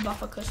 10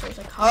 buffer crystals,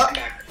 like huh?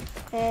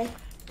 Hey.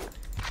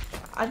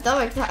 I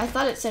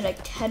thought it said like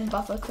 10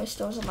 buffer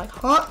crystals. I'm like,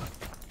 huh?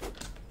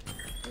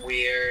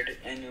 Weird,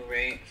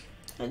 anyway.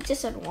 It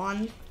just said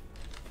 1.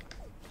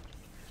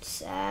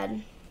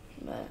 Sad,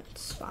 but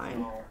it's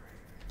fine.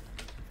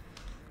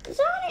 Is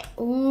there any?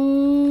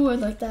 Ooh, I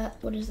like that.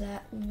 What is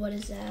that? What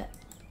is that?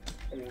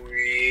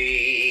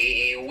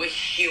 We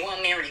wish you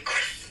a Merry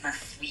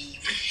Christmas. We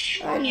wish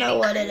you a I Merry know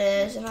what it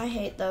is, and I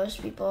hate those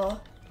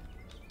people.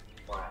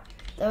 What?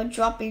 They were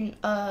dropping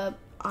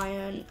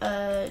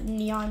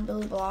neon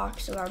blue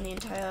blocks around the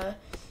entire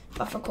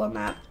buffer core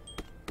map.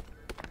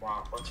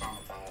 Wow, what's wrong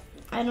with that?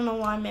 I don't know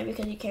why, maybe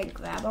because you can't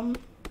grab them.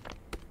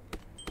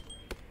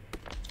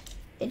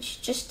 It's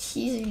just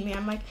teasing me.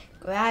 I'm like,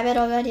 grab it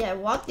already. I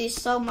want these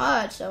so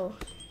much. So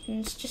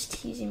it's just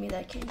teasing me that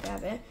I can't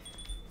grab it.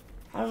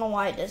 I don't know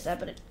why it does that,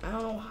 but I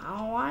don't know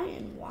why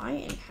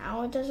and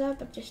how it does that,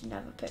 but it just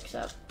never picks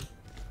up.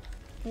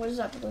 What is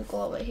that blue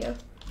glow right here?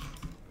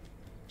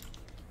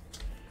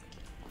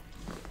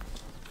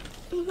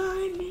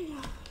 Light me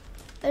up.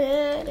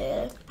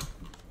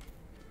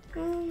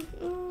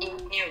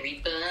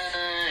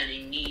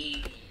 Everybody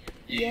needs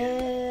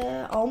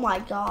Yeah. Oh my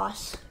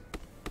gosh.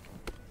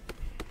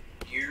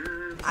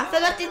 your I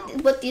forgot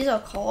what these are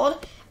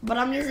called, but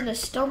I'm using a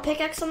stone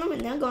pickaxe on them,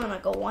 and they're going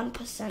like a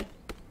 1%.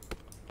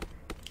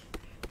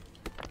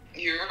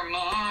 your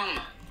mom.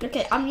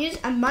 Okay,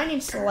 I'm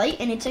mining slate,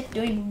 and it's like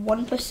doing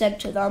 1%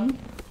 to them.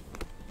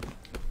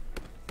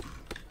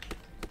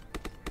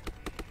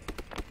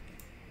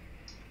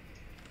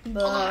 Hold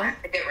on, I But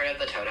have to get rid of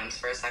the totems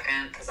for a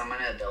second, because I'm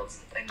gonna build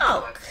something.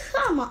 oh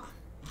come on,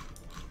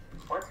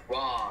 What's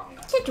wrong?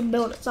 can't you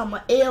build it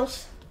somewhere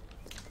else?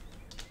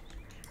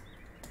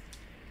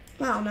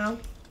 I don't know.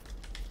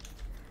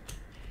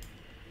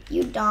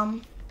 You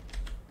dumb.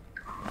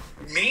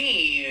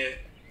 Me?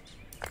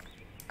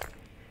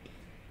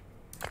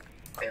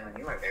 Balin,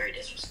 you are very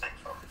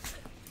disrespectful.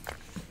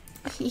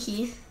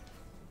 Hehe.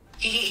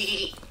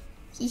 Hehe.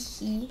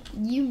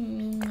 You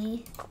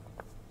meanie.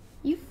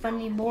 You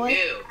funny boy.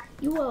 You.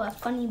 You are a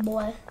funny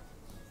boy.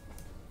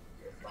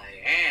 Yes, I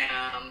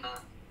am.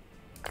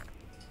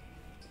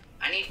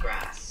 I need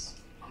grass.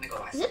 Let me go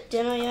buy Is it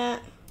dinner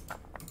yet?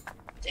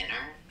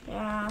 dinner.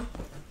 Yeah.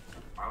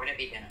 Why would it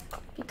be dinner?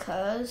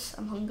 Because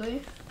I'm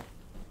hungry.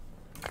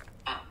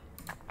 Oh.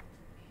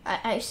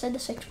 I said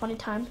this like 20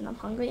 times and I'm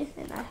hungry,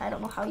 and I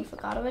don't know how you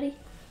forgot already.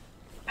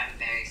 I'm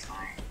very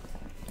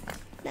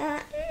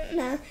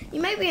Nah, you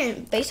may be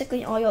in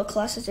basically all your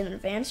classes in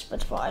advanced,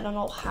 but I don't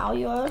know how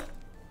you are.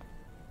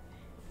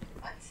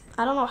 What?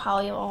 I don't know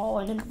how you're all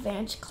in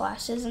advanced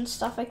classes and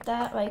stuff like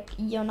that. Like,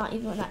 you're not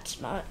even that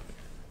smart.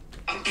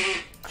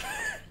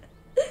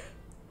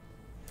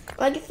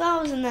 Like, if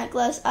I was in that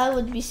class, I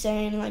would be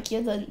saying, like,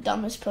 you're the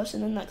dumbest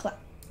person in that class.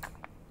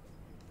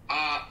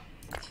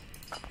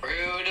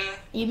 Rude.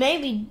 You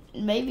maybe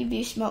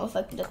be smart with,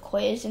 like, the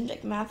quiz and,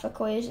 like, math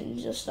quiz and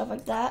just stuff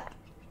like that.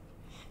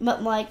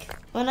 But, like,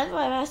 whenever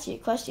I ask you a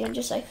question, I'm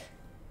just like,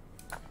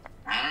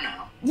 I don't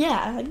know.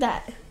 yeah, like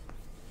that.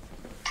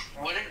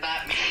 What did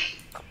that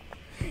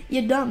mean?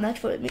 You're dumb,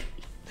 that's what it means.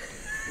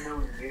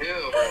 No,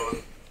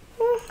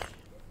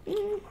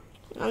 you.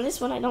 On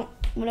this one, I don't,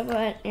 whenever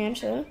I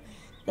answer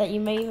that you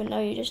may even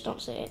know, you just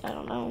don't say it. I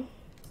don't know.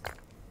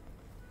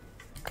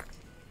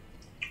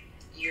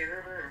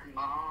 Your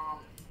mom.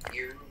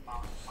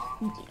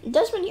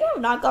 Desmond, you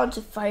have not gone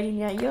to fighting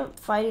yet. Your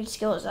fighting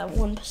skill is at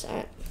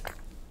 1%.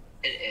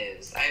 It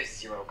is. I have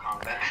 0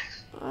 combat.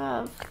 I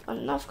have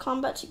enough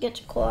combat to get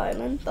to Core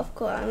Island, Buff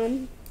Core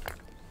Island.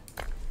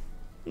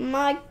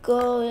 My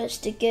goal is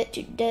to get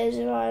to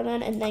Desert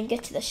Island and then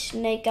get to the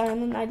Snake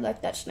Island. I'd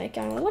like that Snake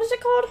Island. What is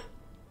it called?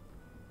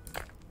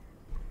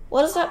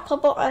 What is that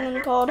purple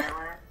island called?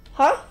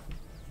 Huh?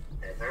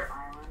 Desert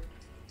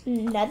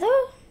Island? Nether?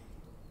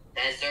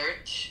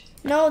 Desert?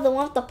 No, the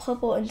one with the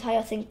purple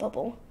entire thing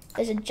purple.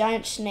 There's a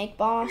giant snake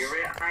boss.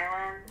 Spirit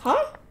Island?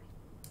 Huh?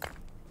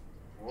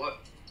 What?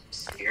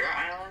 Spirit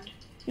Island?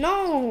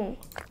 No.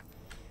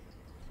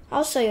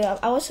 I'll show you.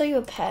 I will show you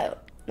a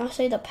pet. I'll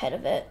show you the pet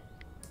of it.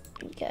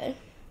 Okay.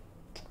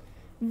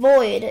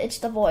 Void. It's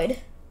the void.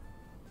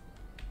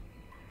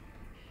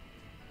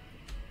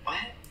 What?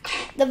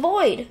 The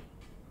void.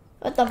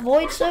 What, the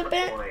void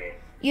serpent? Void.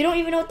 You don't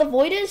even know what the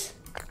void is?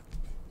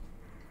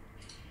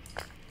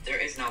 There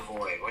is no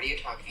void. What are you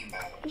talking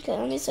about? Okay,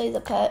 let me show you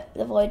the pet.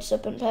 The void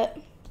serpent pet.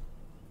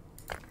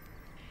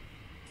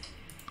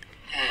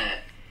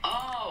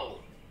 Oh!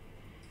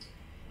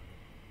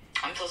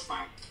 I'm so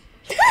smart.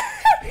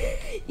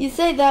 You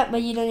say that,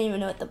 but you don't even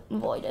know what the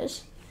void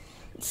is.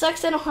 It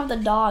sucks they don't have the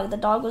dog. The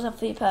dog was a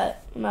free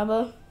pet,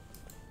 remember?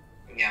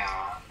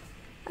 Yeah.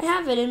 I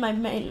have it in my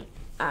main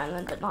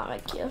island, but not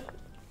right here.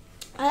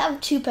 I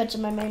have 2 pets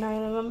in my main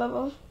island,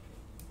 remember?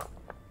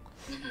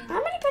 Mm-hmm.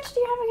 How many pets do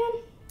you have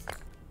again?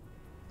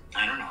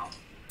 I don't know.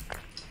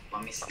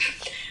 Let me see.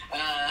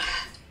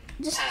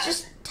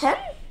 Just 10?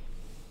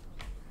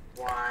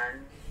 1,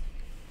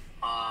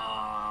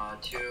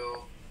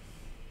 2,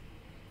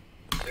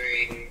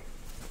 3.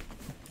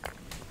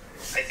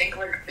 I think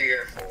like 3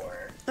 or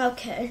 4.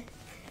 Okay.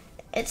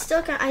 It's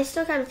still I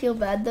still kind of feel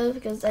bad though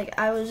because like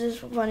I was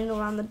just running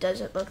around the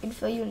desert looking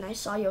for you and I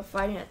saw you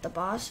fighting at the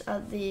boss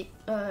of the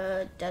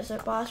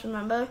desert boss,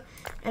 remember?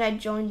 And I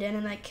joined in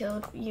and I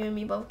killed you and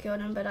me both killed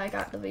him, but I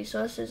got the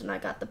resources and I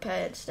got the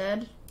pet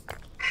instead.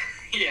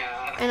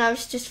 Yeah. And I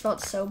was just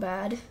felt so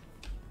bad.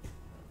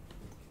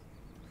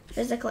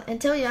 Physically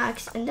until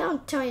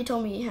you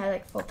told me you had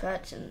like 4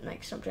 pets and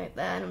like something like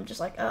that, and I'm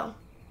just like, oh,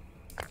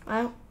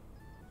 I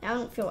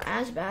don't feel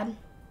as bad.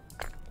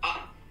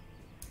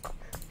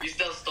 You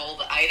still stole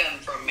the item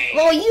from me.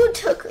 Well,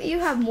 you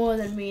have more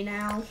than me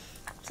now.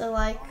 So,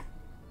 like,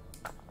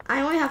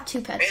 I only have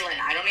 2 pets. Raylan,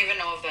 I don't even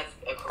know if that's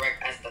a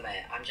correct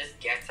estimate. I'm just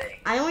guessing.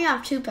 I only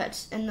have 2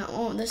 pets, and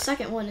the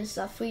second one is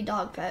a free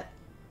dog pet.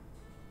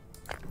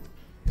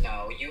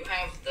 No, you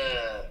have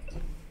the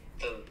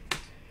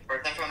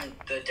person from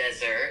the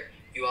desert.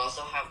 You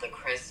also have the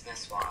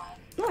Christmas one.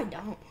 No, I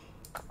don't.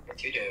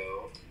 Yes, you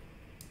do.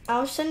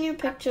 I'll send you a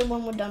picture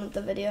when we're done with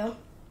the video.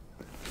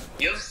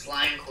 You have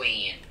Slime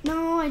Queen.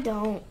 No, I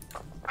don't.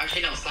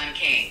 Actually, no, Slime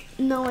King.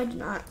 No, I do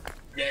not.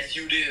 Yes,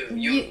 you do.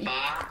 You-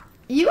 Ba.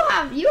 You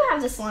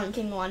have the Slime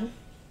King one.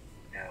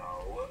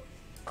 No.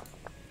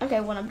 Okay,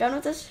 when we're done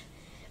with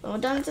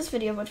this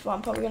video, which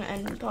I'm probably gonna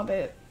end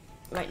probably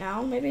right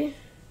now, maybe.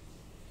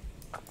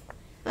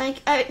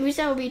 Like, we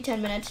said it would be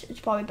 10 minutes. It's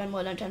probably been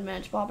more than 10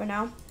 minutes probably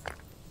now.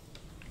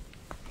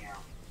 Yeah.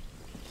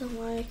 So,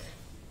 like,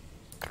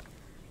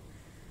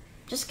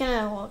 just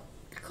gonna work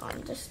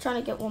on just trying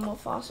to get one more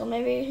fossil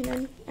maybe and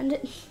then end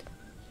it.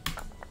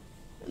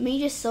 Me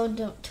just so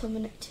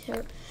determined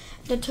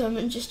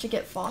just to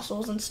get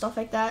fossils and stuff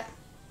like that.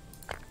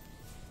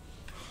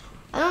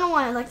 I don't know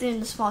why I like doing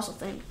this fossil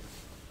thing.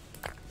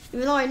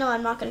 Even though I know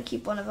I'm not gonna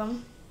keep one of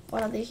them.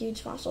 One of the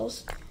huge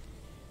fossils.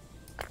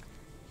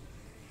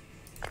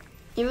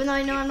 Even though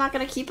I know I'm not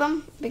gonna keep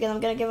them because I'm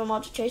gonna give them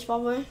all to Chase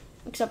probably,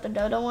 except the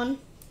dodo one.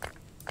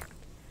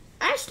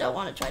 I still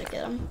want to try to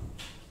get them.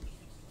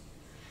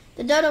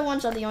 The dodo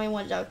ones are the only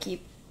ones I'll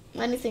keep.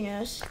 Anything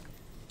else,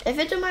 if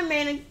it's in my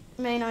main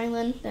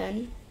island,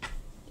 then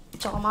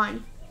it's all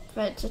mine. If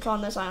it's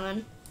on this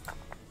island,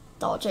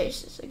 it's all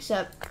Chase's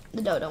except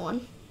the dodo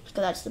one,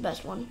 because that's the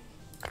best one.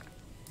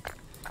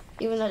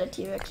 Even though the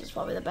T-Rex is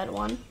probably the better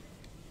one.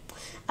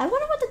 I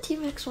wonder what the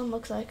T-Rex one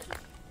looks like.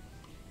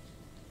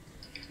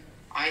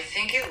 I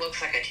think it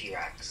looks like a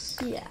T-Rex.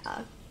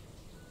 Yeah.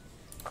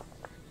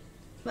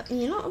 But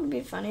you know what would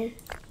be funny?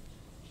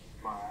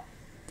 What?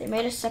 They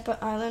made a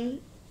separate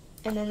island,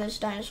 and then there's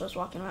dinosaurs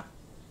walking around.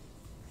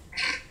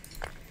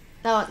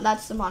 No,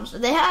 that's the monster.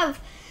 They have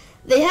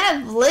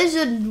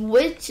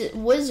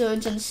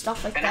wizards and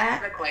stuff like Can I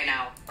have that. the clay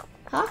now?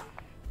 Huh?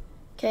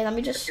 Okay, let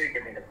me just Give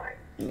me the clay.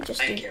 do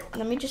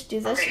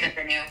this. Okay,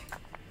 continue.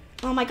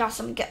 Oh my gosh,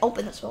 I'm gonna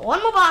open this with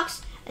one more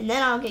box, and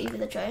then I'll get you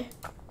the tray.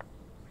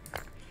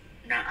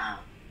 Nuh-uh.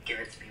 Give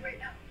it to me right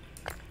now.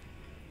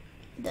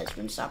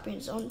 Desmond, stop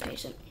being so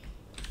impatient.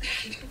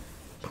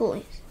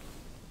 Please,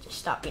 just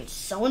stop being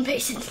so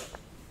impatient.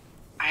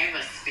 I have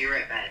a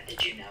spirit bed.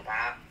 Did you know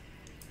that?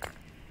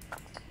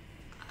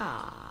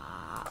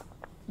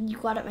 You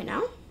got it right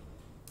now?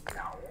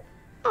 No.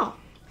 Oh,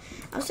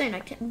 I was saying,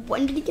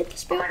 when did you get the On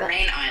spirit my bed?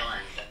 main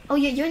island. Oh,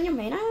 yeah, you're in your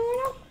main island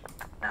right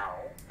No. now?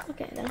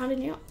 Okay, then how did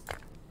you?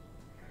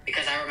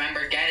 Because I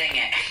remember getting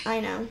it. I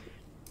know.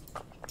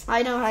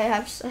 I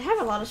have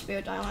a lot of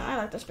spirit island. I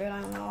like the spirit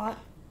island a lot.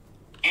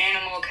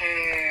 Animal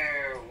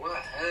care.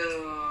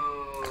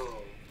 Woohoo.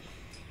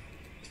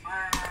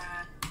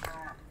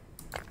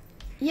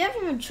 You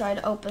haven't even tried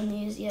to open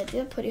these yet.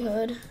 They're pretty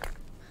hood.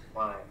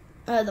 What?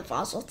 The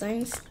fossil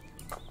things.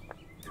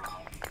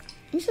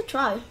 You should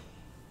try.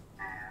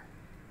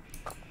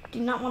 Do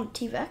you not want a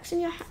T-Rex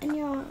in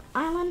your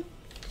island?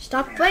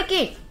 Stop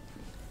breaking!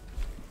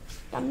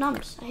 Dumb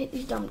numbs. I hate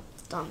these dumb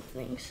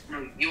things.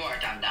 No, you are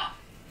dumb. I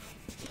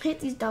hate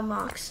these dumb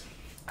rocks.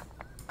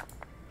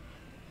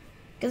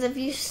 Because if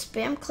you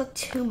spam click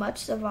too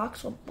much, the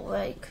rocks will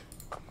break.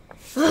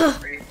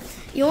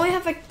 You only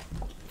have like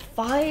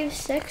 5,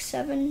 6,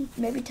 7,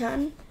 maybe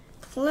 10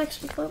 clicks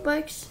before it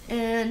breaks,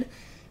 and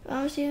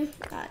honestly,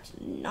 that's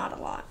not a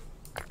lot.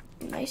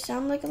 It may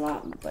sound like a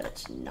lot, but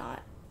it's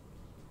not.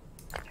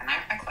 Can I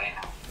have my clay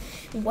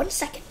now? 1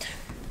 second.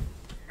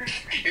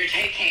 You're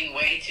taking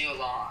way too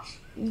long.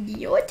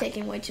 You're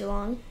taking way too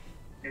long.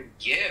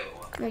 You.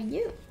 No,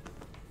 you.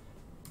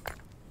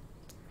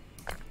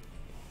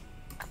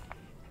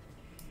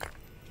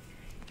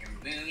 Your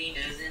mommy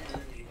doesn't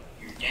love you.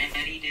 Your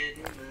daddy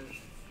doesn't love you.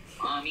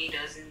 Mommy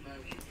doesn't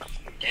love you.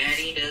 Your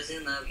daddy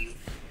doesn't love you.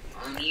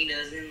 Mommy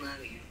doesn't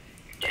love you.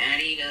 Your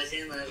daddy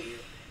doesn't love you.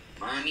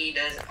 Mommy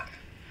doesn't.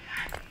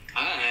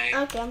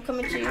 Hi. Okay, I'm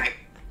coming to you.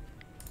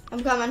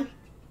 I'm coming.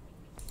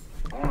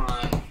 Hold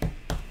on.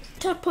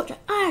 Teleport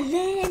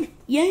island.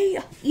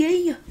 Yeah,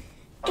 yeah.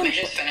 Let me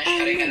just finish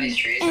cutting down these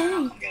trees and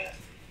I'll come get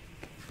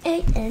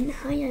it.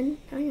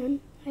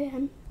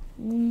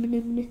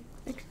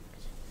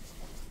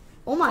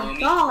 Oh my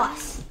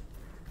gosh.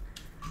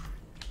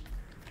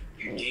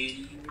 Your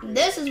daddy.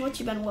 This is what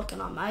you've been working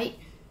on, mate.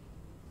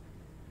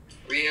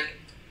 Real.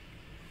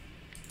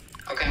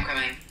 Okay, I'm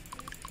coming.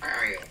 Where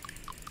are you?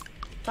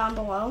 Down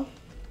below.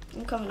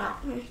 I'm coming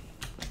up.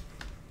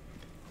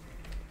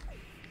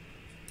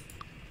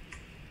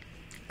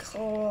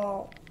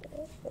 Cool.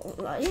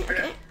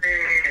 Okay.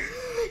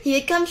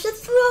 Here comes the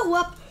throw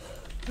up.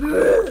 There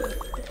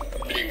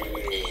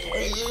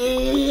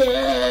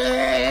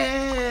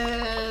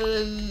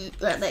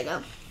you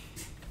go.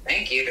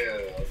 Thank you.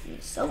 You're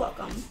so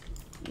welcome.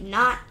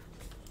 Not.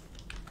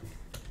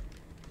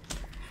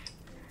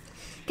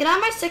 Can I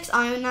have my 6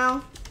 iron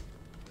now?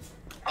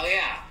 Oh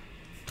yeah.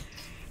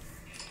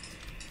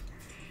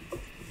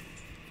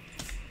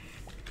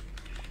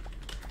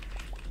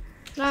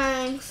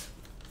 Thanks.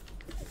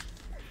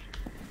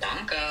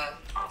 Danke.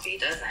 Auf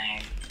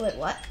Wiedersehen. Wait,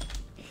 what?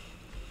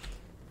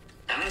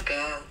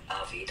 Danke.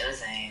 Auf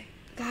Wiedersehen.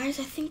 Guys,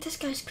 I think this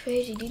guy's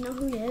crazy. Do you know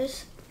who he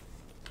is?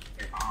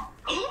 Your mom.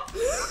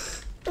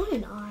 No, you're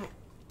not.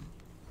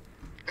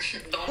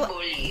 Don't What?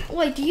 bully.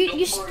 Wait, do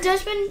you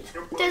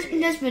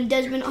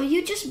Desmond, are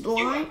you just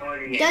blind?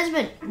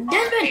 Desmond,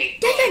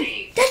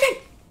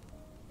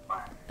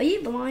 are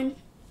you blind?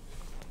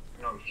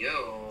 No, you.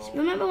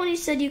 Remember when you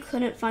said you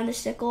couldn't find the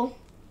sickle?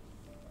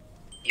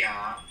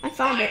 Yeah. I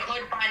found I it.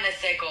 could find the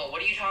sickle.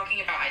 What are you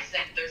talking about? I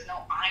said there's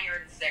no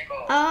iron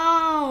sickle.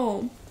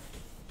 Oh.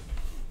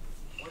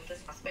 What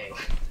this must be?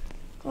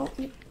 Well,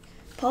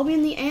 probably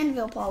in the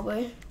anvil,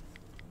 probably.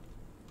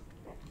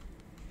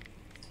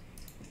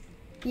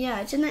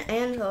 Yeah, it's in the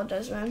anvil,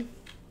 Desmond.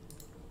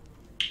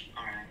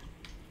 Alright.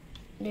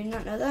 Did you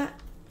not know that?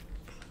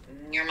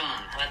 Your mom,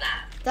 how about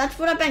that? That's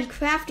what I've been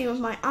crafting with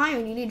my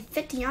iron. You need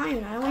 50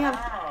 iron. I only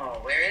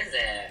where is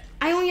it?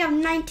 have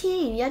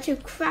 19. You have to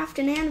craft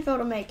an anvil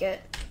to make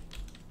it.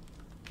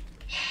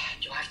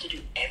 Do I have to do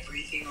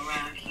everything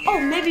around here? Oh,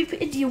 maybe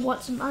do you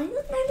want some iron?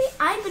 Maybe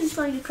I've been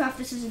trying to craft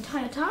this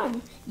entire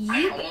time.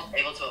 I'm You almost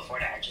able to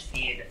afford it. I just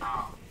need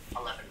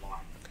 11 more.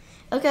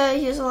 okay?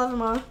 Here's 11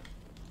 more.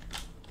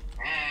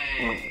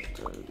 Hey.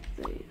 1, 2,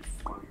 3,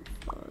 4,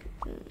 5.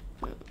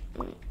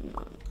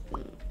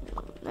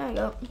 There you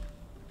go.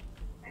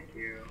 Thank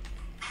you.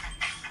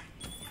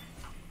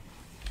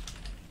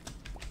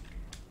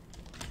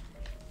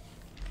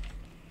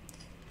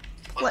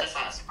 What? What's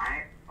this?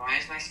 Why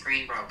is my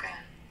screen broken?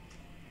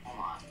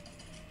 Hold on.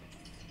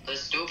 The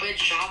stupid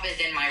shop is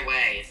in my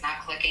way. It's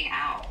not clicking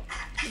out.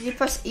 Did you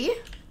press E?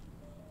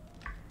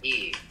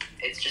 E.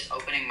 It's just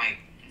opening my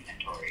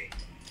inventory.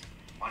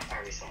 What if I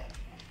reset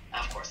it?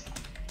 Of course not.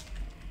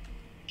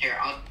 Here,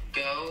 I'll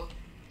go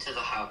to the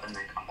hub and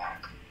then come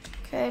back.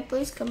 Okay,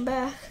 please come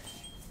back.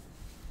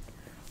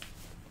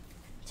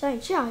 Say,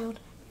 child,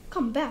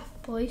 come back,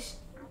 please.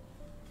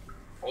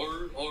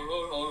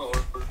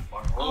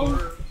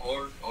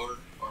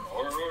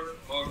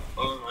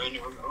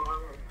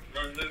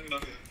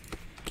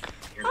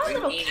 Oh,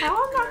 little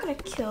cow, I'm not gonna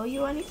kill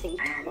you or anything.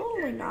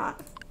 Totally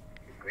not.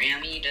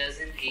 Grammy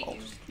doesn't hate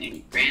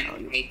you.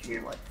 Grammy hates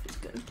you. What is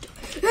good?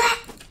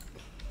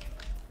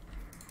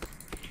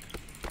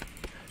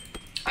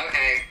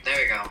 Okay, there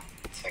we go.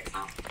 It's fixed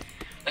now.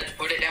 Let's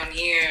put it down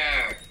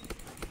here.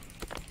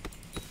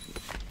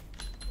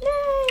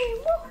 Yay!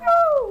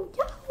 Woohoo!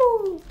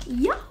 Yahoo!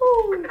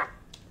 Yahoo! I'm gonna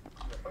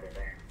put it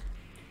there.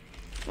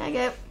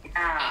 Okay.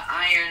 Yeah,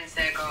 iron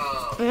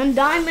sickle. And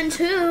diamond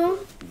too.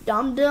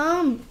 Dum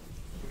dum.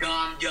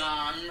 Yum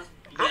yum.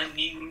 Yum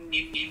yum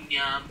yum yum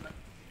yum.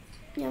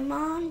 Your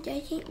mom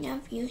doesn't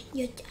love you.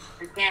 Yummy,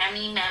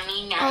 yummy,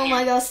 yummy. Oh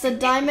my gosh, the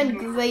diamond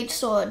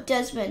greatsword,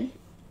 Desmond.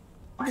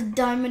 The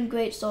diamond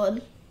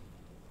greatsword.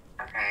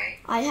 Okay.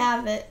 I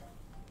have it,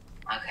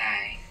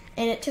 Okay.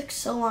 and it took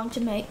so long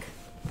to make.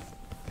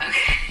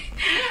 Okay.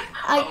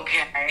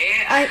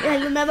 I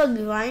remember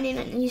grinding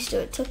it used to.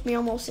 It took me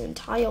almost an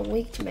entire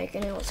week to make it.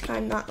 And it was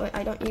kind of not. Like,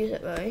 I don't use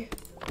it very.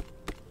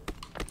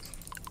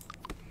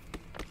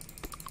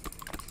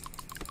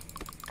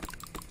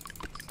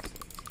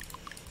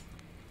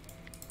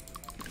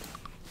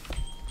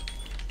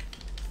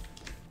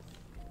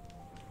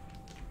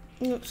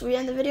 Oops, we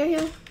end the video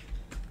here.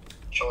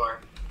 Sure.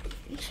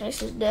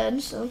 Chase is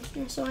dead, so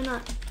yeah, so why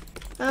not?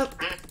 Oh,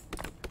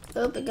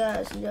 hope you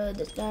guys enjoyed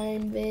this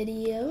time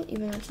video,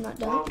 even though it's not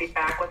We'll done. be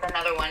back with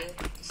another one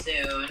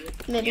soon.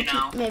 Maybe You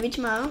know, maybe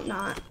tomorrow,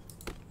 not.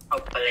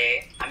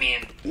 hopefully. I mean,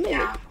 Maybe.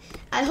 yeah.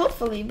 I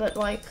hopefully, but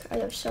like I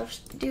have stuff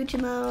to do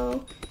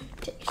tomorrow.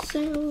 Take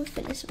yourself,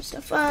 finish some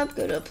stuff up,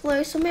 go to a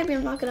place. So maybe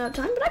I'm not gonna have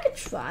time, but I could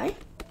try.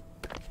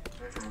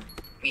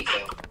 Me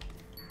too.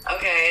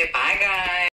 Okay, bye guys.